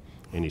Graphics,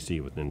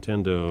 NEC with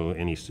Nintendo.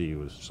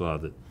 NEC saw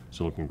that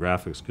Silicon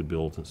Graphics could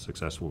build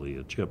successfully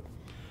a chip.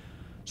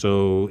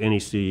 So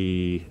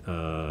NEC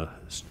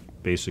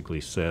basically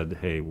said,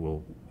 hey,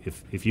 well,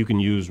 if you can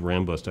use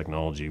Rambus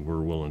technology, we're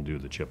willing to do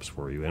the chips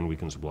for you, and we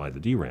can supply the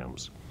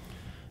DRAMs.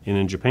 And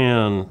in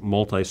Japan,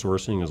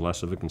 multi-sourcing is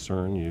less of a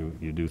concern.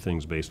 You do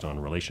things based on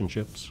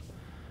relationships,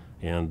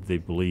 and they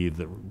believe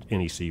that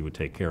NEC would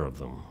take care of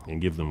them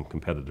and give them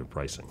competitive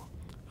pricing.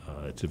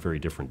 It's a very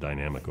different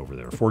dynamic over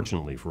there,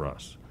 fortunately for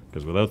us,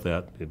 because without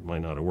that, it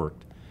might not have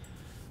worked.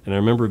 And I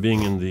remember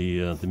being in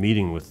the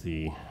meeting with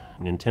the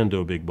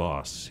Nintendo big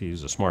boss.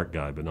 He's a smart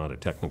guy, but not a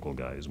technical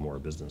guy. He's more a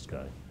business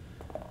guy.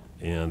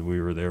 And we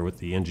were there with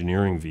the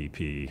engineering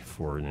VP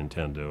for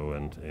Nintendo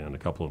and a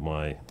couple of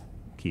my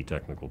key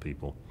technical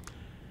people.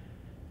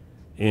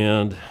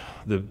 And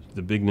the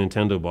big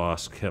Nintendo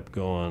boss kept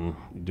going,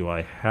 do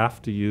I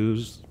have to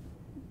use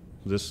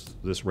this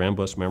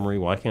Rambus memory?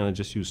 Why can't I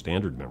just use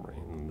standard memory?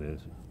 And the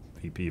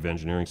VP of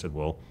engineering said,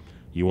 well,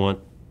 you want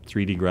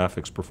 3D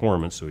graphics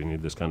performance, so you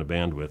need this kind of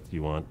bandwidth.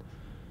 You want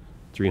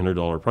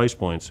 $300 price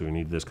point, so we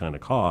need this kind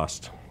of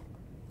cost.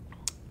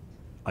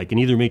 I can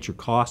either meet your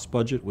cost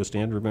budget with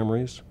standard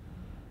memories,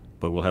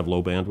 but we'll have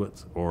low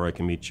bandwidth, or I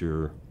can meet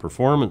your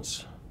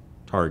performance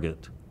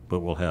target, but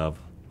we'll have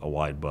a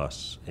wide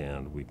bus,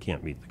 and we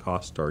can't meet the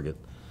cost target.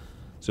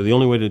 So the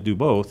only way to do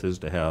both is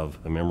to have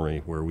a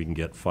memory where we can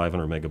get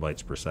 500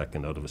 megabytes per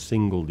second out of a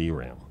single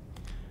DRAM,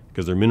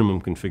 because their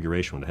minimum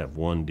configuration would have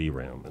one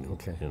DRAM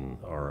in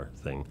our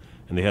thing.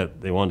 And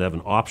they wanted to have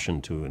an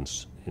option to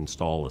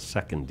install a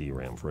second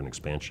DRAM for an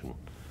expansion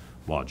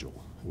module,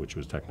 which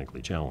was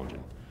technically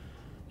challenging.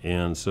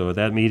 And so at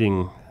that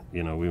meeting,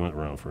 we went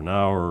around for an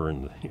hour,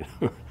 and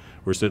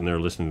we're sitting there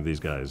listening to these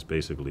guys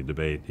basically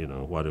debate,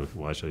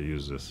 why should I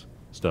use this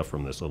stuff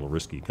from this little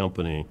risky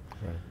company?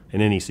 Right.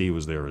 And NEC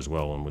was there as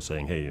well and was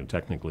saying, hey,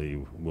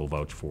 technically we'll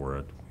vouch for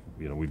it.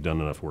 We've done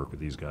enough work with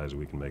these guys,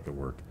 we can make it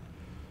work.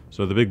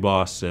 So the big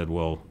boss said,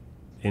 well,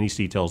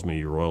 NEC tells me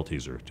your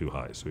royalties are too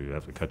high, so you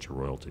have to cut your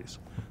royalties.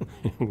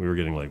 We were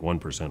getting like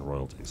 1%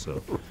 royalties.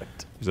 So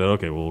he said,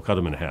 okay, well, we'll cut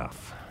them in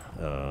half.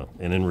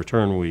 And in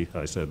return,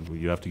 I said, well,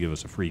 you have to give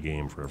us a free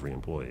game for every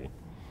employee.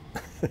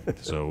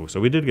 So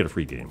we did get a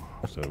free game.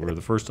 So we were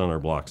the first on our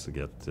blocks to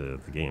get the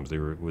games. They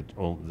were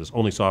this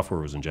only software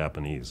was in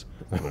Japanese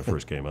when it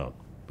first came out.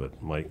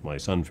 But my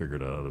son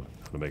figured out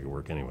how to make it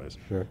work anyways,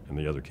 and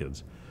the other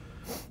kids.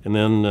 And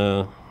then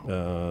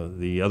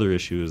the other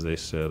issue is they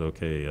said,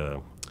 okay,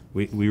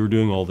 we were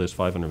doing all this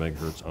 500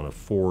 megahertz on a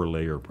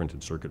 4-layer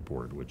printed circuit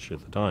board, which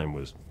at the time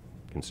was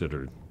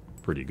considered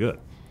pretty good.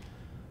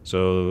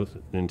 So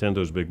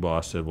Nintendo's big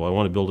boss said, well, I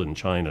want to build it in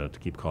China to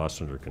keep costs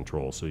under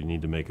control, so you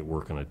need to make it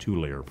work on a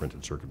 2-layer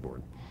printed circuit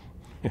board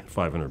at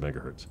 500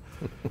 megahertz.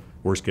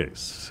 Worst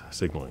case,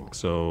 signaling.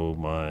 So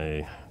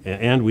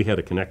and we had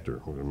a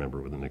connector,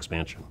 remember, with an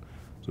expansion.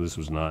 So this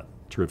was not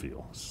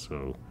trivial.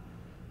 So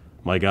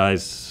my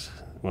guys,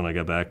 when I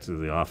got back to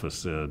the office,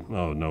 said,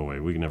 oh, no way,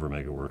 we can never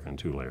make it work on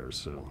 2 layers.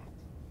 So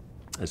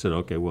I said,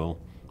 okay, well,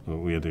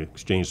 we had to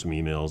exchange some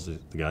emails.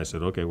 The guy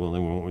said, okay, well,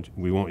 then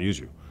we won't use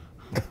you.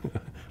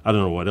 I don't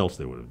know what else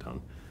they would have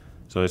done.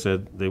 So I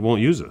said, they won't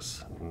use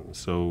us.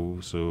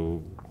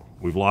 So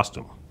we've lost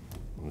them.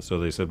 And so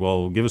they said,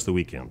 well, give us the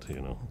weekend,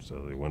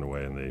 So they went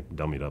away and they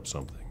dummied up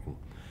something.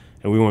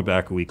 And we went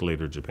back a week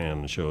later to Japan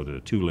and showed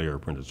a 2-layer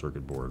printed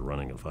circuit board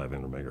running at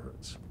 500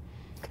 megahertz,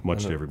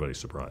 much to everybody's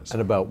surprise.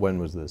 And about when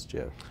was this,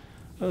 Geoff?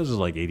 This is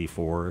like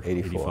 84,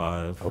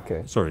 85.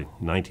 Okay. Sorry,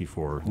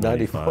 94,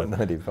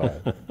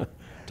 95.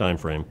 Time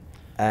frame.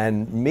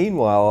 And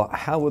meanwhile,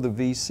 how were the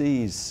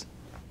VCs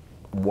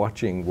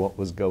watching what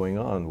was going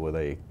on? Were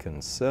they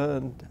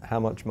concerned? How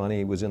much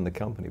money was in the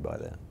company by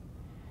then?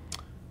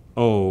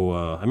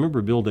 I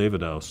remember Bill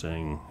Davidow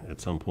saying at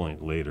some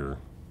point later,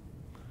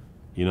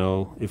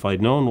 if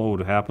I'd known what would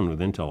have happened with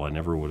Intel, I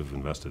never would have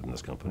invested in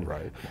this company.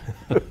 Right.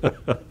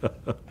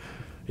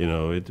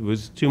 It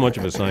was too much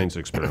of a science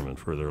experiment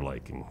for their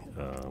liking.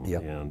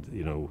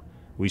 And,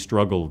 we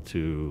struggled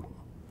to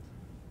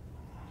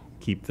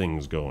keep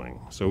things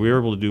going. So we were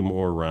able to do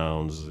more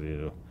rounds.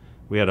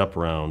 We had up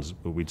rounds,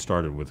 but we'd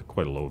started with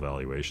quite a low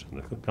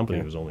valuation. The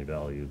company was only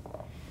valued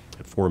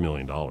at $4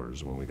 million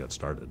when we got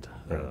started.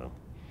 Right.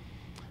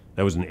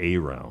 That was an A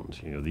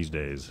round. These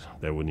days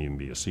that wouldn't even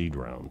be a seed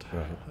round.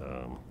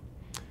 Right.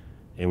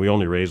 And we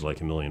only raised like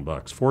 $1 million.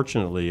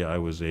 Fortunately, I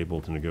was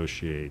able to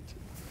negotiate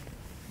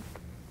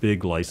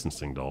big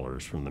licensing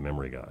dollars from the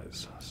memory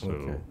guys.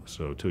 So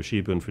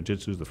Toshiba and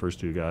Fujitsu, the first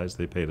 2 guys,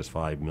 they paid us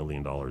 $5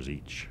 million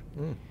each.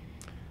 Mm.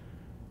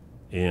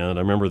 And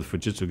I remember the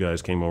Fujitsu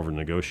guys came over and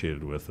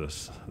negotiated with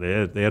us.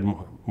 They had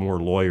more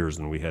lawyers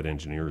than we had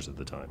engineers at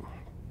the time.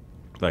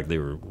 In fact, they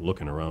were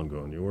looking around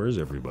going, where is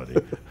everybody?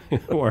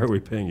 Why are we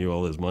paying you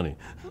all this money?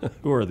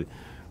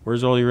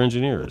 Where's all your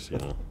engineers?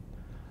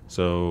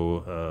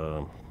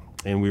 So,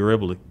 and we were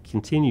able to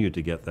continue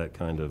to get that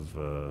kind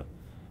of,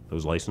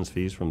 those license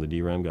fees from the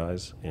DRAM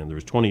guys. And there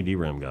was 20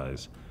 DRAM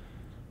guys.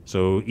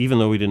 So even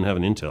though we didn't have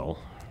an Intel,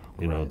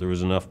 there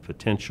was enough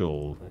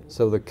potential.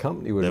 So the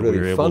company was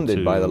really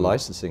funded by the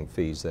licensing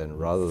fees then,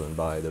 rather than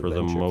by the venture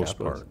capitalists. For the most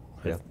capitalists.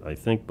 part. Yeah. I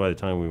think by the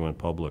time we went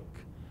public,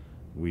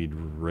 we'd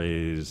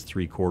raised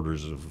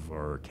 3/4 of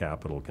our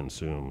capital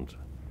consumed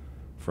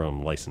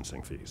from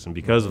licensing fees. And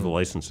because of the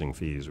licensing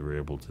fees, we were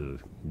able to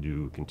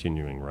do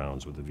continuing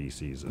rounds with the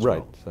VCs as well.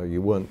 Right, so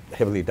you weren't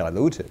heavily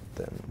diluted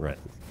then. Right.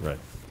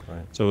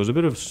 So it was a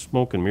bit of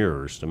smoke and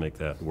mirrors to make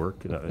that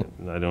work.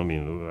 I don't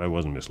mean, I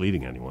wasn't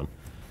misleading anyone.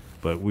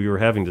 But we were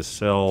having to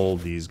sell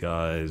these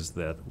guys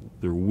that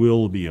there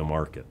will be a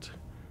market.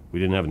 We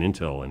didn't have an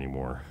Intel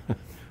anymore,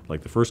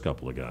 like the first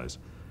couple of guys.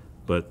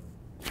 But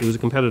it was a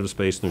competitive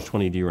space, and there's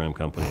 20 DRAM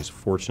companies.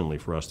 Fortunately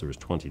for us, there was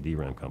 20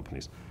 DRAM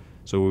companies.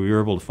 So we were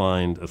able to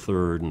find a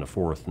third and a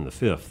fourth and the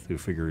fifth who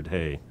figured,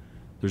 hey,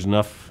 there's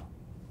enough.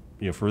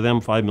 For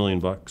them, $5 million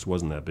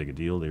wasn't that big a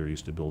deal. They were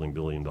used to building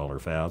billion-dollar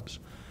fabs.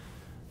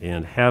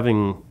 And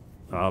having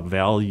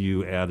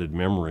value-added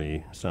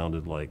memory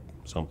sounded like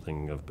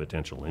something of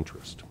potential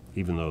interest,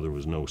 even though there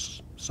was no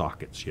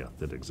sockets yet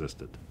that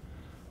existed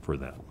for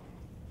that.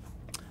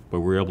 But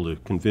we were able to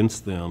convince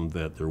them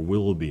that there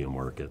will be a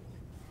market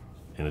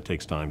and it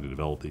takes time to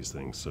develop these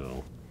things.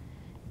 So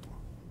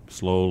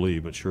slowly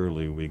but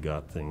surely we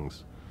got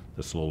things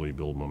to slowly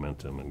build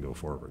momentum and go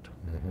forward.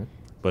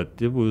 But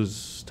it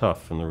was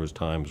tough, and there was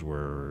times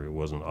where it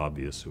wasn't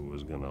obvious it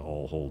was going to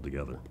all hold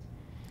together.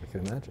 I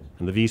can imagine.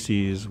 And the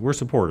VCs were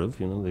supportive.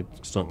 You know, they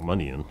sunk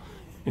money in.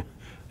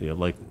 You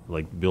know,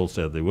 like Bill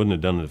said, they wouldn't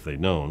have done it if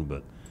they'd known. But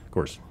of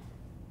course,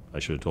 I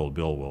should have told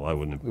Bill, well, I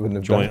wouldn't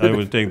have joined. I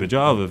wouldn't take the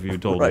job if you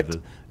told me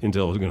that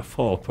Intel was going to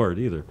fall apart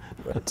either.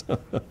 Right.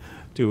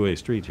 Two-way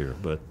street here,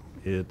 but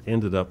it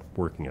ended up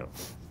working out.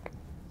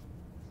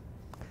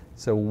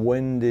 So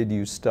when did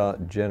you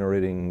start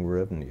generating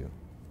revenue?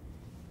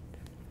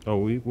 Oh,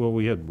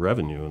 we had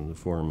revenue in the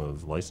form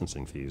of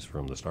licensing fees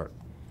from the start.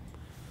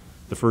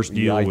 The first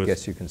deal I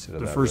guess you consider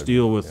the that first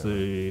revenue. deal with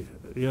the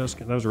yes,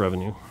 that was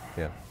revenue.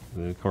 Yeah.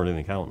 According to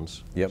the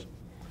accountants. Yep.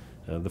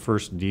 The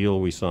first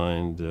deal we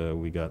signed,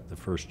 we got the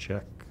first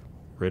check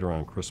right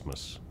around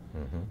Christmas,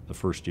 the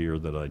first year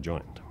that I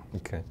joined.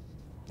 Okay.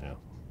 Yeah.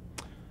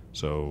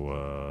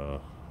 So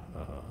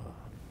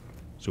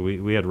so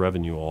we had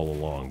revenue all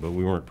along, but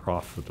we weren't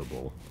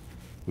profitable.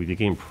 We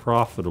became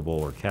profitable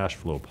or cash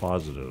flow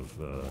positive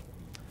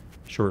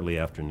shortly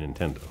after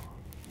Nintendo.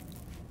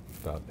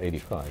 About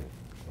 85 or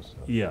so.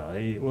 Yeah,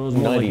 it was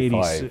more like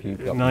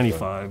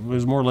 95. It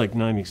was more like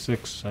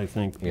 96, I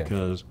think,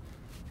 because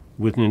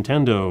with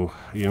Nintendo,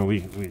 you know,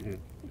 it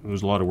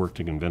was a lot of work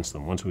to convince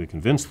them. Once we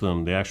convinced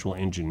them, the actual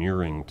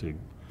engineering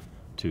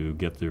to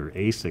get their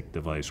ASIC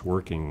device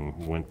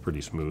working went pretty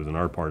smooth, and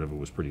our part of it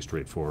was pretty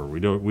straightforward.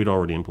 We'd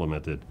already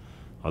implemented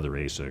other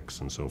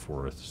ASICs and so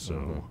forth,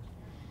 so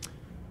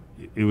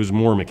it was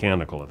more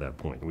mechanical at that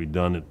point. We'd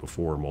done it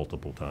before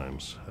multiple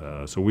times,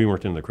 so we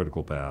weren't in the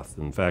critical path.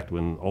 In fact,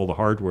 when all the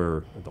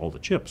hardware, all the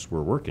chips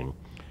were working,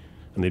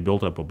 and they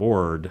built up a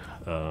board,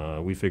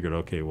 we figured,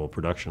 okay, well,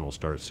 production will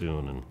start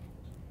soon. And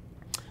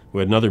we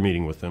had another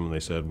meeting with them, and they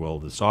said, well,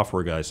 the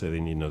software guys say they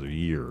need another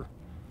year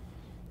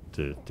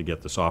to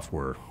get the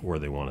software where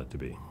they want it to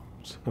be.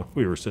 So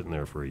we were sitting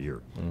there for a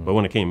year. But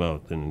when it came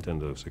out, the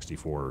Nintendo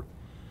 64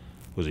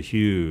 was a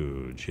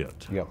huge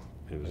hit. Yep.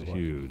 It was a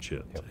huge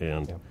hit. Yep.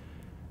 And Yep.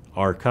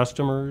 our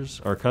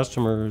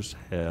customers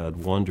had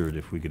wondered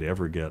if we could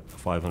ever get a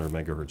 500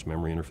 megahertz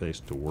memory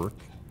interface to work,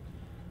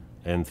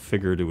 and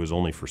figured it was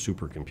only for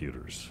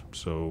supercomputers.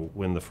 So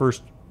when the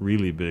first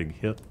really big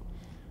hit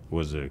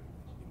was a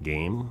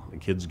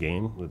kid's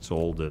game that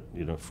sold at,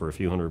 you know, for a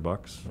few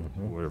 $100,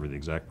 whatever the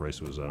exact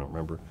price was, I don't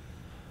remember,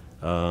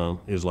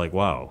 is like,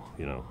 wow,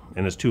 you know,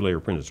 and it's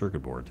 2-layer printed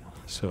circuit board.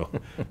 So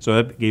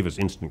that gave us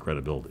instant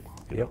credibility.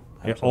 You know.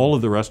 Absolutely. All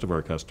of the rest of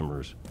our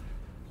customers,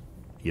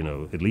 you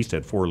know, at least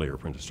had 4-layer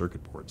printed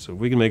circuit boards. So if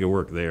we can make it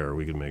work there,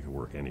 we can make it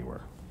work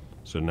anywhere.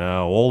 So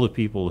now all the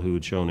people who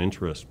had shown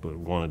interest but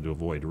wanted to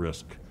avoid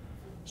risk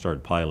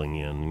started piling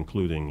in,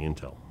 including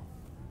Intel.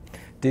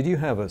 Did you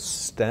have a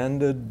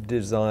standard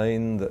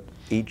design that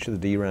each of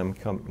the DRAM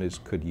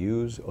companies could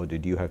use, or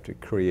did you have to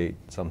create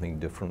something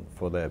different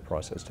for their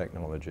process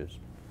technologies?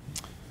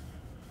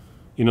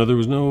 You know, there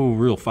was no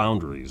real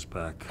foundries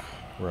back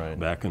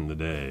in the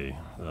day.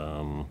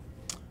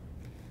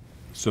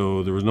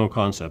 So there was no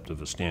concept of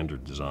a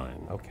standard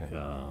design. Okay.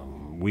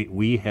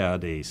 We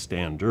had a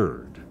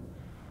standard.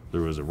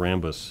 There was a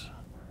Rambus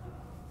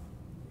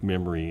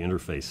memory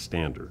interface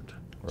standard.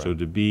 Right. So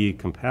to be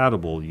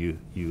compatible, you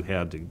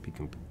had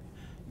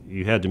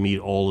to meet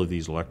all of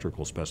these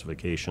electrical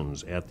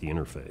specifications at the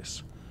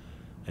interface,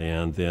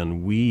 and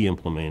then we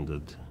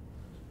implemented.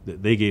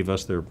 They gave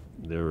us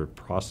their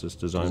process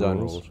design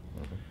rules.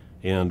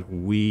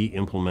 And we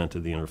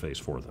implemented the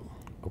interface for them.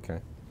 Okay.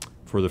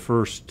 For the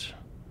first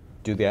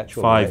Do the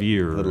actual 5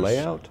 years, the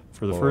layout?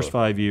 For the first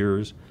 5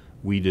 years,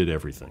 we did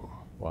everything.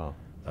 Wow.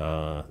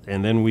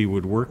 And then we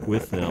would work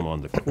with them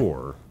on the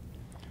core,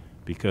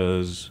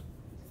 because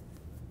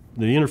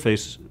the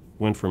interface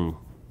went from,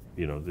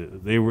 you know,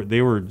 they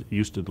were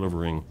used to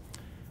delivering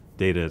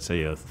data at,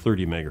 say, a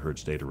 30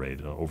 megahertz data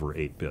rate over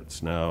 8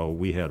 bits. Now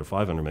we had a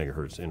 500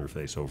 megahertz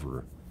interface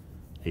over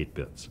 8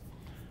 bits.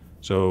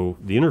 So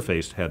the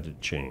interface had to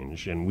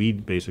change, and we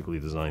basically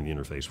designed the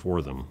interface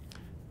for them.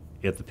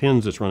 At the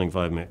pins, it's running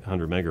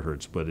 500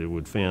 megahertz, but it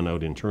would fan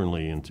out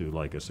internally into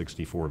like a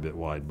 64-bit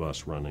wide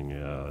bus running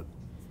at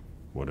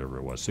whatever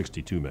it was,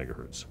 62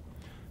 megahertz,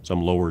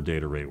 some lower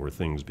data rate where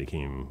things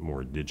became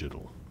more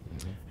digital.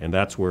 And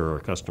that's where our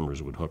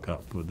customers would hook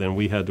up. But then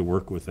we had to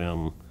work with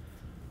them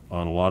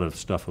on a lot of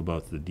stuff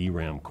about the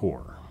DRAM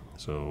core.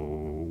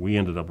 So we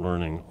ended up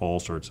learning all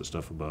sorts of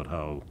stuff about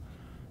how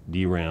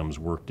DRAMs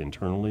worked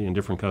internally, and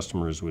different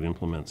customers would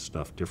implement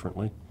stuff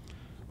differently.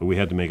 But we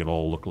had to make it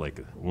all look like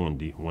one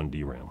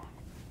DRAM.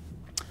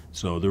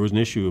 So there was an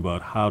issue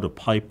about how to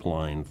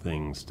pipeline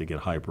things to get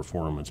high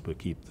performance but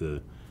keep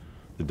the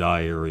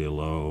die area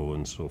low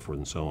and so forth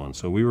and so on.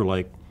 So we were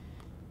like,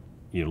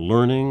 you know,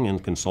 learning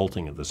and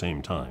consulting at the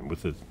same time.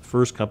 With the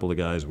first couple of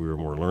guys, we were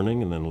more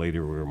learning, and then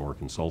later we were more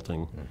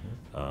consulting,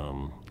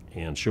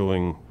 and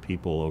showing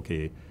people,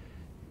 okay,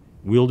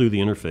 we'll do the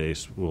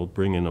interface, we'll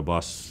bring in a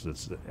bus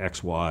that's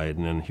X wide,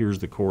 and then here's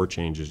the core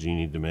changes you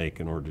need to make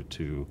in order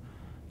to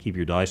keep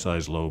your die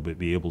size low, but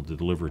be able to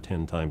deliver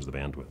 10 times the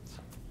bandwidth.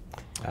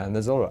 And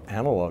there's a lot of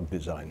analog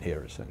design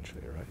here,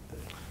 essentially, right?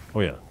 Oh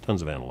yeah,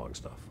 tons of analog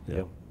stuff. Yeah,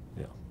 Yep.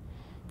 yeah.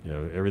 You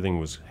know, everything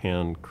was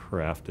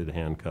handcrafted,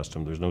 hand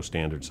custom. There's no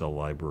standard cell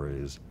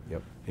libraries,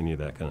 Yep. any of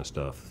that kind of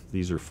stuff.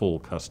 These are full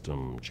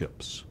custom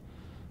chips.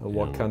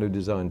 What And- kind of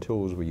design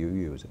tools were you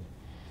using?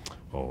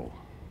 Oh,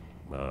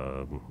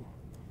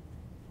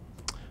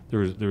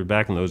 there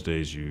back in those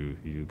days.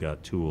 You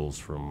got tools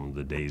from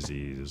the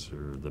Daisies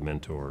or the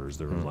Mentors.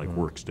 There was like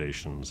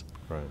workstations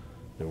Right.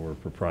 that were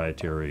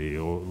proprietary.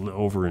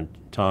 Over in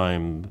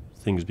time,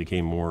 things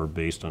became more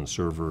based on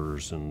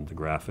servers, and the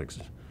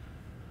graphics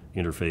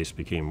interface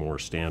became more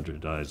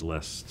standardized,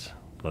 less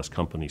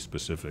company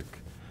specific.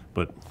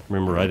 But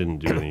remember, I didn't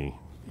do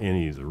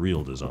any of the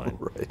real design.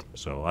 Right.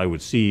 So I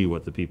would see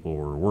what the people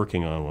were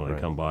working on when Right.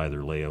 I come by,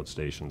 their layout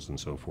stations and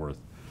so forth.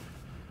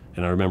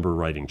 And I remember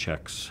writing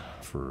checks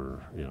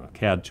for, you know,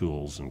 CAD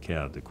tools, and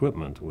CAD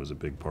equipment was a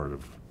big part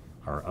of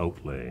our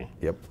outlay.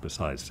 Yep.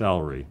 Besides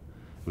salary.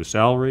 It was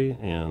salary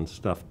and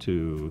stuff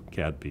to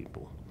CAD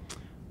people,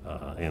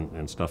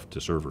 and stuff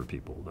to server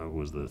people. That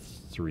was the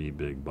three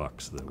big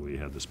bucks that we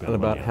had to spend And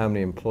about money how on.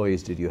 many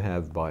employees did you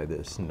have by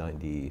this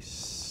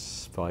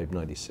 95,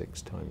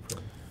 96 time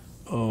frame?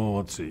 Oh,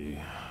 let's see.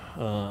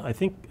 I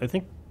think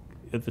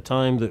at the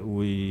time that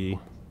we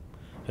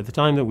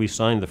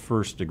signed the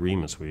first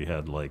agreements, we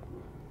had like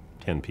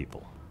 10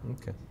 people.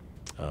 Okay.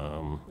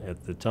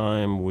 At the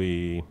time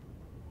we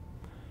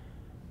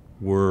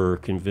were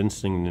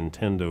convincing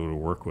Nintendo to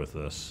work with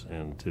us,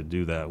 and to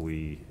do that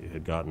we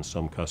had gotten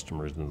some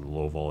customers into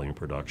low volume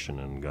production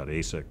and got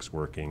ASICs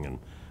working, and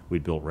we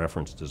built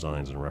reference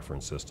designs and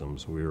reference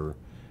systems. We were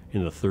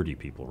in the 30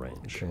 people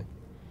range. Okay.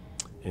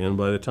 And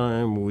by the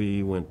time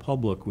we went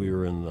public, we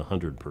were in the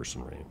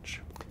 100-person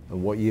range.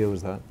 And what year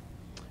was that?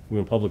 We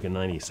went public in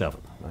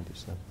 97.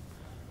 97.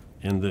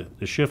 And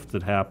the shift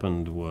that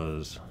happened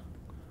was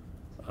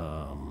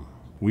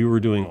we were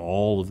doing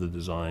all of the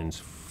designs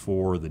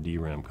for the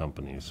DRAM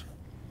companies.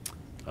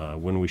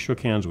 When we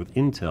shook hands with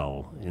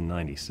Intel in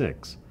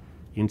 96,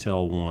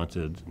 Intel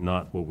wanted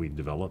not what we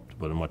developed,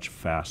 but a much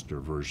faster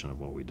version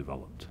of what we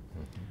developed.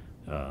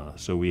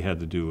 So we had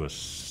to do a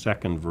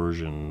second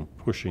version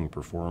pushing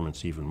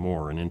performance even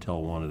more, and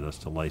Intel wanted us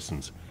to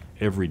license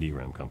every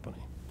DRAM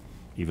company,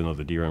 even though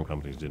the DRAM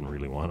companies didn't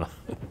really want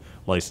to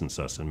license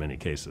us in many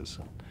cases.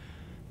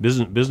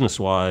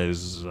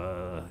 Business-wise,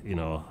 you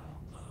know,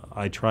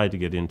 I tried to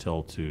get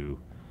Intel to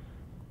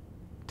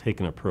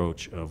take an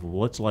approach of,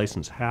 well, let's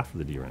license half of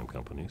the DRAM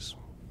companies,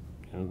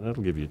 and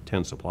that'll give you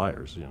 10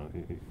 suppliers. You know,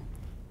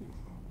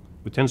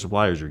 with 10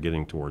 suppliers, you're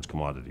getting towards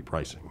commodity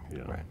pricing. You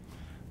know? Right.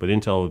 But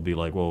Intel would be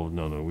like, well,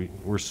 no,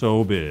 we're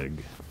so big,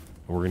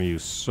 and we're going to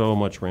use so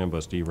much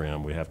Rambus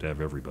DRAM, we have to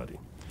have everybody.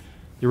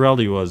 The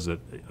reality was that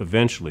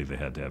eventually they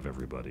had to have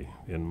everybody.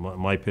 And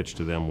my pitch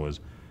to them was,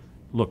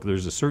 look,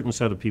 there's a certain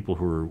set of people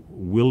who are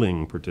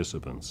willing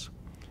participants,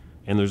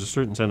 and there's a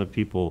certain set of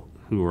people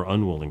who are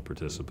unwilling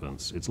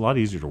participants. It's a lot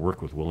easier to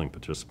work with willing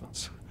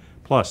participants.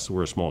 Plus,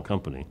 we're a small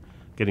company.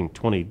 Getting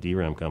 20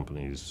 DRAM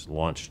companies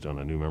launched on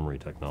a new memory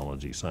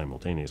technology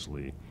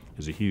simultaneously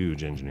is a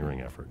huge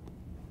engineering effort.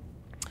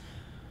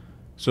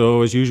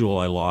 So, as usual,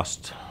 I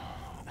lost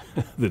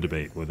the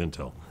debate with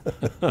Intel.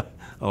 I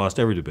lost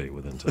every debate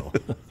with Intel.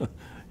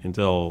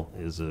 Intel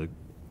is a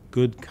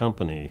good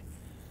company,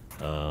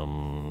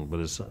 but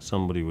as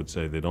somebody would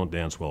say, they don't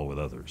dance well with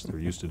others. They're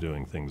used to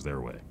doing things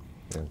their way.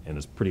 Yeah. And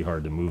it's pretty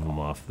hard to move them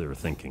off their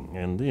thinking.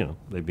 And, you know,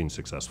 they've been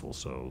successful,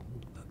 so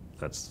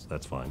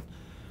that's fine.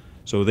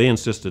 So they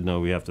insisted, no,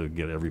 we have to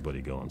get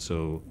everybody going.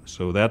 So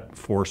that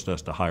forced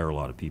us to hire a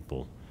lot of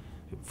people.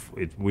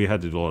 We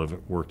had to do a lot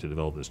of work to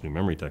develop this new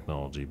memory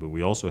technology, but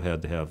we also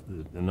had to have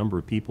a number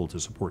of people to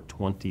support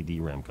 20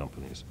 DRAM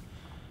companies,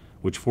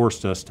 which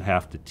forced us to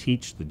have to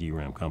teach the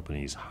DRAM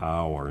companies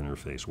how our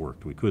interface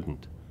worked. We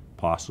couldn't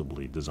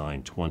possibly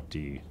design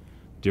 20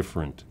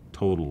 different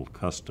total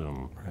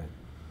custom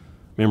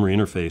memory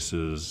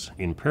interfaces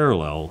in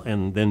parallel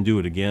and then do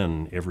it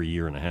again every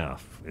year and a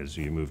half as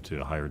you move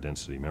to higher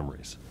density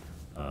memories.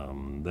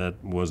 That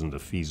wasn't a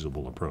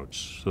feasible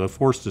approach. So that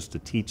forced us to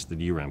teach the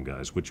DRAM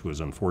guys, which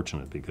was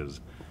unfortunate because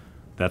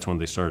that's when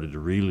they started to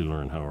really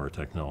learn how our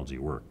technology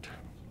worked.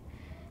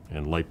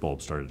 And light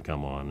bulbs started to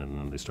come on, and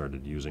then they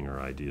started using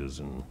our ideas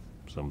in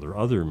some of their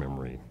other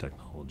memory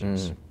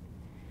technologies.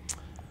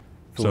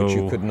 For which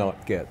you could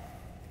not get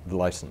the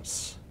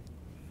license.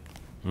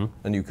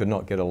 And you could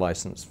not get a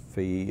license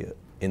fee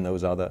in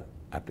those other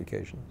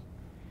applications?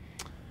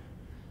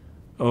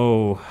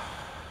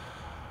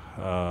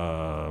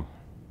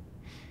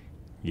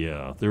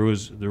 Yeah, there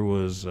was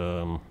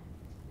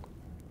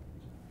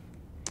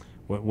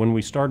when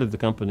we started the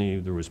company,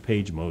 there was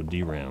page mode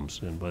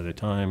DRAMs, and by the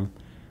time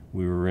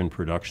we were in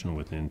production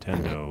with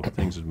Nintendo,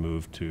 things had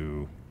moved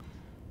to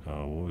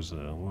what was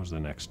the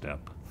next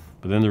step?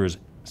 But then there was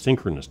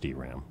synchronous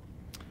DRAM,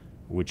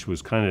 which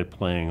was kind of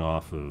playing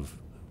off of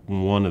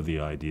one of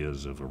the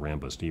ideas of a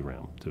Rambus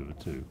DRAM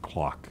to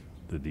clock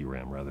the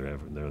DRAM rather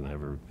than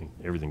have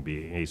everything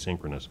be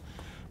asynchronous.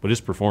 but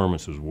its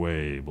performance was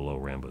way below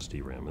Rambus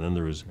DRAM. And then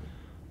there was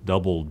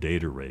double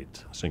data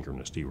rate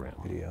synchronous DRAM,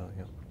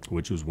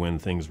 which was when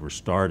things were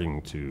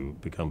starting to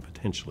become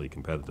potentially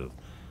competitive.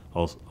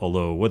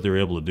 Although what they were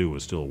able to do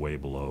was still way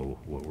below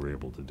what we were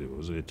able to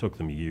do. It took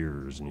them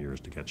years and years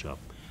to catch up.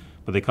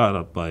 But they caught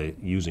up by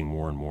using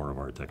more and more of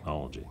our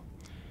technology,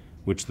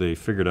 which they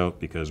figured out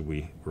because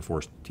we were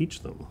forced to teach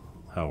them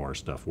how our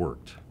stuff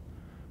worked.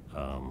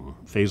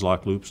 Phase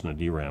lock loops in a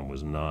DRAM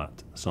was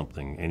not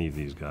something any of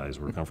these guys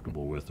were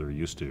comfortable with or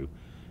used to,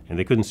 and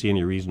they couldn't see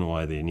any reason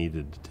why they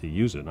needed to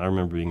use it. And I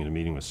remember being in a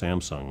meeting with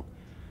Samsung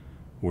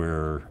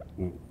where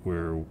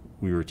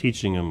we were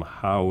teaching them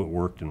how it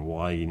worked and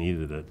why you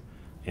needed it,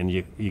 and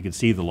you could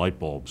see the light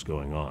bulbs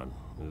going on.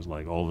 It was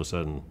like all of a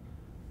sudden,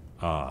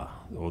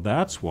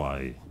 that's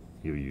why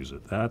you use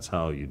it. That's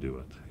how you do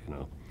it, you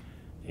know.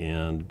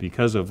 And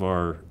because of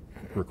our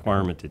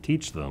requirement to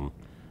teach them,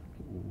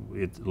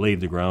 it laid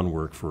the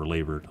groundwork for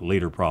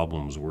later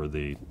problems where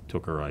they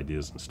took our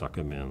ideas and stuck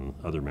them in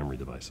other memory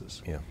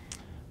devices. Yeah.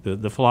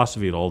 The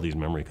philosophy at all these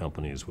memory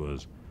companies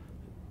was,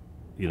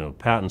 you know,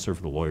 patents are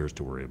for the lawyers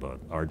to worry about.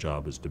 Our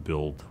job is to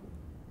build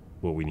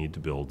what we need to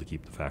build to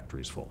keep the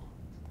factories full.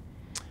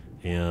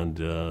 And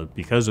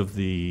because of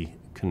the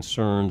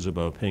concerns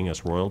about paying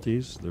us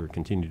royalties, there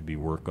continued to be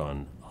work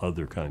on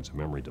other kinds of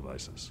memory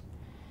devices,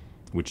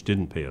 which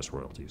didn't pay us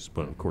royalties.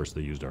 But of course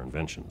they used our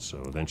inventions,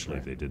 so eventually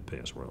they did pay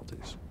us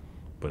royalties,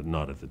 but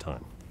not at the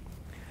time.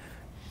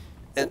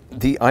 And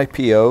the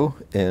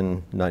IPO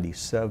in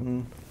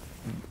 '97,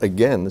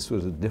 again, this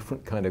was a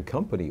different kind of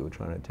company you were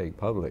trying to take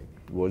public.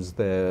 Was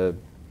there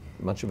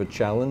much of a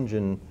challenge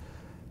in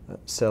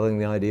selling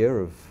the idea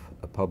of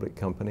a public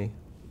company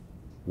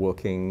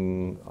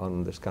working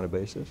on this kind of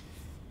basis?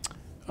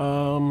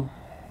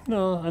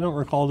 No, I don't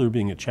recall there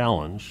being a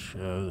challenge.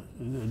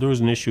 There was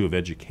an issue of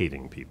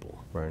educating people.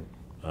 Right.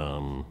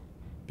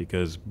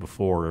 Because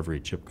before, every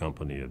chip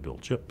company had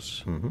built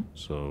chips.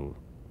 So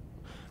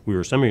we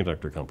were a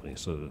semiconductor company,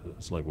 so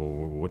it's like, well,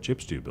 what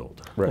chips do you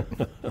build? Right.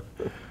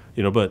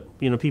 You know, but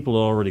you know, people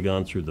had already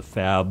gone through the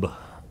fab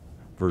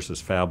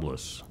versus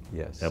fabless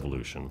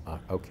evolution.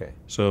 Okay.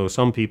 So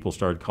some people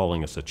started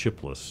calling us a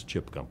chipless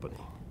chip company.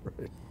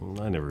 Right.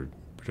 I never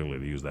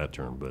particularly used that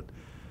term, but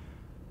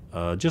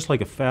just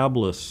like a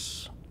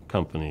fabless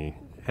company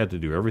had to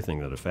do everything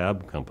that a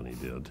fab company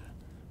did,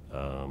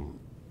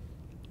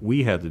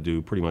 we had to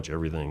do pretty much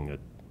everything a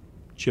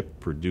chip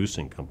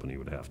producing company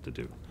would have to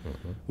do.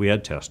 We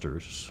had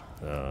testers,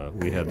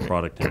 we had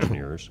product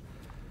engineers,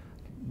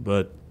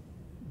 but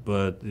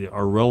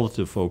our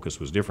relative focus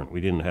was different.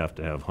 We didn't have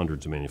to have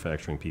hundreds of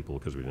manufacturing people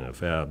because we didn't have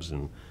fabs,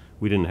 and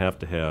we didn't have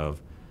to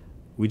have,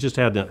 we just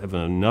had to have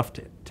enough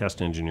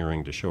test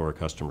engineering to show our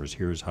customers,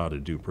 here's how to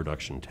do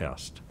production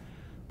test.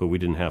 But we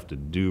didn't have to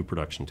do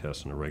production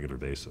tests on a regular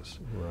basis.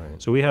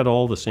 Right. So we had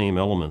all the same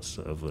elements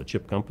of a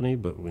chip company,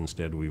 but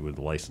instead we would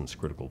license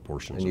critical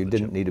portions of the chip. And you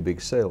didn't need a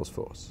big sales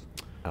force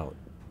out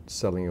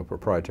selling a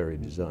proprietary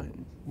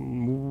design?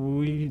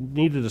 We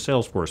needed a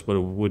sales force, but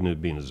it wouldn't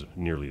have been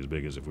nearly as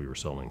big as if we were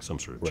selling some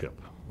sort of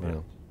chip.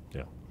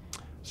 Yeah.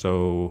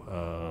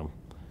 So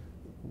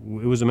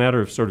it was a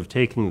matter of sort of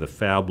taking the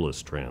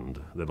fabless trend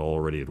that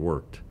already had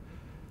worked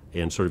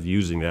and sort of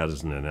using that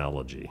as an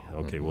analogy.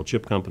 Okay, well,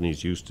 chip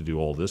companies used to do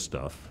all this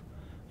stuff,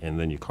 and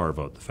then you carve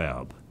out the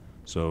fab.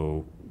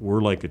 So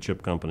we're like a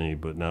chip company,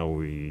 but now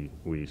we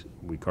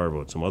carve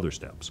out some other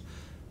steps.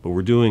 But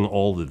we're doing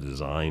all the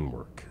design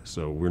work.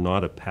 So we're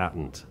not a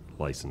patent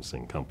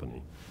licensing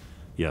company.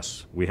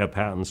 Yes, we have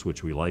patents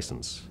which we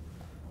license.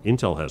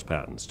 Intel has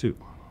patents too.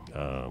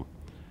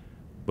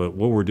 But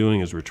what we're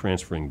doing is we're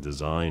transferring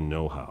design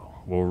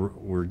know-how.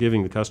 What we're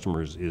giving the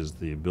customers is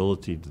the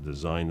ability to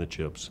design the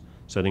chips,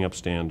 setting up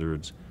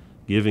standards,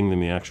 giving them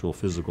the actual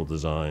physical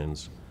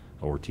designs,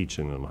 or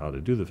teaching them how to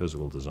do the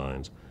physical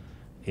designs,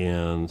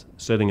 and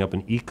setting up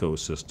an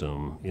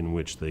ecosystem in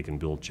which they can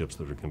build chips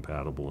that are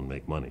compatible and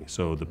make money.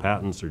 So the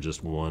patents are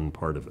just one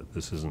part of it.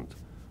 This isn't,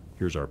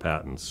 here's our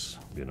patents,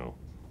 you know,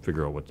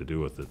 figure out what to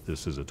do with it.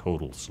 This is a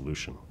total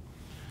solution.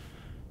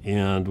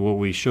 And what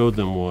we showed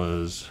them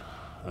was,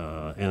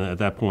 and at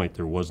that point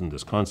there wasn't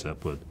this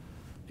concept, but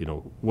you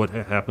know, what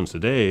happens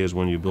today is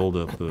when you build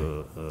up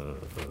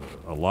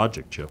a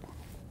logic chip,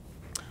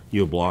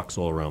 you have blocks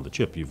all around the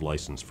chip you've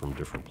licensed from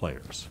different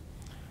players.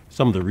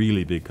 Some of the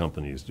really big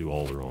companies do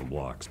all their own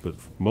blocks, but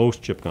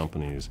most chip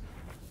companies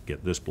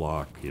get this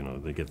block, you know,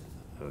 they get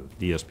a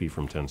DSP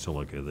from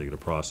Tensilica, they get a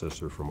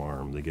processor from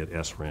ARM, they get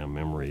SRAM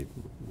memory,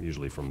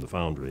 usually from the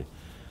foundry,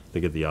 they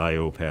get the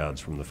I/O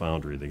pads from the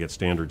foundry, they get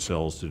standard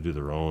cells to do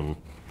their own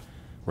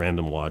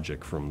random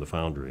logic from the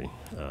foundry.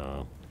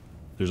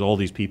 There's all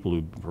these people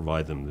who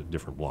provide them the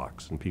different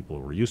blocks, and people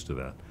were used to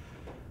that.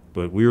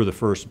 But we were the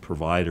first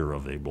provider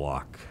of a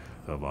block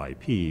of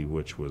IP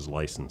which was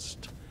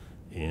licensed.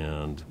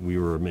 And we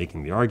were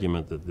making the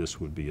argument that this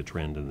would be a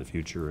trend in the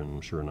future,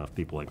 and sure enough,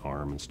 people like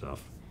ARM and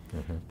stuff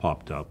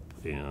popped up.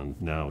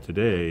 And now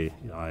today,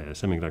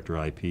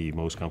 semiconductor IP,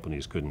 most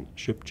companies couldn't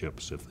ship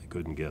chips if they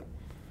couldn't get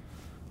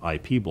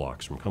IP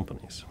blocks from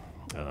companies.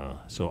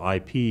 So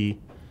IP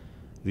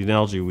The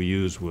analogy we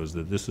used was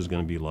that this is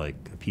going to be like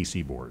a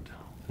PC board.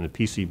 And a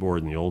PC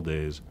board in the old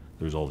days,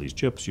 there's all these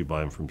chips. You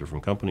buy them from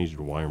different companies,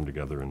 you wire them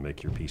together and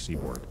make your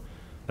PC board.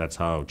 That's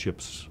how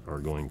chips are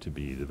going to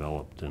be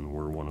developed, and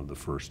we're one of the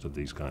first of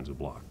these kinds of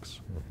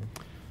blocks.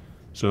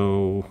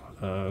 So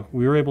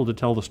we were able to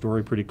tell the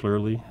story pretty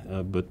clearly,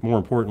 but more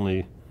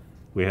importantly,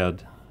 we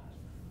had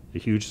a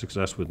huge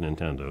success with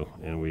Nintendo,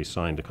 and we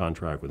signed a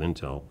contract with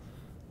Intel,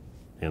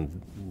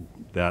 and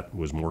that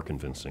was more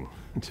convincing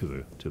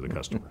to the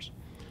customers.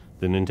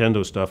 The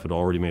Nintendo stuff had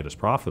already made us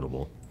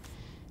profitable,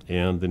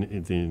 and the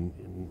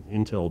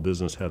Intel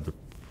business had the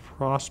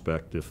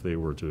prospect, if they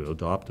were to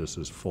adopt us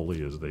as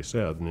fully as they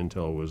said, and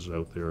Intel was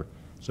out there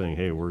saying,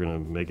 hey, we're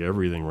going to make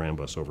everything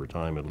Rambus over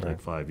time, it'll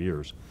take 5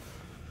 years.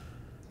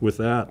 With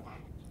that,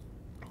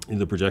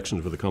 the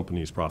projections for the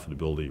company's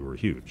profitability were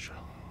huge.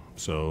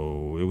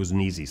 So it was an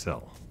easy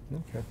sell.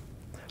 Okay.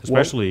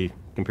 Especially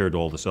compared to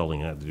all the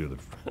selling I had to do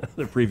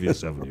the previous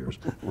 7 years.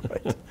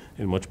 Right.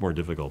 In much more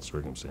difficult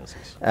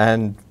circumstances.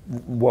 And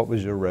what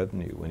was your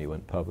revenue when you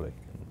went public?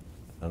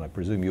 And I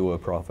presume you were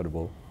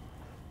profitable.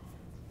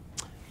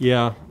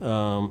 Yeah,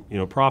 you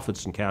know,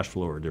 profits and cash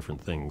flow are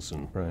different things,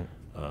 and Right.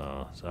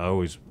 So I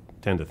always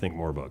tend to think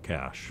more about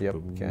cash. Yep,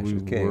 But cash we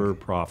is king. were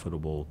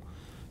profitable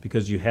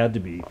because you had to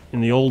be,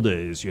 in the old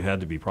days, you had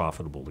to be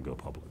profitable to go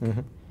public.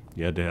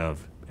 You had to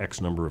have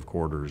X number of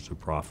quarters of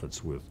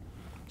profits with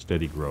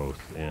steady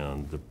growth,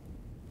 and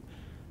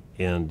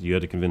you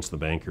had to convince the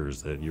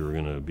bankers that you were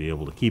going to be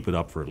able to keep it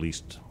up for at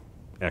least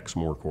X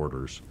more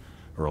quarters,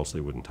 or else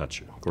they wouldn't touch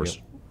you. Of course,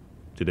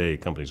 today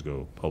companies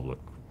go public,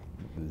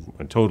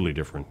 a totally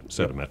different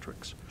set of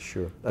metrics.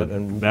 Sure. But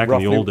And back in the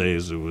roughly- old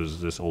days, it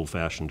was this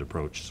old-fashioned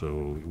approach,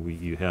 so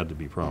you had to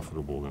be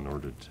profitable in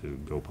order to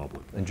go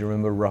public. And do you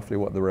remember roughly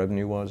what the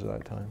revenue was at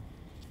that time?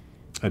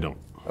 I don't.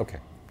 Okay,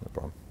 no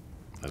problem.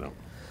 I don't.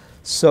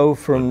 So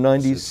from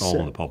But it's all on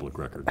 97... the public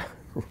record.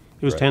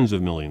 It was Right. tens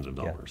of millions of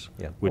dollars,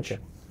 yeah, which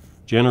okay.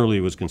 generally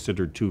was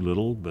considered too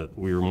little, but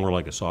we were more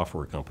like a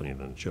software company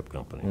than a chip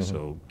company.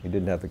 So You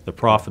didn't have the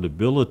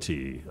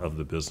profitability of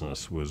the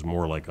business was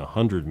more like a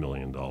 $100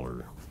 million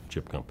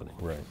chip company.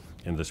 Right.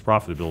 And this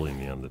profitability in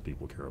the end that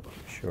people care about.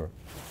 Sure.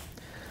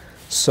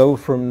 So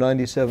from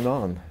 97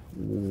 on,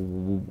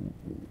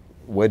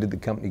 where did the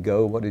company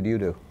go? What did you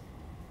do?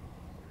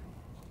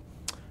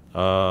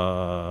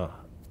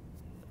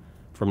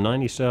 From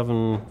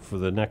 97, for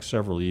the next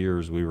several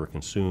years, we were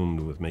consumed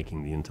with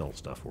making the Intel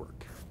stuff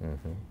work.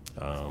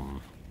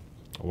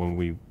 When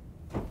we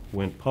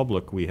went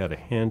public, we had a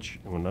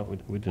handshake. Well,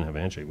 we didn't have a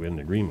handshake. We had an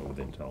agreement with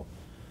Intel.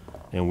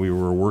 And we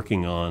were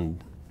working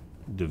on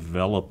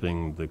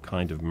developing the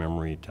kind of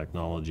memory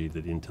technology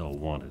that Intel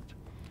wanted.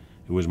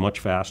 It was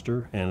much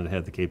faster, and it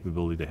had the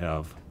capability to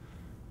have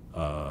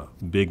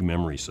big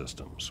memory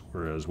systems,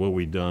 whereas what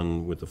we'd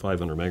done with the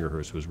 500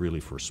 megahertz was really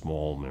for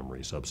small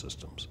memory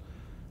subsystems,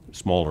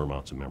 smaller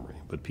amounts of memory.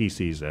 But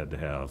PCs had to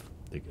have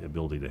the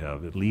ability to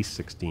have at least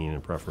 16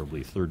 and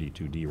preferably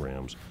 32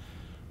 DRAMs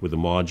with a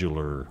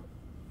modular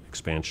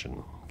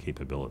expansion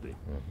capability.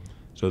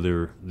 So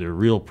their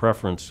real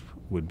preference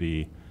would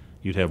be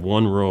you'd have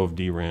one row of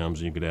DRAMs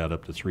and you could add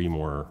up to 3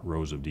 more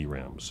rows of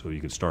DRAMs. So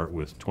you could start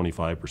with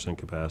 25%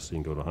 capacity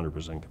and go to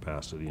 100%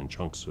 capacity in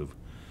chunks of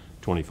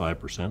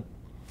 25%.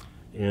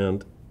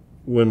 And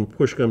when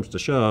push comes to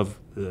shove,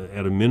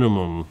 at a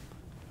minimum,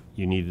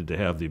 you needed to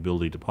have the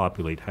ability to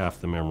populate half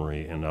the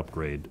memory and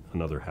upgrade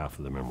another half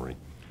of the memory.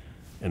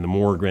 And the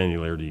more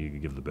granularity you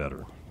could give, the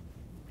better.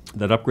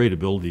 That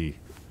upgradability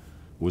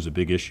was a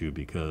big issue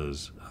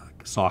because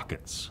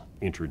sockets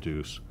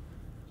introduce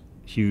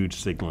huge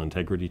signal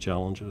integrity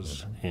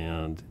challenges,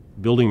 and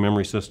building a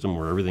memory system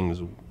where everything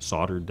is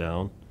soldered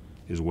down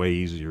is way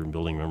easier than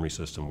building a memory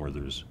system where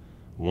there's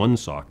one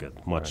socket,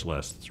 much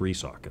less 3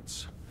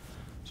 sockets.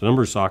 So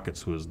number of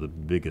sockets was the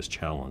biggest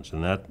challenge,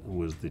 and that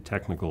was the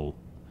technical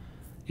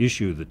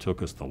issue that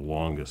took us the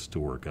longest to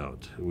work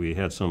out. We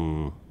had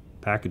some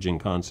packaging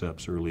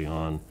concepts early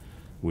on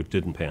which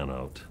didn't pan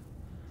out.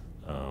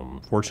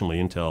 Fortunately,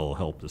 Intel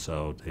helped us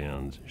out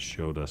and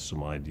showed us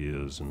some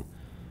ideas, and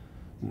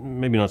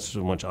maybe not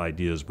so much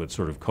ideas, but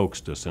sort of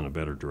coaxed us in a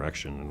better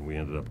direction, and we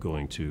ended up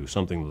going to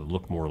something that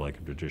looked more like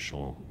a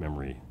traditional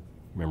memory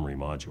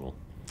module.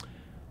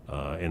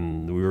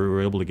 And we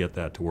were able to get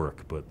that to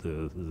work, but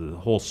the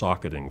whole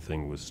socketing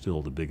thing was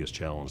still the biggest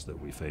challenge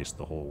that we faced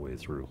the whole way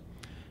through.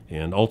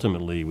 And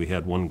ultimately, we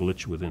had one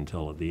glitch with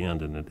Intel at the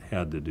end, and it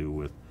had to do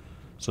with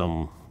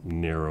some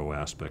narrow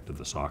aspect of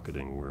the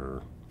socketing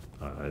where,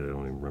 I don't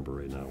even remember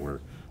right now,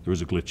 where there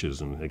was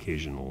glitches in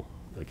occasional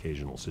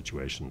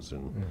situations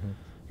in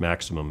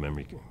maximum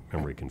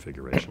memory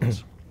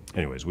configurations.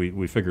 Anyways,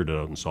 we figured it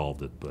out and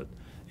solved it, but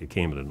it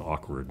came at an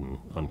awkward and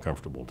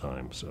uncomfortable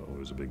time, so it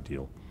was a big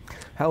deal.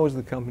 How was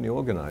the company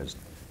organized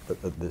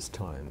at this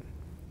time?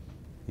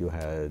 You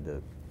had a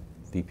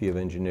VP of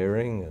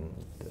engineering and...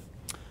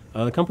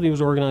 The company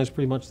was organized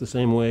pretty much the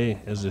same way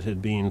as it had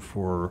been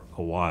for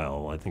a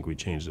while. I think we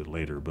changed it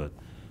later, but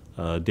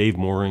Dave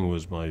Mooring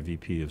was my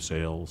VP of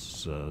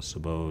sales.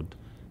 Subodh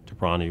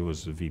Taprani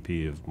was the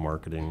VP of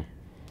marketing.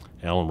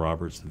 Alan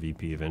Roberts, the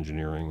VP of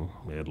Engineering.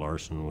 Ed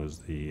Larson was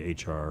the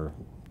HR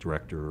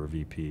Director or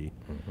VP.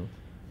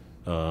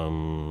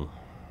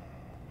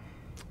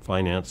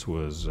 Finance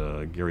was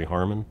Gary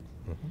Harmon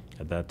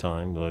at that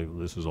time.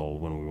 This is all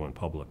when we went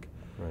public.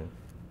 Right.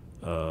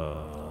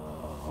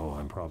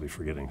 I'm probably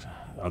forgetting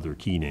other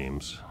key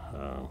names,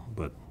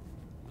 but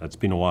that's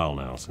been a while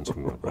now since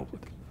we went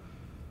public.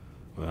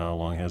 Well, how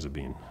long has it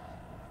been?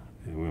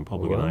 We went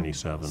public in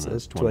 '97.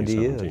 It's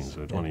 2017, years.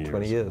 so 20 Yeah, years.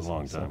 20 years. A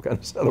long time. Some kind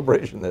of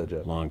celebration there,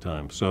 Geoff. Long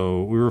time.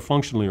 So we were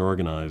functionally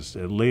organized.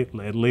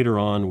 Later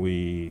on,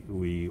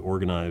 we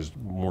organized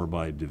more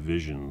by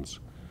divisions,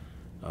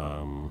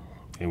 and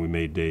we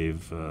made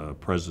Dave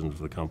president of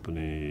the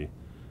company.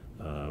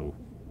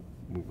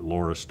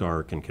 Laura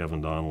Stark and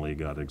Kevin Donnelly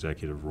got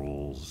executive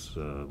roles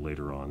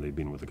later on. They'd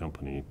been with the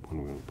company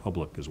when we went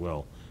public as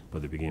well,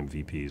 but they became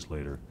VPs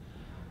later.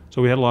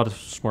 So we had a lot of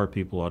smart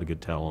people, a lot of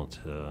good talent.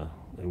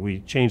 And we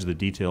changed the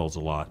details a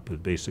lot,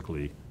 but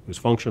basically it was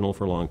functional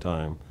for a long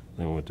time.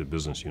 Then we went to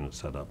business unit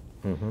setup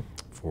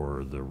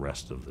for the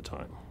rest of the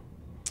time.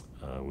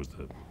 Was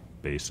the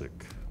basic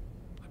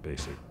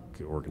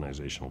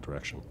organizational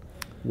direction.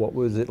 What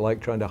was it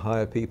like trying to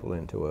hire people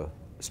into a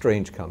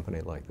strange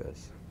company like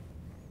this?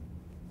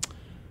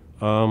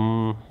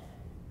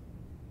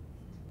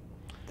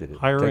 Did it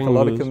take a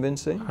lot of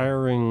convincing?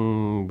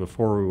 Hiring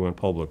before we went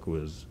public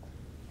was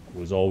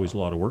always a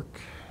lot of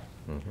work.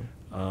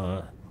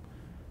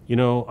 You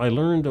know, I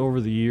learned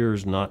over the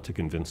years not to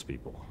convince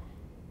people.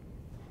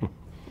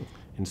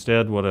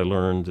 Instead, what I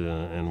learned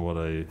and what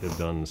I have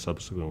done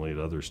subsequently at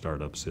other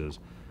startups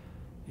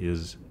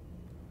is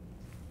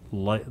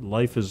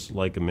life is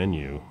like a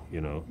menu.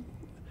 You know,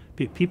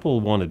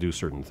 people want to do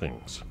certain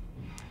things.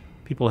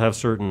 People have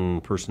certain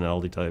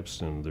personality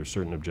types, and there's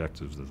certain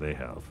objectives that they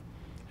have.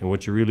 And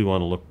what you really want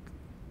to look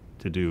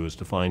to do is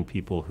to find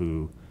people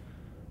who,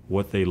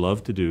 what they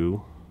love to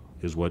do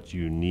is what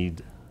you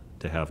need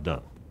to have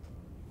done.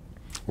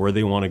 Where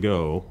they want to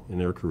go in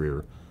their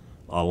career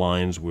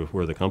aligns with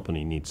where the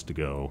company needs to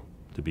go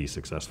to be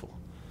successful.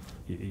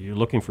 You're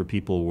looking for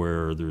people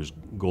where there's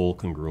goal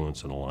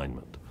congruence and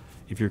alignment.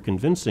 If you're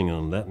convincing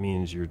them, that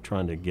means you're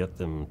trying to get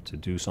them to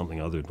do something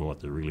other than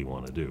what they really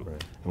want to do.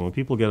 Right. And when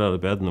people get out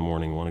of bed in the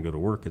morning and want to go to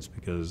work, it's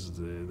because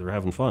they're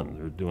having fun.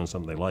 They're doing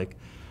something they like.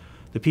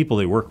 The people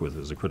they work with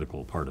is a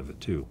critical part of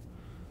it too.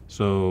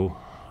 So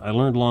I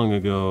learned long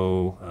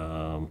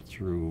ago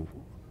through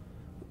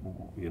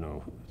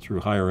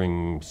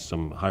hiring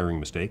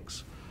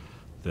mistakes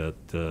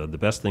that the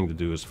best thing to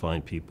do is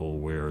find people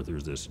where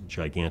there's this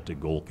gigantic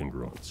goal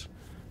congruence.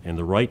 And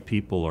the right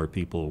people are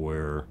people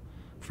where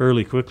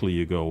fairly quickly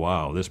you go,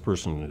 wow, this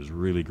person is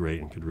really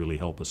great and could really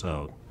help us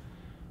out.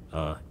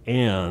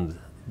 And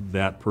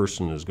that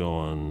person is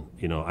going,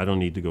 you know, I don't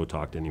need to go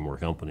talk to any more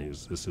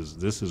companies. This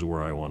is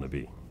where I want to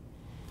be.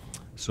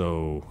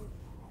 So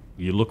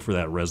you look for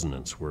that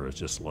resonance where it's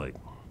just like,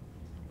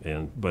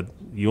 but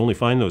you only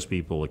find those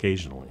people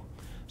occasionally.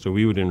 So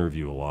we would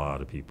interview a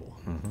lot of people.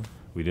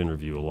 We'd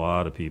interview a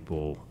lot of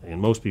people, and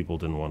most people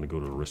didn't want to go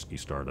to a risky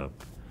startup.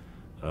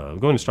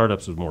 Going to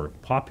startups was more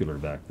popular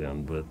back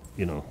then, but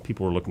you know,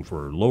 people were looking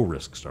for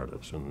low-risk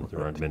startups, and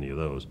there aren't many of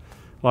those.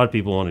 A lot of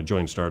people want to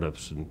join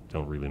startups and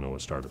don't really know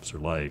what startups are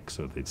like,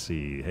 so they'd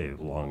see, hey,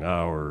 long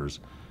hours,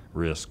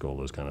 risk, all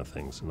those kind of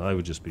things. And I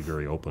would just be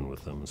very open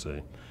with them and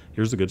say,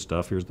 here's the good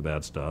stuff, here's the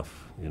bad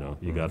stuff. You know,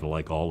 you got to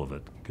like all of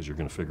it because you're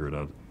going to figure it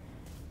out.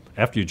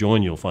 After you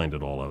join, you'll find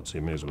it all out, so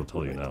you may as well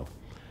tell you now.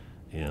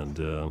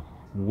 And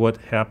what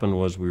happened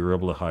was we were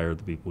able to hire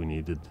the people we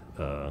needed.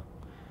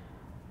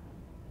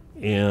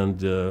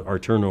 And our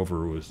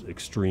turnover was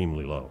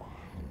extremely low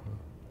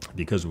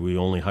because we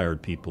only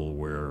hired people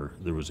where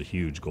there was a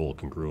huge goal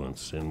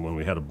congruence. And when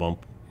we had a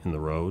bump in the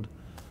road,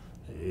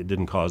 it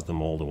didn't cause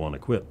them all to want to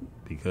quit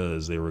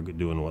because they were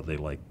doing what they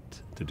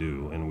liked to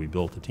do. And we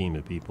built a team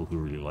of people who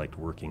really liked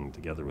working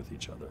together with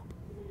each other.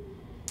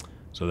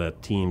 So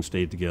that team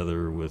stayed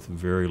together with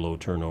very low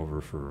turnover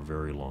for a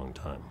very long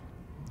time.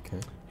 Okay.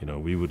 You know,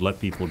 we would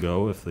let people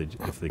go if they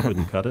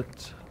couldn't cut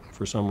it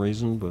for some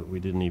reason, but we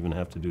didn't even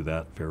have to do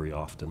that very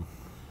often.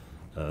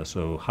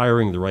 So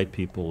hiring the right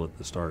people at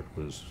the start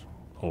was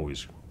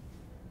always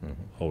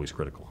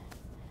critical.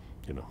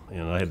 You know,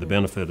 and I had the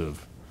benefit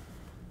of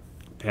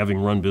having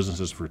run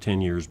businesses for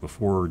 10 years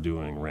before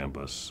doing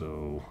Rambus,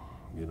 so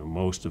you know,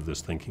 most of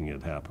this thinking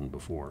had happened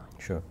before.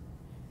 Sure.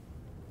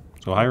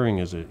 So hiring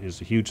is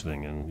a huge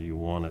thing, and you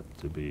want it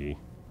to be.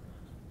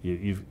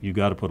 You've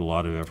got to put a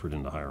lot of effort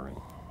into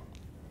hiring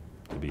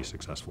to be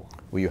successful.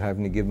 Were you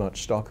having to give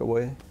much stock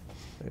away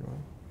later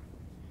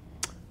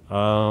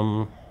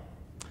on?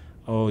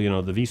 Oh, you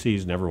know, the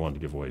VCs never want to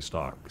give away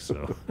stock,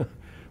 so.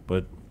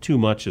 But too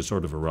much is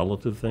sort of a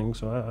relative thing,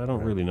 so I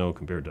don't really know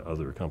compared to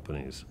other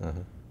companies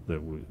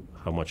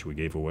how much we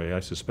gave away. I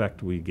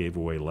suspect we gave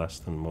away less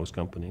than most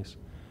companies.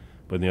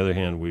 But on the other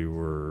hand, we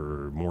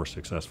were more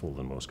successful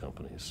than most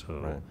companies.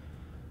 So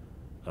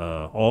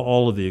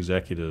all of the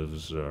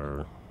executives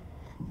are,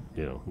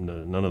 you know,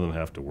 none of them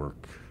have to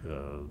work.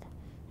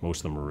 Most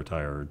of them are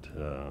retired.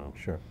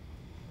 Sure.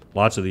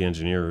 lots of the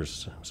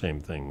engineers, same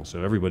thing.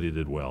 So everybody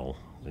did well,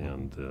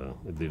 and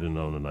if they didn't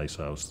own a nice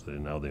house,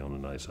 now they own a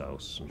nice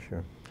house.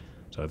 Sure.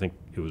 So I think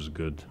it was a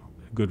good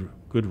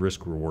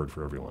risk reward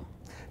for everyone.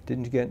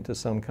 Didn't you get into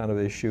some kind of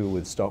issue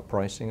with stock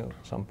pricing at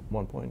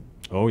one point?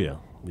 Oh yeah,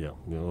 yeah.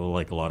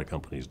 Like a lot of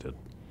companies did.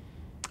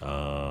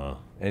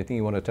 Anything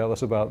you want to tell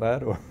us about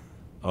that, or?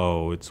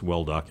 Oh, it's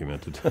well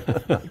documented.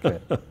 Okay.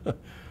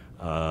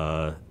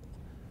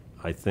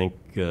 I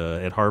think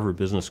at Harvard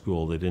Business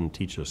School they didn't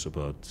teach us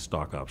about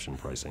stock option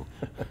pricing.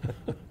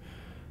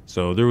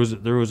 So there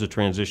was a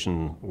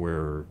transition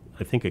where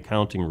I think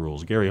accounting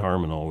rules. Gary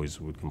Harmon always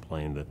would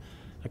complain that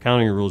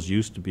accounting rules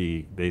used to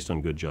be based on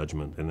good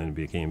judgment, and then it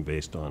became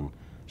based on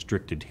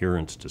strict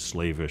adherence to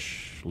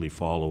slavishly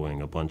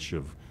following a bunch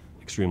of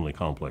extremely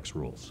complex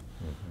rules.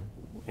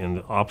 Mm-hmm.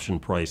 And option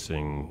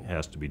pricing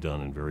has to be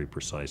done in very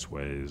precise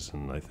ways,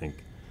 and I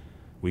think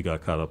we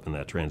got caught up in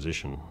that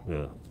transition.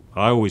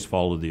 I always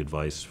followed the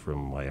advice from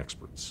my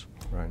experts.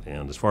 Right.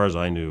 And as far as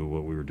I knew,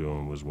 what we were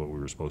doing was what we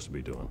were supposed to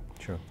be doing.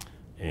 Sure.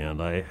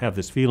 And I have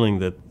this feeling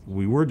that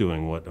we were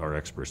doing what our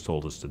experts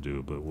told us to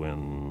do, but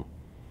when,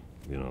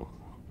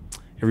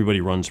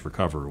 everybody runs for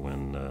cover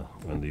when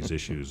these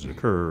issues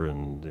occur,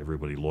 and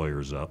everybody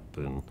lawyers up,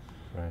 and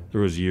right.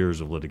 There was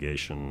years of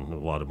litigation, a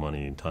lot of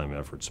money and time,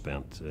 effort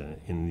spent.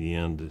 In the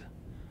end,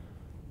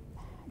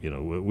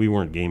 we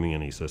weren't gaming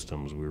any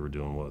systems. We were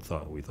doing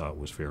what we thought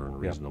was fair and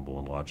reasonable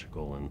and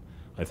logical, and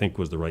I think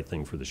was the right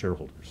thing for the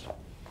shareholders.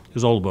 It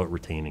was all about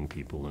retaining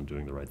people and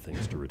doing the right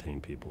things to retain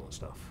people and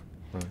stuff.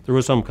 Right. There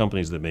were some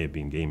companies that may have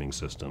been gaming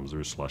systems. There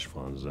were slush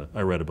funds.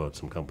 I read about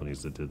some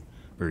companies that did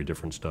very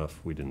different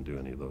stuff. We didn't do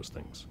any of those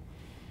things.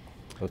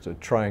 So it's a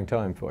trying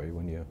time for you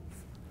when you're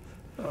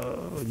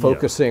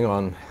focusing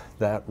on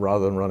that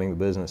rather than running the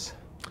business.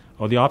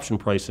 Oh, the option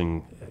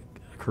pricing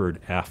occurred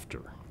after.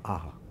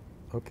 Ah,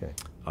 okay.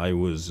 I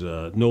was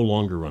no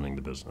longer running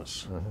the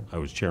business. I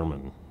was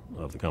chairman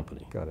of the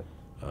company. Got it.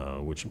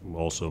 Which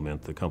also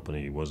meant the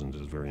company wasn't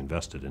as very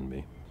invested in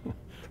me.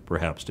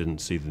 Perhaps didn't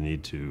see the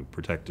need to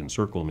protect and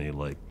circle me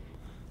like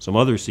some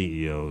other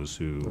CEOs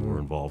who were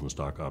involved in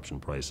stock option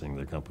pricing.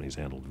 Their companies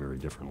handled very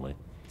differently.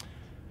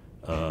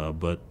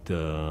 But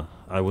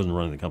I wasn't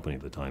running the company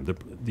at the time.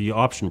 The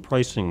option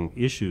pricing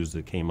issues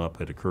that came up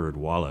had occurred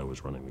while I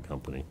was running the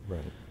company.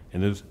 Right.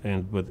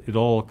 But it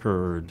all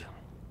occurred,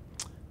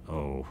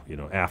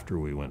 after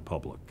we went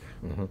public.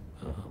 Mm-hmm.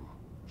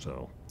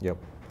 Yep.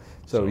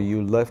 So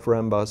you left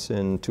Rambus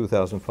in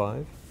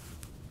 2005?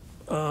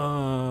 I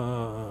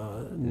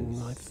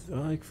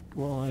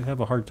have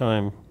a hard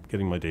time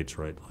getting my dates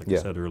right, like I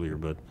said earlier,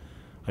 but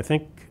I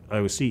think I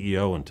was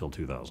CEO until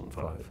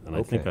 2005, and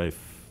I think I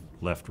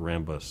left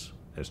Rambus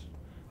as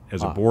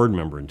a board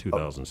member in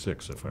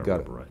 2006, if I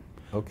remember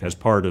right, as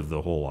part of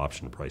the whole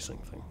option pricing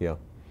thing. Yeah.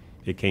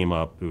 It came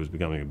up, it was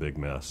becoming a big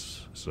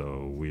mess,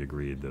 so we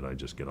agreed that I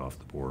just get off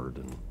the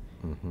board,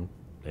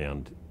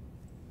 and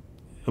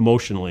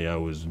emotionally, I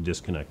was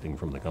disconnecting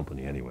from the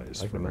company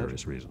anyways for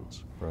various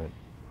reasons. Right.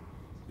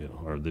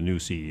 Or the new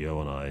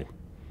CEO and I,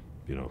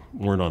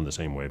 weren't on the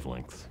same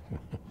wavelength.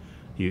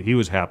 He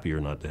was happier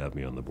not to have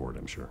me on the board,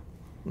 I'm sure.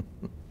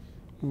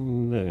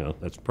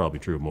 That's probably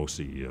true of most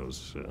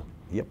CEOs.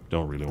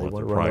 Don't really want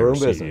their prior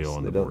CEO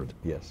on the board.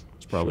 Yes.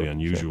 It's probably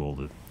unusual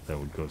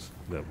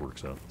that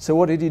works out. So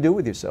what did you do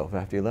with yourself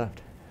after you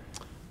left?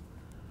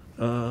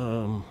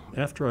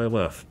 After I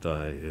left,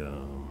 I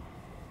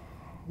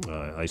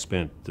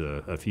spent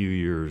a few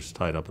years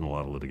tied up in a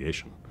lot of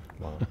litigation.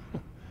 Wow.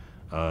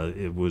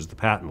 It was the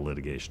patent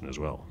litigation as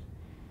well.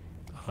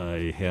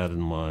 I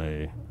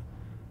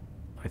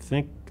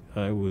think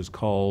I was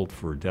called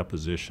for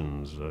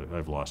depositions,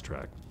 I've lost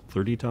track,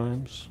 30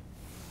 times,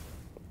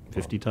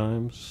 50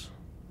 times,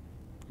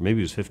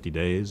 maybe it was 50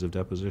 days of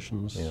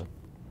depositions. Yeah.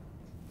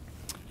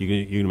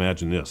 You can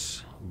imagine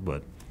this,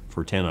 but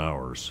for 10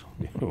 hours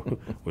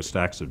with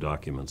stacks of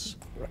documents,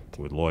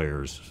 with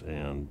lawyers,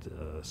 and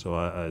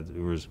so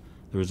there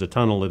was a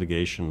ton of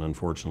litigation,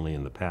 unfortunately,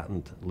 in the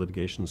patent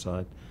litigation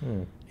side,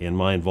 and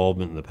my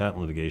involvement in the patent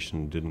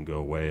litigation didn't go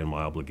away, and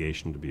my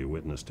obligation to be a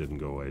witness didn't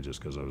go away just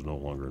because I was no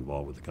longer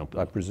involved with the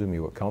company. I presume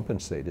you were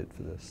compensated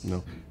for this?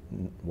 No.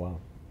 Wow.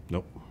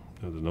 Nope.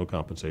 There's no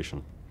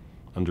compensation.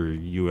 Under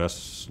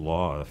U.S.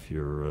 law, if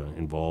you're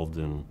involved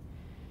in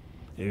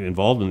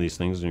these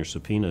things and you're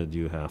subpoenaed,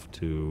 you have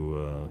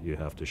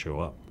to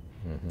show up.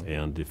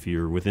 And if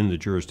you're within the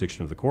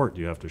jurisdiction of the court,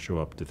 you have to show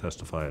up to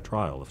testify at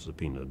trial if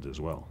subpoenaed as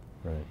well.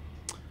 Right.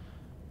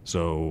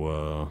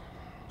 So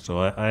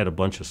I had a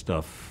bunch of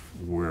stuff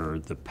where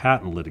the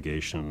patent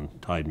litigation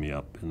tied me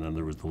up, and then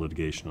there was the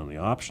litigation on the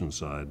option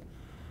side.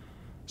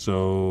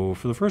 So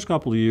for the first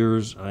couple of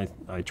years, I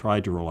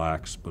tried to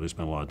relax, but I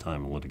spent a lot of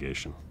time in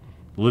litigation.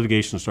 The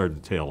litigation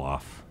started to tail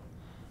off,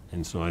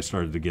 and so I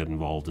started to get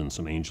involved in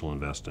some angel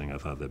investing. I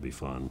thought that'd be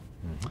fun.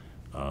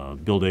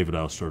 Bill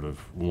Davidow sort of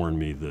warned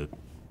me that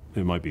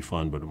it might be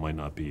fun, but it might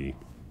not be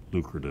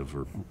lucrative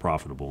or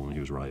profitable, and he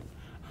was right.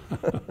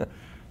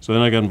 So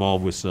then I got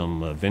involved with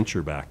some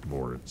venture-backed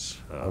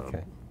boards,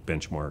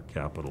 Benchmark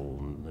Capital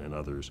and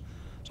others.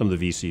 some of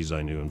the VCs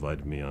I knew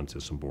invited me onto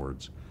some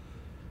boards,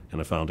 and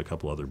I found a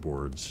couple other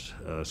boards.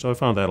 So I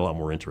found that a lot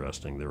more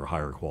interesting. They were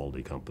higher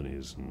quality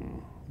companies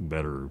and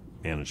better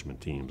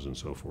management teams and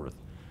so forth.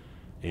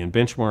 And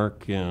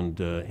Benchmark and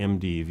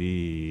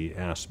MDV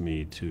asked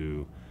me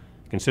to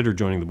consider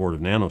joining the board of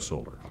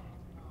NanoSolar,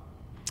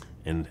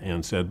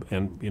 and said,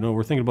 and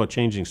we're thinking about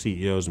changing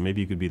CEOs, and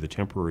maybe you could be the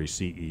temporary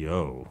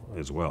CEO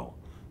as well.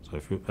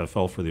 So I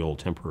fell for the old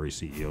temporary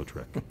CEO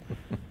trick.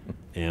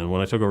 And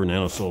when I took over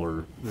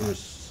NanoSolar,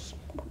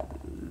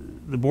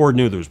 the board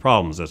knew there was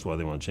problems. That's why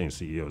they wanted to change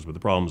CEOs. But the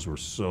problems were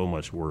so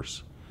much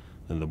worse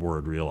than the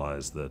board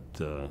realized that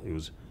it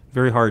was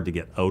very hard to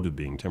get out of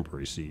being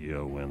temporary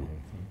CEO when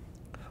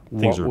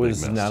things are a big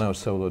mess. What was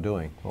NanoSolar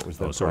doing? What was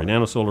that? Oh, sorry.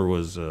 NanoSolar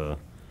was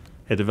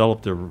had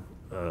developed a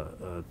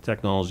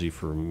technology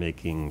for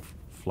making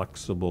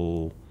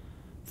flexible,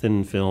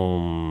 thin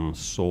film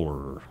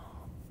solar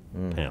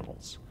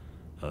panels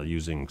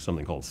using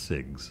something called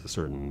SIGs, a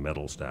certain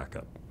metal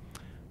stack-up.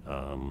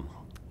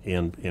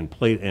 And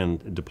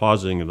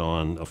depositing it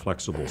on a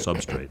flexible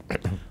substrate,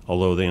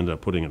 although they ended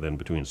up putting it then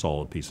between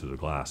solid pieces of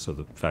glass. So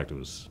the fact it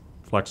was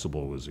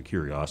flexible was a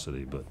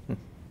curiosity, but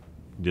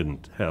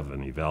didn't have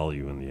any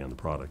value in the end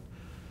product.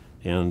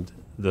 And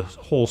the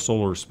whole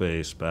solar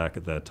space back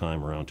at that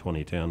time, around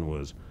 2010,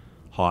 was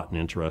hot and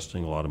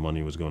interesting. A lot of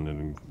money was going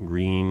into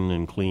green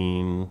and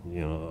clean,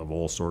 of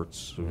all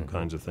sorts of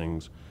kinds of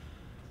things.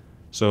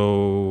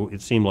 So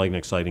it seemed like an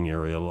exciting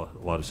area. A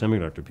lot of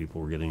semiconductor people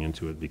were getting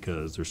into it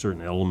because there's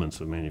certain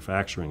elements of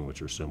manufacturing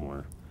which are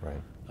similar. Right.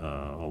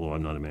 Although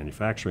I'm not a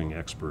manufacturing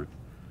expert.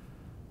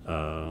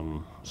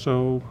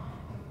 So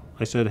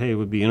I said, hey, it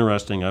would be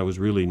interesting. I was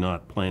really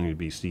not planning to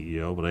be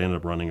CEO, but I ended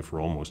up running it for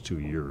almost 2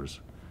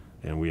 years.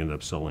 And we ended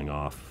up selling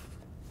off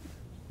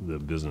the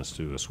business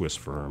to a Swiss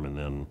firm, and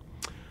then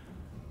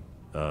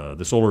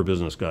the solar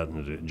business got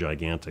into a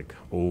gigantic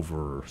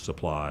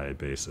oversupply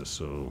basis,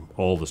 so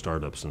all the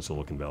startups in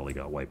Silicon Valley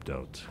got wiped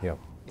out. Yeah.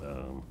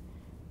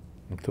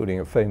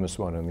 Including a famous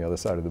one on the other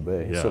side of the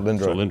bay, yeah,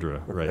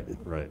 Solyndra.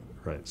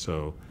 Right.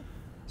 So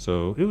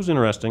it was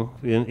interesting.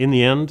 In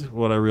the end,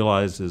 what I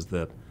realized is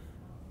that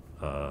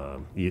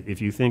if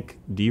you think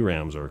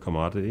DRAMs are a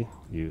commodity,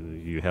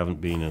 you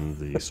haven't been in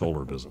the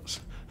solar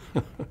business.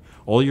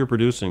 All you're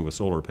producing with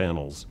solar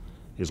panels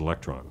is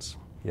electrons.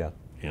 Yeah.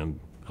 And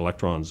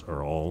electrons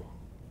are all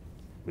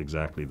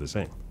exactly the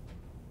same.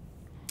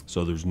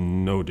 So there's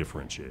no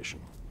differentiation.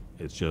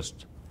 It's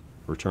just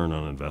return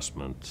on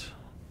investment.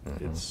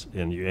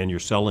 And you're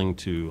selling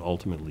to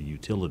ultimately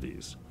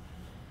utilities.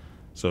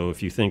 So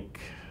if you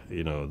think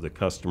the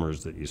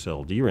customers that you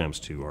sell DRAMs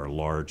to are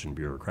large and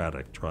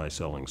bureaucratic, try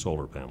selling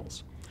solar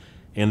panels.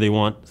 And they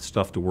want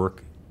stuff to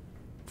work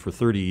for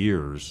 30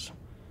 years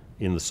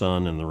in the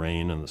sun and the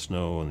rain and the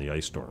snow and the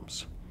ice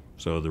storms.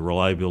 So the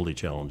reliability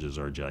challenges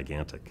are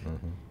gigantic.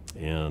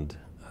 And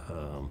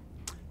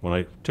when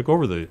I took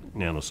over the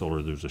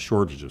NanoSolar, there was a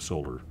shortage of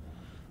solar.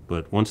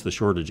 But once the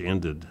shortage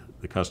ended,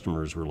 the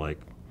customers were like,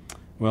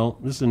 well,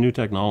 this is a new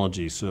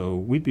technology, so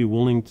we'd be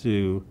willing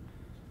to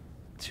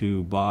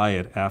buy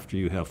it after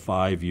you have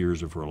 5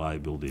 years of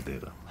reliability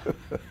data.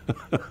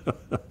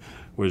 It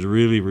was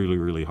really, really,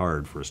 really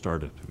hard for a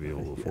startup to be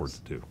able to afford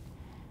to do.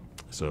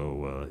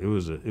 So it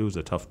was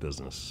a tough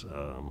business.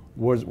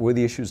 Were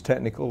the issues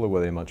technical, or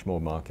were they much more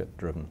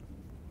market-driven?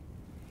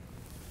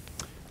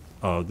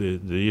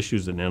 The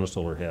issues that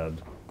NanoSolar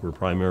had were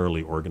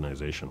primarily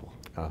organizational.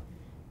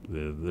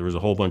 There was a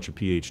whole bunch of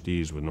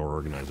PhDs with no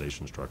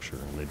organization structure,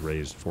 and they'd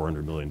raised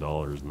 $400 million,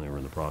 and they were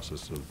in the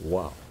process of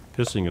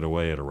pissing it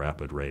away at a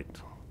rapid rate.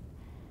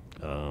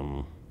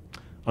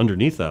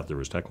 Underneath that, there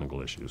was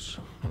technical issues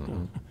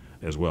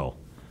as well,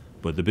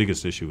 but the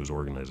biggest issue was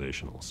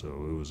organizational. So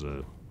it was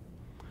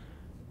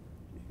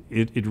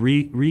It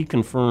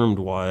reconfirmed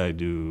why I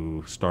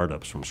do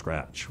startups from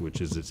scratch, which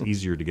is it's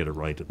easier to get it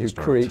right at the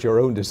start. You create your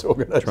own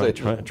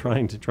disorganization.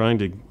 Trying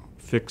to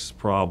fix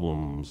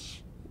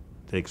problems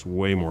takes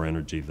way more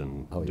energy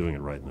than doing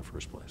it right in the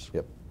first place.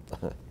 Yep,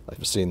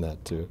 I've seen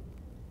that too.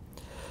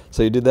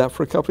 So you did that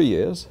for a couple of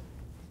years,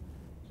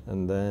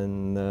 and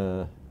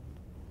then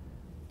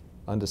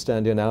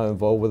understand you're now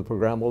involved with a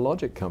programmable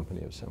logic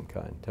company of some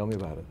kind. Tell me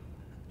about it.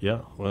 Yeah,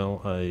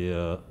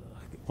 well,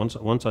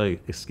 once I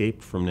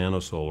escaped from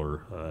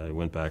NanoSolar, I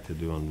went back to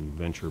doing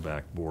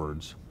venture-backed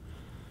boards.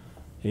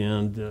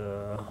 And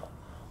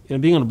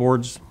being on the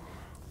board's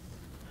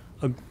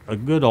a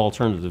good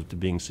alternative to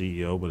being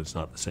CEO, but it's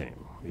not the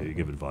same. You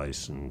give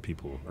advice, and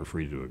people are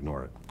free to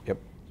ignore it. Yep.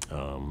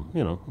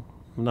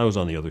 And I was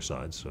on the other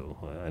side, so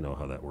I know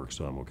how that works,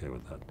 so I'm okay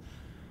with that.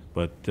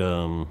 But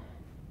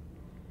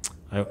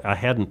I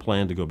hadn't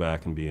planned to go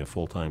back and be a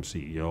full-time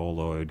CEO,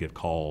 although I would get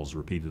calls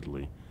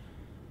repeatedly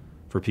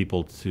for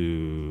people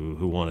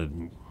who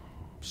wanted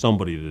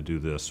somebody to do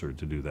this or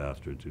to do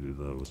that or to do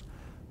those.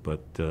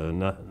 But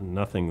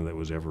nothing that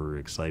was ever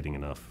exciting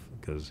enough,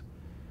 because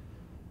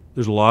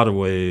there's a lot of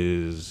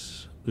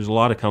ways, there's a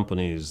lot of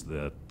companies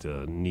that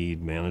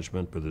need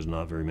management, but there's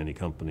not very many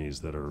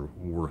companies that are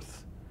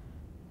worth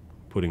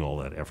putting all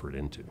that effort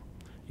into.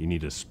 You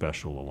need a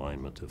special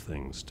alignment of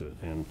things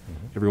and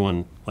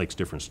everyone likes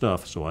different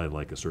stuff, so I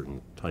like a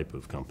certain type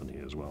of company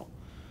as well.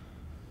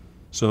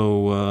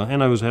 So,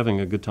 and I was having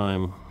a good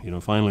time,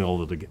 finally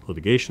all the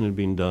litigation had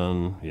been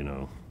done,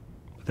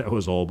 that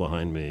was all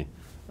behind me.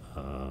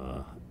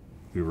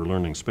 We were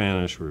learning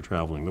Spanish, we were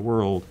traveling the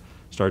world,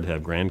 started to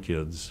have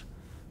grandkids,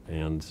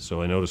 and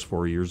so I noticed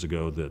 4 years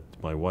ago that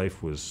my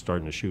wife was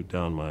starting to shoot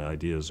down my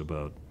ideas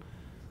about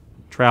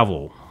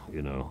travel,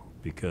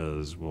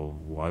 because, well,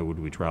 why would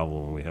we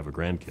travel when we have a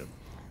grandkid?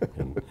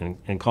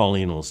 And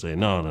Colleen will say,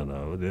 no,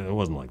 it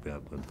wasn't like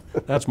that,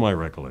 but that's my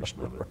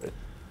recollection of it. Right.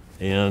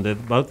 And at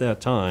about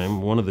that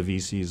time, one of the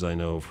VCs I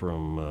know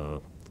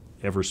from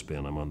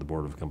Everspin, I'm on the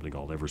board of a company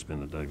called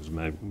Everspin that does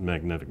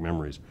magnetic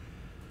memories.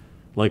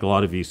 Like a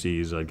lot of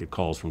VCs, I'd get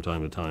calls from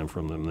time to time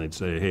from them. They'd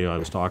say, hey, I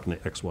was talking to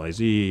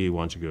XYZ,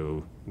 why don't you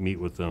go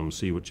meet with them,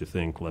 see what you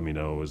think, let me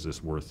know, is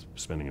this worth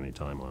spending any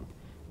time on?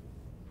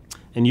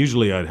 And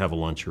usually I'd have a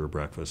lunch or a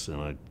breakfast,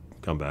 and I'd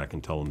come back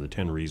and tell them the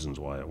 10 reasons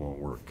why it won't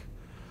work.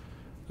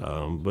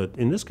 But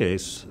in this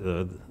case,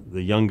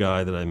 the young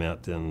guy that I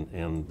met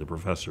and the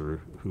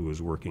professor who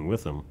was working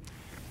with him,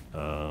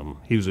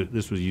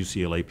 this was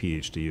UCLA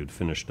PhD who'd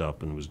finished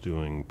up and was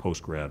doing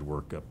post-grad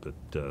work up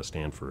at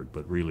Stanford,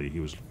 but really he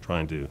was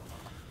trying to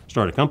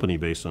start a company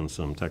based on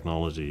some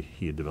technology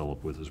he had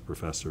developed with his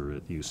professor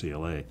at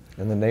UCLA.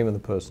 And the name of the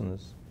person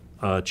is?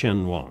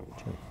 Chen Wang.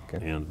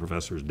 Okay. And the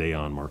professor is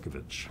Dejan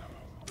Markovic.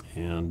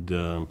 And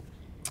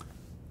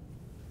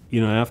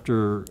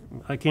after,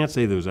 I can't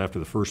say that it was after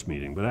the first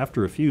meeting, but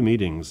after a few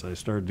meetings, I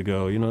started to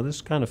go,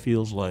 this kind of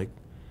feels like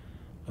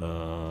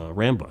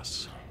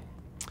Rambus.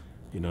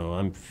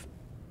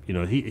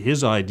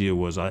 His idea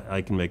was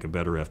I can make a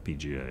better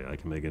FPGA. I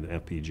can make an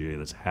FPGA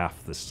that's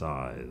half the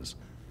size,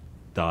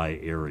 die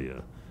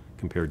area,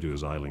 compared to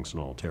his Xilinx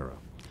and Altera.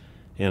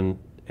 And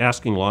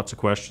asking lots of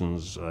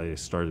questions, I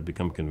started to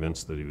become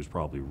convinced that he was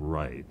probably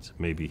right.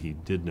 Maybe he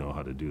did know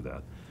how to do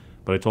that.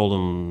 But I told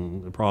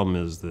him the problem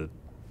is that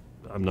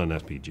I'm not an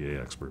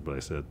FPGA expert, but I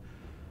said,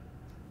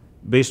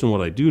 based on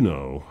what I do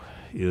know,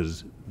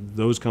 is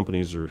those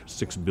companies are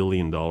 $6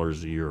 billion a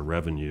year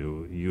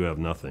revenue. You have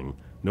nothing.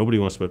 Nobody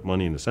wants to put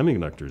money into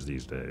semiconductors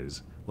these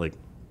days. Like,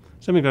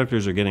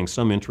 semiconductors are getting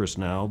some interest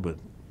now, but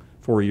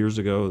 4 years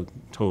ago,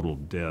 total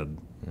dead.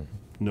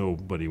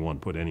 Nobody wanted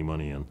to put any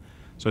money in.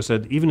 So I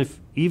said, even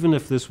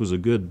if this was a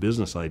good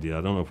business idea,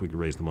 I don't know if we could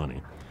raise the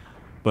money.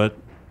 But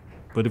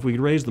if we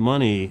could raise the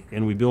money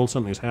and we build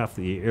something that's half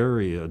the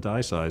area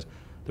die size,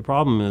 the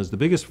problem is,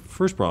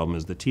 first problem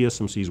is that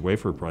TSMC's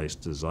wafer price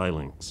to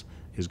Xilinx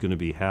is going to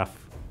be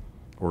half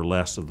or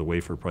less of the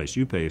wafer price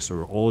you pay,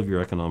 so all of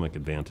your economic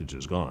advantage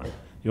is gone.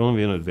 You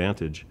only have an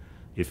advantage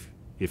if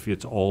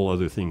it's all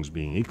other things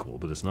being equal,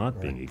 but it's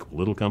not being equal.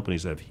 Little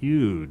companies have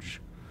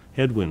huge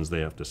headwinds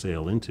they have to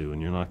sail into,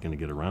 and you're not going to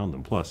get around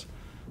them. Plus,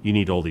 you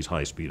need all these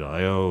high-speed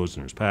I/Os,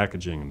 and there's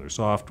packaging, and there's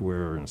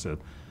software, and said,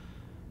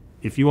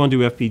 if you want to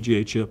do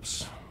FPGA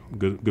chips,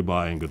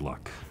 goodbye and good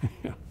luck.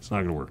 It's not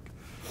going to work.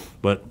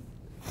 But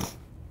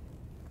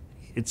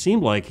it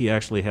seemed like he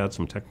actually had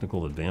some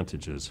technical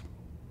advantages,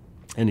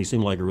 and he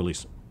seemed like a really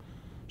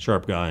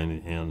sharp guy,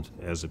 and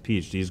as the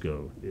PhDs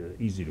go,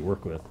 easy to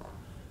work with.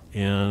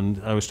 And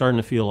I was starting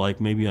to feel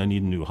like maybe I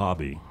need a new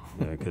hobby,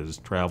 because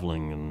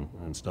traveling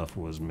and stuff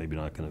was maybe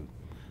not going to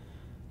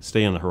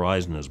stay on the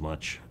horizon as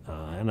much.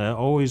 And I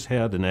always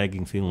had a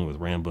nagging feeling with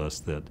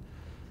Rambus that,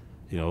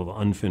 the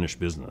unfinished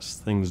business.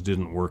 Things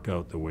didn't work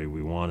out the way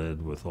we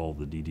wanted with all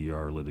the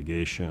DDR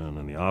litigation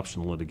and the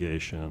option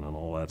litigation and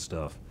all that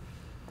stuff.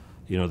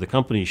 The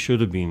company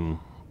should have been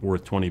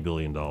worth $20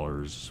 billion.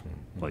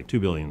 Like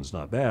 $2 billion is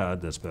not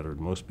bad. That's better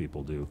than most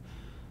people do.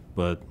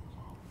 But,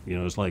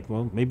 it's like,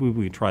 well, maybe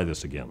we try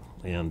this again.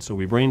 And so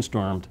we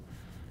brainstormed,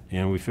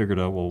 and we figured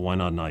out, well, why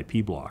not an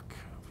IP block?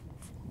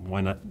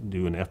 Why not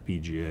do an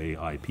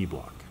FPGA IP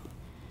block?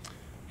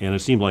 And it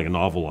seemed like a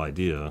novel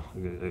idea.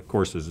 Of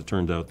course, as it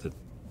turned out that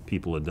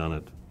people had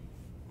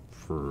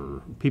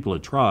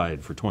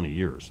tried for 20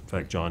 years. In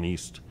fact, John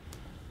East,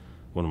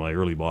 one of my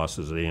early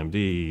bosses at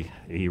AMD,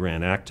 he ran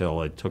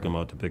Actel. I took him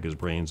out to pick his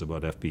brains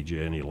about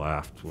FPGA, and he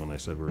laughed when I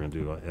said we're going to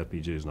do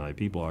FPGA as an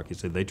IP block. He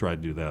said they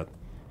tried to do that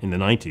in the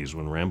 90s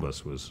when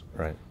Rambus was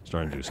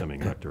starting to do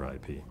semiconductor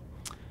IP.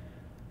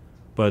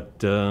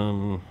 But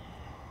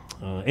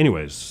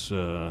anyways,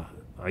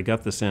 I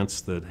got the sense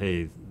that,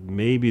 hey,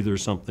 maybe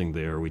there's something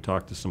there. We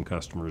talked to some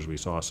customers. We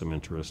saw some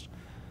interest.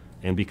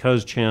 And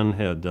because Chen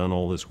had done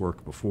all this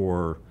work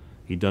before,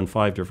 he'd done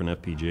 5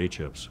 different FPGA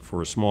chips.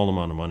 For a small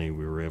amount of money,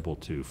 we were able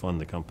to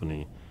fund the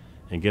company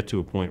and get to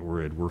a point where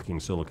we had working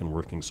silicon,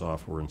 working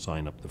software, and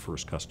sign up the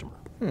first customer.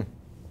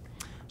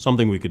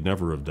 Something we could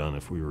never have done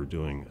if we were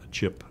doing a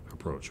chip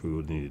approach.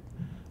 We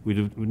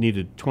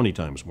needed 20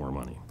 times more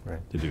money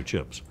to do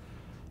chips.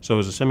 So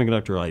as a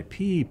semiconductor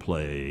IP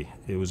play,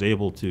 it was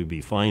able to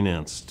be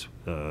financed,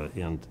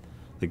 and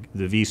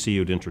the VC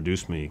who'd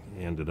introduced me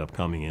ended up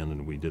coming in,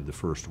 and we did the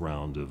first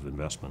round of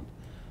investment.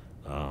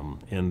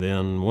 And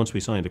then once we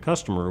signed a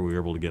customer, we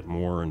were able to get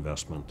more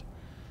investment.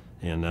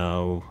 And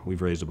now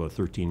we've raised about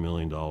 $13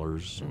 million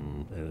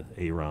in an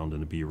A round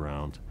and a B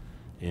round,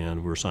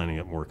 and we're signing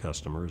up more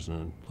customers,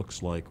 and it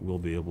looks like we'll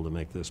be able to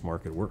make this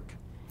market work.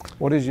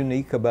 What is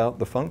unique about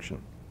the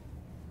function?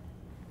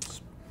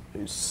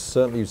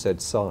 Certainly you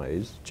said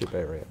size, chip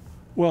area.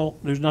 Well,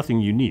 there's nothing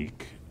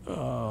unique.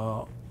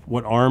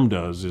 What ARM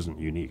does isn't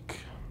unique,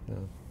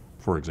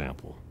 for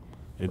example.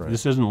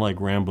 This isn't like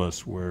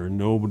Rambus where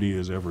nobody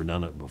has ever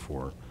done it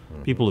before.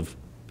 People have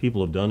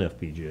done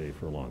FPGA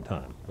for a long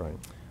time. Right.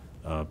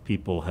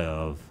 People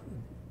have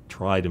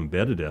tried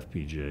embedded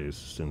FPGAs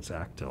since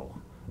Actel.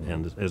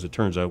 And as it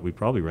turns out, we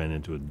probably ran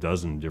into a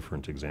dozen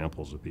different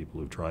examples of people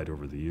who've tried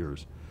over the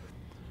years.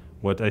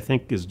 What I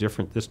think is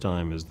different this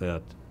time is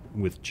that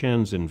with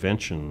Chen's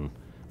invention,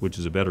 which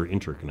is a better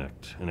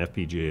interconnect, and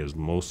FPGA is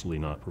mostly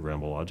not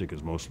programmable logic,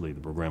 is mostly the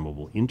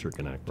programmable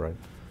interconnect. Right.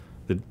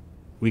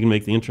 We can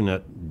make the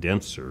internet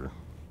denser,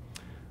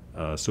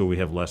 so we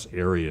have less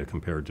area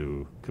compared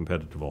to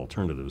competitive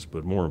alternatives.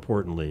 But more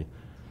importantly,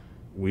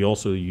 we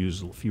also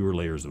use fewer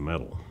layers of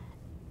metal.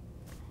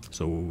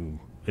 So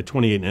at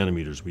 28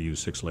 nanometers, we use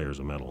 6 layers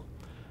of metal.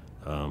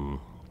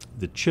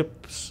 The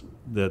chips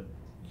that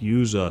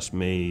use us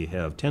may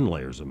have 10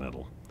 layers of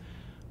metal.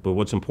 But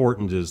what's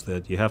important is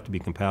that you have to be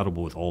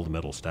compatible with all the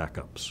metal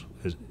stack-ups.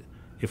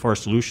 If our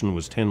solution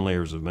was 10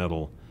 layers of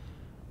metal,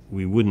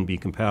 we wouldn't be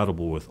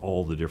compatible with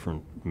all the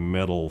different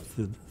metal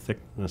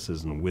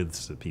thicknesses and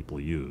widths that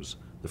people use.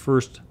 The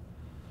first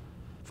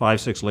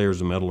 5, 6 layers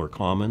of metal are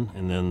common,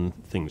 and then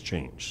things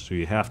change. So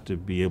you have to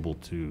be able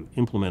to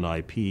implement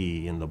IP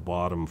in the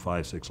bottom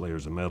 5, 6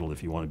 layers of metal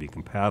if you want to be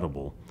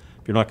compatible.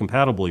 If you're not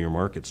compatible, your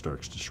market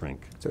starts to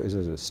shrink. So is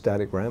it a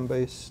static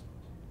RAM-based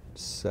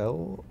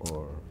cell,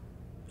 or?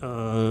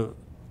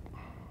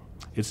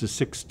 It's a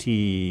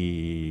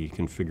 6T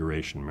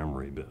configuration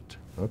memory bit.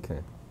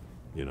 Okay.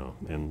 You know,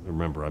 and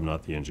remember, I'm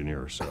not the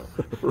engineer, so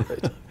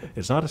Right.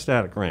 it's not a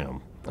static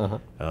RAM,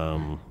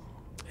 and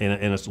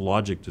it's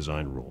logic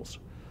design rules.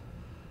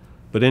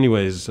 But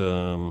anyways,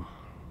 our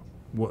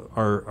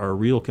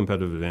real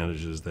competitive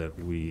advantage is that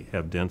we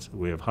have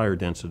higher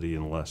density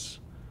and less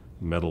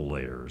metal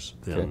layers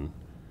than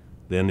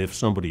if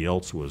somebody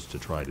else was to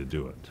try to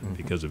do it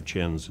because of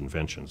Chen's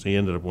inventions. He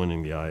ended up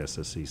winning the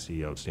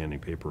ISSCC Outstanding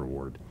Paper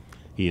Award,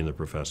 he and the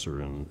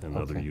professor and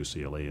another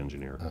UCLA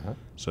engineer.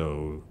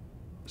 So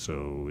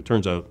it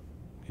turns out,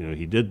 you know,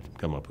 he did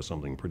come up with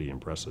something pretty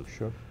impressive.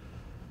 Sure.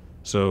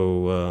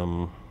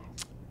 So,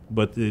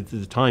 but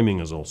the timing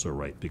is also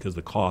right because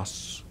the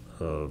costs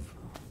of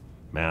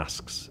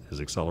masks is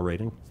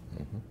accelerating.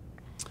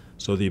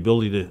 So the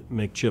ability to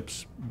make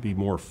chips be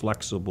more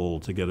flexible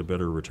to get a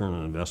better return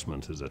on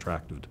investment is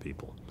attractive to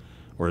people.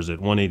 Whereas at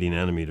 180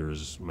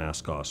 nanometers,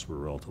 mask costs were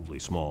relatively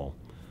small.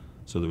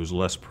 So there was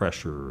less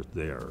pressure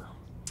there.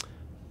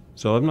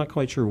 So I'm not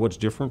quite sure what's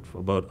different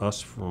about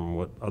us from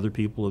what other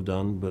people have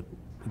done, but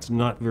it's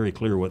not very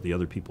clear what the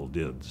other people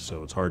did.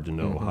 So it's hard to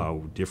know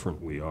how different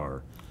we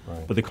are.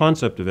 Right. But the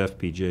concept of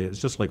FPGA is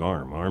just like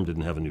ARM. ARM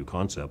didn't have a new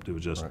concept. It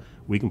was just,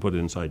 we can put it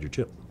inside your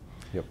chip.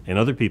 Yep. And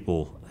other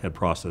people had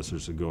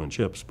processors that go in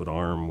chips, but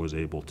ARM was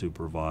able to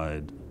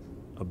provide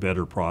a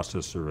better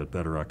processor at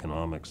better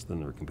economics than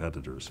their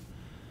competitors.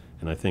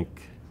 And I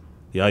think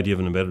the idea of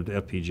an embedded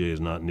FPGA is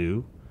not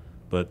new,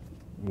 but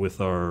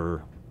with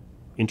our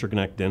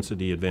interconnect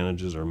density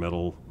advantages, our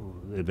metal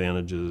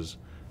advantages,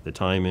 the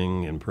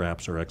timing, and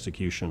perhaps our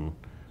execution,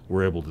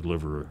 we're able to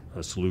deliver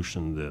a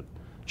solution that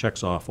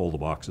checks off all the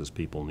boxes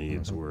people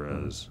need,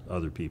 whereas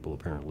other people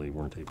apparently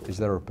weren't able to. Is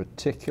there a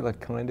particular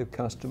kind of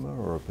customer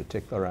or a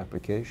particular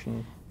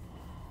application,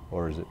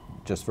 or is it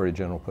just very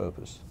general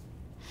purpose?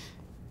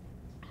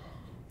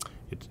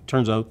 It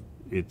turns out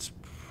it's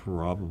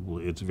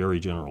very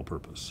general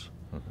purpose.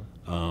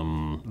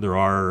 There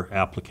are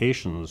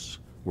applications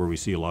where we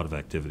see a lot of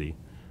activity.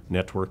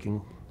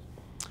 Networking.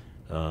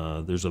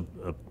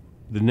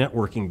 The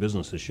networking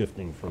business is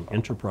shifting from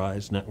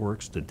enterprise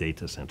networks to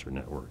data center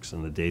networks.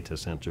 And the data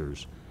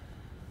centers,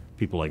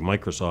 people like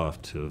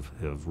Microsoft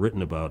have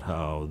written about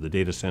how the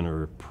data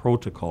center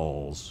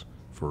protocols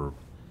for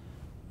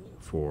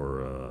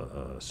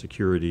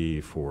security,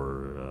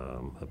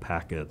 for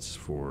packets,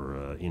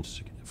 for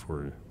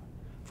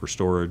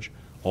storage,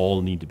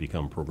 all need to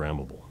become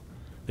programmable.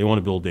 They want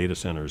to build data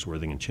centers where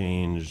they can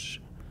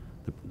change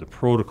the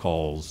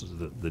protocols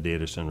that the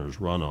data centers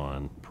run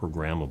on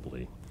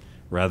programmably,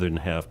 rather than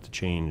have to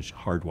change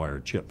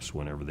hardwired chips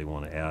whenever they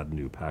want to add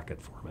new packet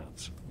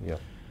formats. Yeah.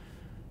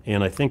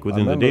 And I think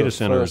within the data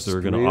centers,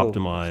 they're going to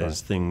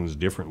optimize things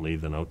differently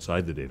than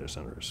outside the data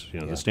centers. You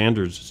know, the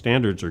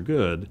standards are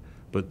good,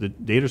 but the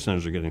data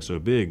centers are getting so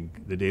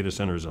big, the data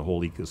center is a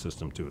whole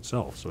ecosystem to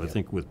itself. So I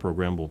think with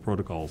programmable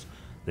protocols,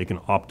 they can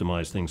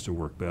optimize things to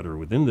work better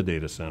within the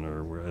data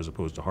center, as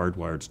opposed to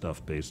hardwired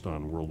stuff based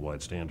on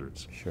worldwide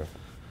standards. Sure.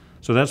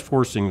 So that's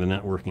forcing the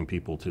networking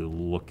people to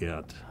look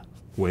at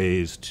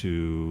ways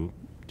to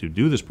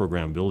do this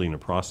program building of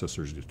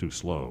processors is too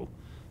slow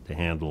to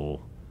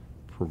handle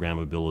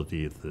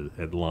programmability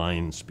at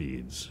line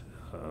speeds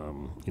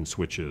in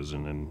switches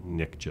and in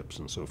NIC chips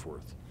and so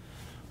forth.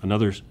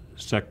 Another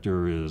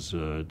sector is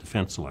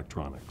defense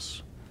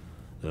electronics.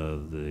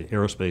 The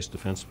aerospace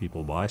defense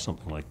people buy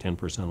something like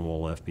 10% of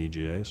all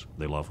FPGAs.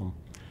 They love them.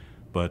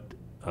 But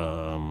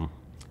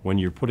when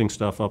you're putting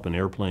stuff up in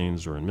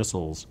airplanes or in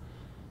missiles,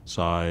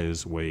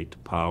 size, weight,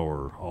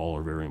 power, all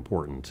are very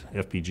important.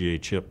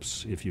 FPGA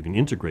chips, if you can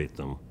integrate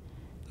them,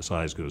 the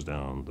size goes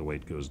down, the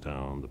weight goes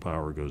down, the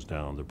power goes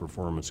down, the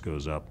performance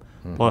goes up.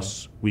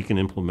 Plus, we can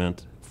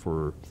implement,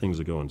 for things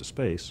that go into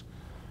space,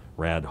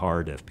 rad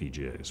hard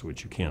FPGAs,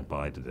 which you can't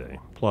buy today.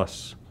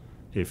 Plus,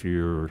 if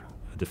you're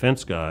a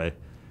defense guy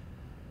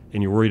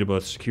and you're worried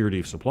about security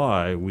of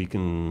supply, we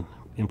can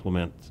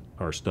implement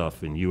our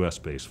stuff in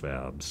US-based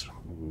fabs,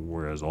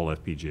 whereas all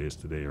FPGAs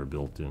today are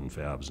built in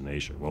fabs in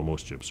Asia. Well,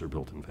 most chips are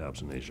built in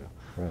fabs in Asia.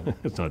 Right.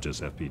 It's not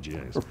just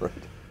FPGAs. Right.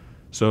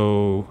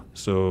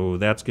 So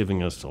that's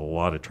giving us a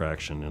lot of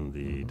traction in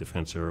the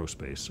defense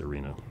aerospace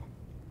arena.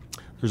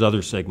 There's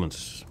other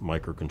segments,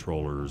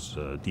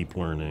 microcontrollers, deep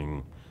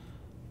learning,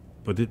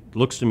 but it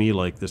looks to me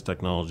like this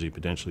technology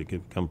potentially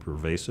could become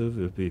pervasive.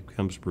 If it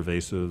becomes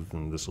pervasive,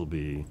 then this will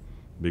be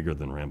bigger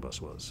than Rambus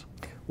was.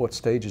 What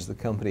stage is the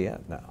company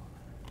at now?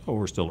 Oh,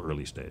 we're still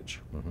early stage.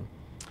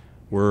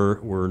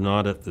 We're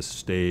not at the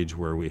stage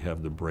where we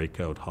have the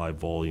breakout high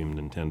volume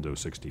Nintendo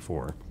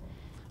 64.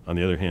 On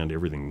the other hand,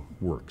 everything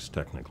works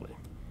technically.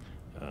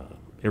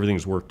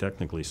 Everything's worked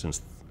technically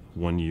since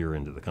 1 year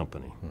into the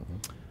company.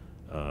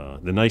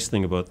 The nice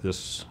thing about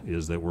this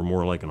is that we're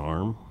more like an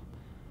ARM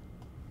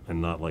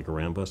and not like a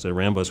Rambus. At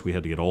Rambus, we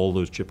had to get all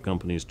those chip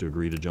companies to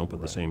agree to jump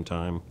at the same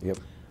time. Yep.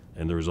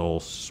 And there was all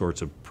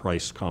sorts of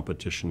price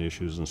competition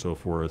issues and so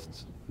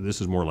forth.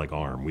 This is more like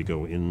ARM. We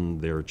go in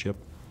their chip.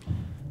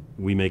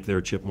 We make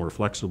their chip more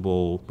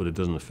flexible, but it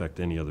doesn't affect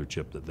any other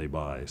chip that they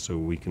buy. So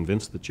we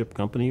convince the chip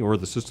company or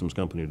the systems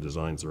company who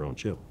designs their own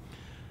chip.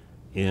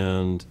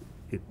 And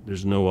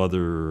there's no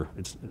other,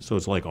 so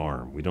it's like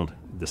ARM.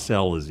 The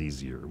cell is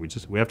easier.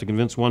 We have to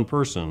convince one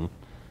person,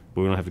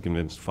 but we don't have to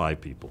convince 5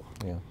 people.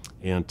 Yeah.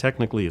 And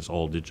technically it's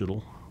all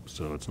digital,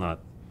 so it's not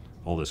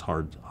all this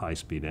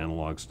high-speed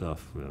analog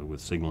stuff with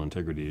signal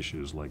integrity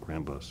issues like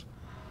Rambus.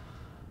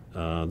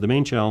 The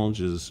main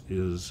challenge is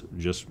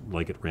just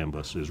like at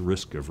Rambus, is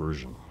risk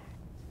aversion.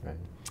 Right.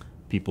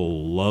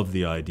 People love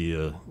the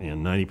idea,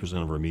 and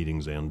 90% of our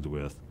meetings end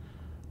with,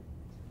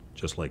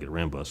 just like at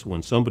Rambus,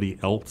 when somebody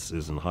else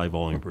is in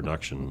high-volume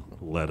production,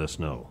 let us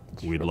know.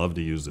 We'd love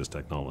to use this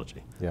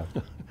technology. Yeah.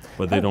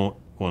 But they don't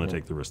want to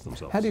take the risk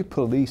themselves. How do you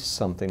police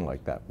something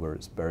like that where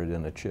it's buried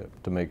in a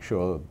chip to make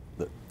sure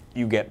that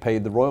you get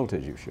paid the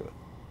royalties you should?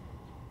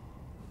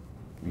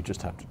 You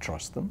just have to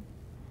trust them?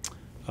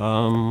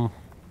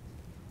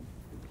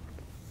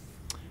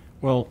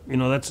 Well,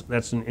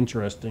 that's an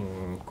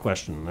interesting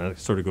question. That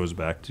sort of goes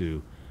back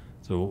to,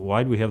 so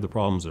why do we have the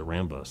problems at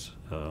Rambus?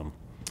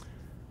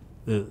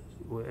 The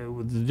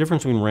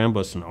difference between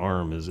Rambus and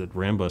ARM is at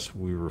Rambus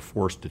we were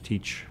forced to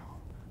teach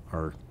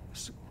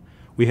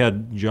we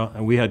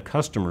had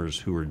customers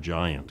who were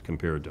giant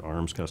compared to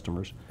ARM's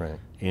customers. Right.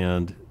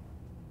 And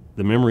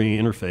the memory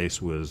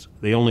interface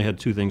they only had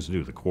 2 things to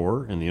do, the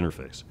core and the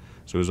interface.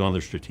 So it was on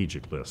their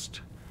strategic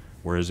list.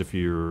 Whereas if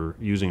you're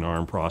using an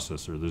ARM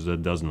processor, there's a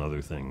dozen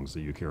other things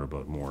that you care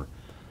about more.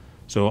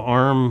 So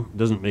ARM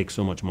doesn't make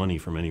so much money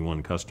from any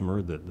one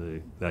customer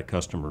that that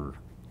customer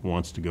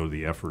wants to go to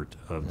the effort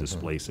of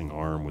displacing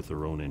ARM with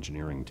their own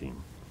engineering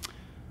team.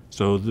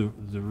 So the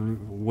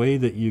way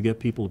that you get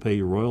people to pay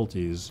you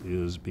royalties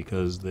is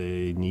because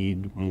they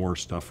need more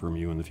stuff from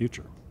you in the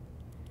future.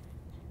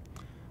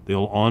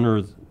 They'll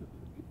honor,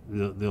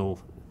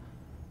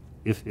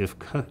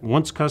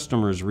 once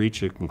customers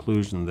reach a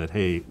conclusion that,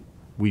 hey,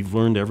 we've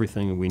learned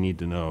everything we need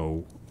to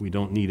know, we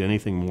don't need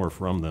anything more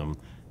from them,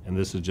 and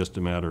this is just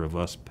a matter of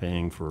us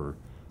paying for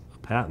a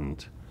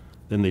patent,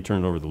 then they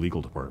turn it over to the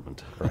legal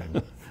department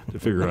to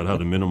figure out how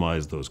to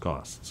minimize those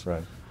costs.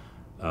 Right.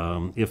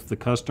 If the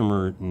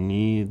customer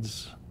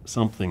needs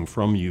something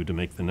from you to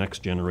make the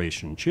next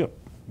generation chip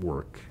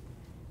work,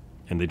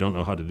 and they don't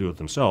know how to do it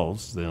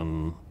themselves,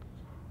 then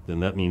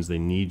that means they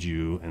need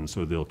you, and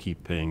so they'll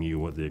keep paying you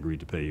what they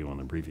agreed to pay you on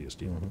the previous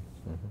deal.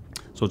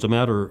 So it's a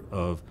matter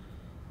of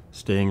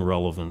staying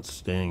relevant,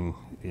 staying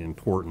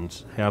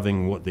important,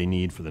 having what they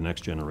need for the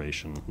next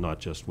generation, not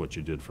just what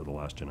you did for the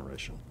last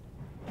generation.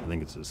 I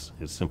think it's as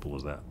simple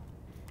as that.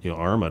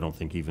 ARM, I don't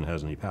think even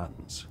has any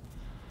patents.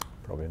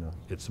 Probably not.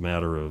 It's just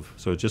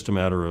a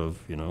matter of,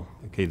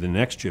 okay, the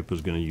next chip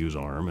is going to use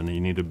ARM, and you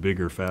need a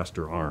bigger,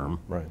 faster ARM.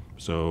 Right.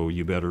 So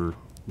you better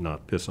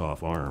not piss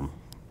off ARM.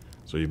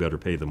 So you better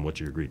pay them what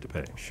you agreed to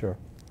pay. Sure.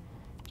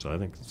 So I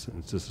think it's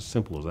just as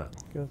simple as that.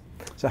 Good.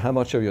 So how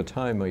much of your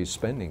time are you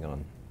spending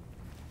on?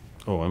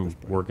 Oh, I'm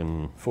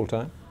working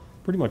Full-time?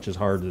 pretty much as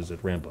hard as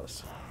at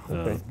Rambus.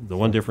 Okay. The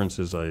one difference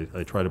is I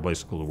try to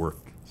bicycle to work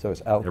So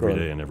it's outgrown.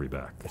 every day and every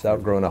back. It's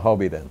outgrown a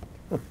hobby then.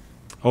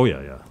 Oh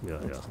yeah.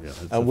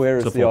 It's And where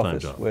it's is a the full-time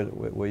office? job. Where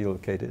are you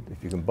located?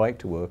 If you can bike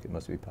to work, it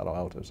must be Palo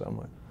Alto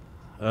somewhere.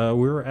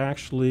 We're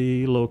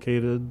actually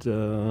located,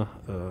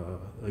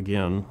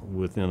 again,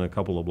 within a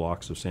couple of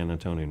blocks of San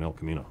Antonio and El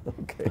Camino.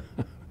 Okay.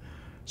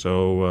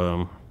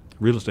 So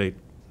real estate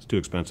is too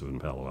expensive in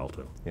Palo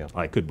Alto. Yeah.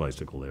 I could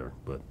bicycle there,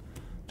 but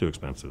too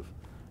expensive.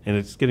 And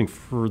it's getting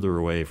further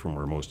away from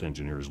where most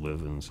engineers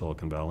live in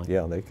Silicon Valley.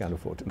 Yeah, they can't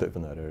afford to live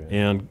in that area.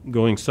 And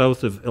going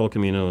south of El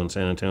Camino and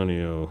San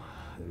Antonio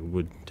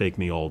would take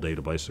me all day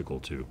to bicycle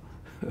to.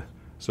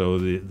 So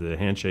the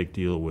handshake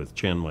deal with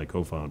Chen, my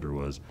co-founder,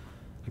 was,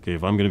 okay,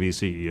 if I'm going to be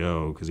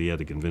CEO, because he had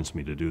to convince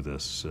me to do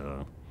this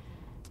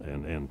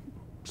and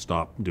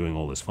stop doing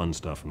all this fun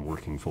stuff and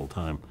working full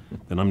time,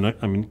 then I'm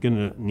going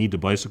to need to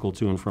bicycle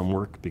to and from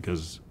work,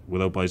 because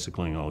without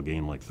bicycling I'll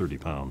gain like 30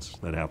 pounds.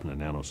 That happened at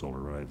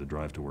NanoSolar, right? The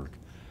drive to work.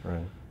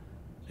 Right.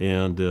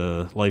 And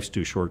life's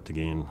too short to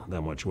gain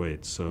that much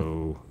weight.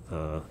 So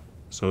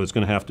so it's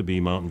going to have to be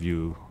Mountain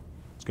View.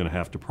 It's going to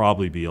have to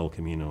probably be El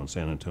Camino and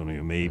San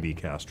Antonio, maybe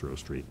Castro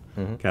Street.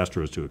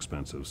 Castro is too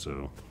expensive,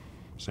 so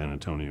San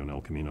Antonio and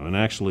El Camino. And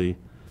actually,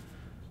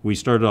 we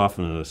started off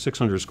in a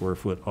 600 square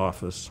foot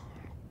office.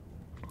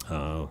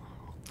 And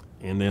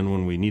then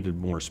when we needed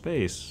more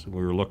space,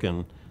 we were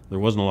looking, there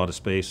wasn't a lot of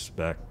space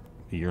back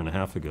a year and a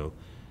half ago.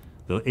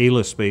 The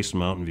A-list space in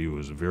Mountain View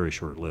was a very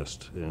short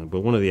list.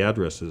 But one of the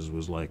addresses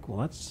was like,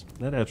 well,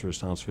 that address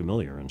sounds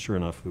familiar. And sure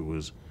enough, it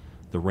was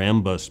the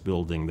Rambus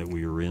building that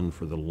we were in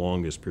for the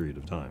longest period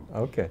of time.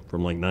 Okay.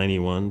 From like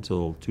 91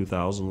 till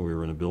 2000, we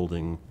were in a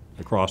building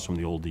across from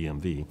the old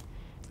DMV.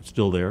 It's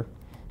still there.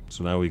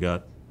 So now we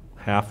got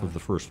half of the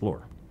first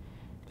floor.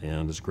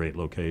 And it's a great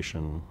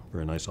location,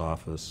 very nice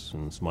office,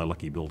 and it's my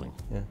lucky building.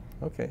 Yeah.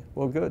 Okay.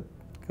 Well, good.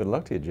 Good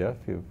luck to you, Geoff.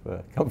 You've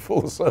come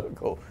full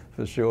circle,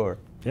 for sure.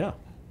 Yeah,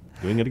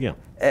 doing it again.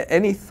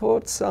 Any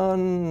thoughts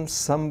on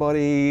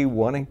somebody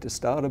wanting to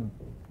start a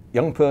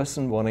young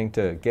person wanting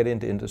to get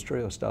into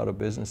industry or start a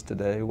business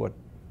today? What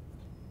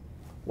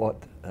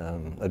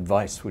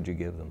advice would you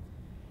give them?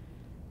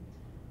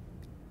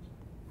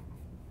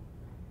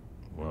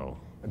 Well,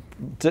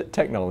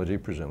 technology,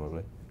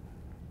 presumably.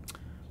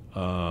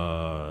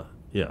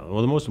 Yeah,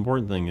 well, the most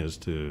important thing is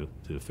to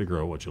figure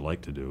out what you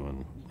like to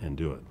do and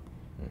do it.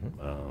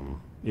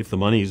 If the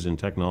money's in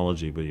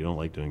technology but you don't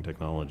like doing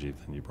technology,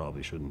 then you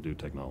probably shouldn't do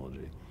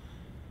technology.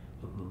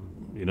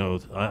 You know,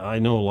 I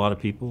know a lot of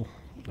people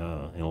in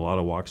a lot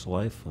of walks of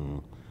life,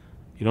 and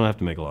you don't have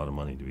to make a lot of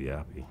money to be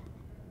happy.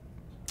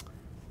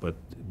 But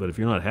if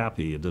you're not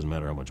happy, it doesn't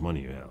matter how much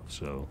money you have.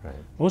 So right.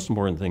 The most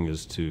important thing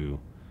is to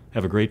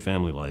have a great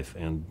family life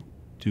and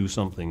do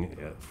something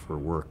for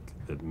work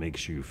that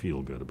makes you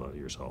feel good about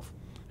yourself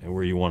and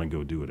where you want to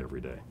go do it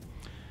every day.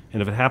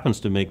 And if it happens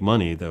to make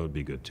money, that would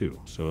be good too.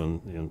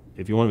 So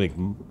if you want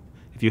to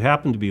if you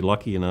happen to be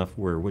lucky enough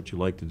where what you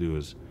like to do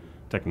is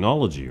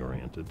technology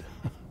oriented,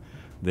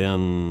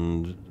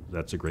 then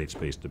that's a great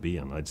space to be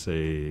in. I'd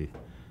say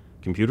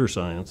computer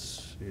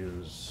science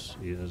is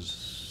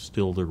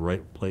still the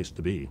right place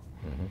to be.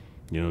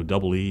 You know,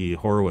 Double E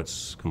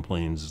Horowitz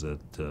complains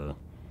that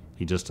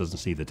he just doesn't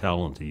see the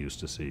talent he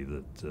used to see,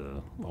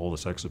 that all the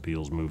sex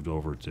appeals moved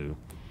over to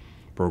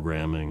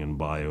programming and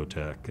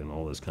biotech and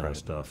all this kind of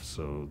stuff,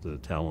 so the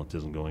talent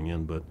isn't going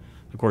in. But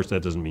of course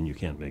that doesn't mean you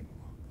can't make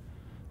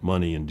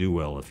money and do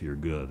well if you're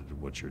good at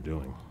what you're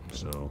doing.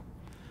 So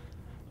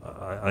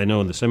I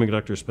know in the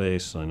semiconductor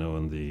space, I know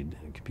in the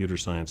computer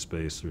science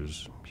space,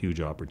 there's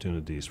huge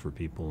opportunities for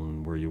people,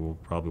 and where you will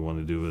probably want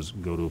to do is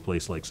go to a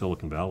place like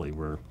Silicon Valley,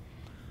 where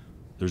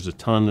there's a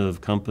ton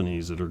of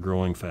companies that are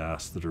growing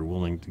fast that are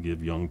willing to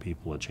give young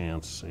people a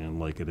chance, and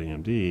like at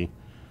AMD,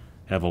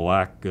 have a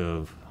lack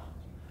of,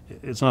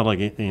 it's not like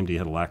AMD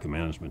had a lack of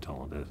management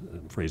talent,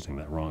 I'm phrasing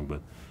that wrong,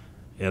 but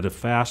at a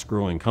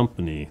fast-growing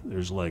company,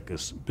 there's like a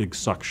big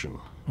suction.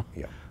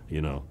 Yeah.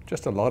 You know,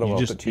 just a lot of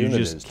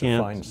opportunities you just to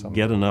find can't someone.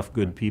 get enough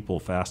good people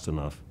fast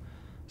enough.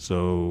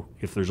 So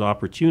if there's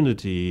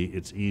opportunity,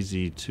 it's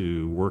easy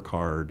to work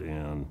hard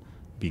and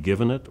be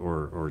given it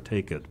or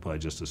take it by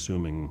just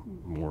assuming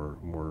more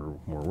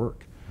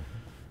work.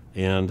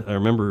 And I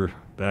remember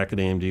back at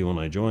AMD when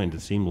I joined,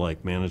 it seemed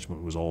like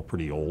management was all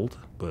pretty old,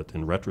 but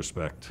in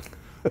retrospect,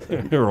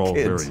 they're all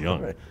Kids, very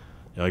young. right.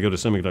 I go to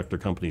semiconductor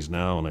companies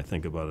now and I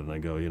think about it and I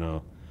go, you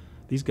know,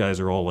 these guys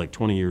are all like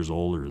 20 years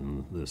older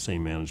than the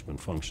same management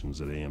functions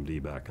at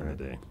AMD back in the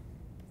day.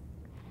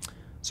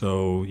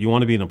 So you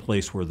want to be in a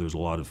place where there's a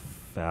lot of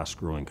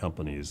fast-growing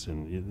companies,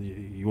 and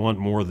you want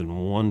more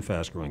than one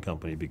fast-growing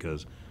company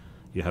because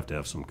you have to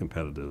have some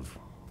competitive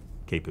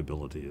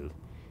capability.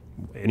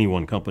 Any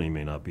one company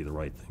may not be the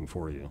right thing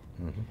for you.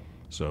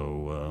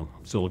 So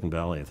Silicon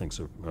Valley, I think,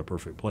 is a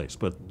perfect place.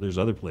 But there's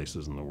other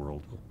places in the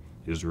world,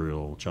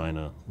 Israel,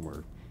 China,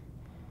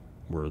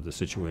 where the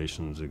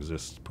situations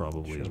exist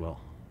probably as well.